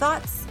sharing your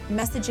thoughts,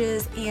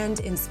 messages, and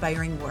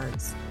inspiring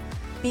words.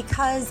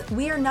 Because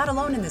we are not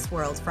alone in this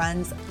world,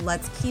 friends.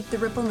 Let's keep the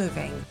ripple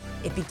moving.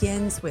 It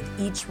begins with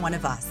each one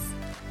of us.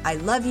 I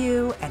love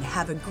you and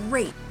have a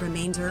great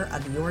remainder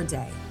of your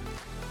day.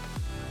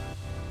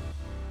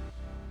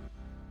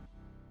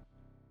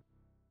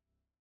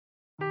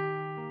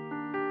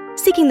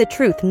 Seeking the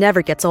truth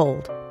never gets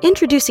old.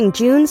 Introducing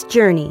June's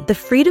Journey, the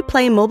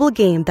free-to-play mobile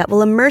game that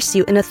will immerse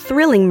you in a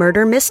thrilling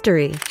murder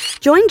mystery.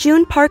 Join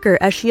June Parker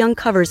as she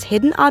uncovers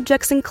hidden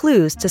objects and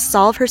clues to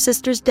solve her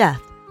sister's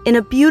death in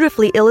a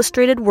beautifully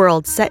illustrated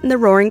world set in the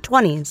Roaring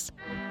 20s.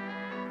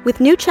 With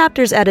new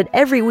chapters added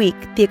every week,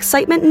 the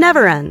excitement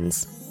never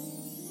ends.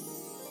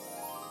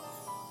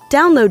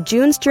 Download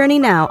June's Journey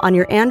now on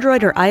your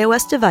Android or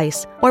iOS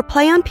device or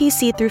play on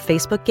PC through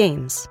Facebook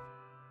Games.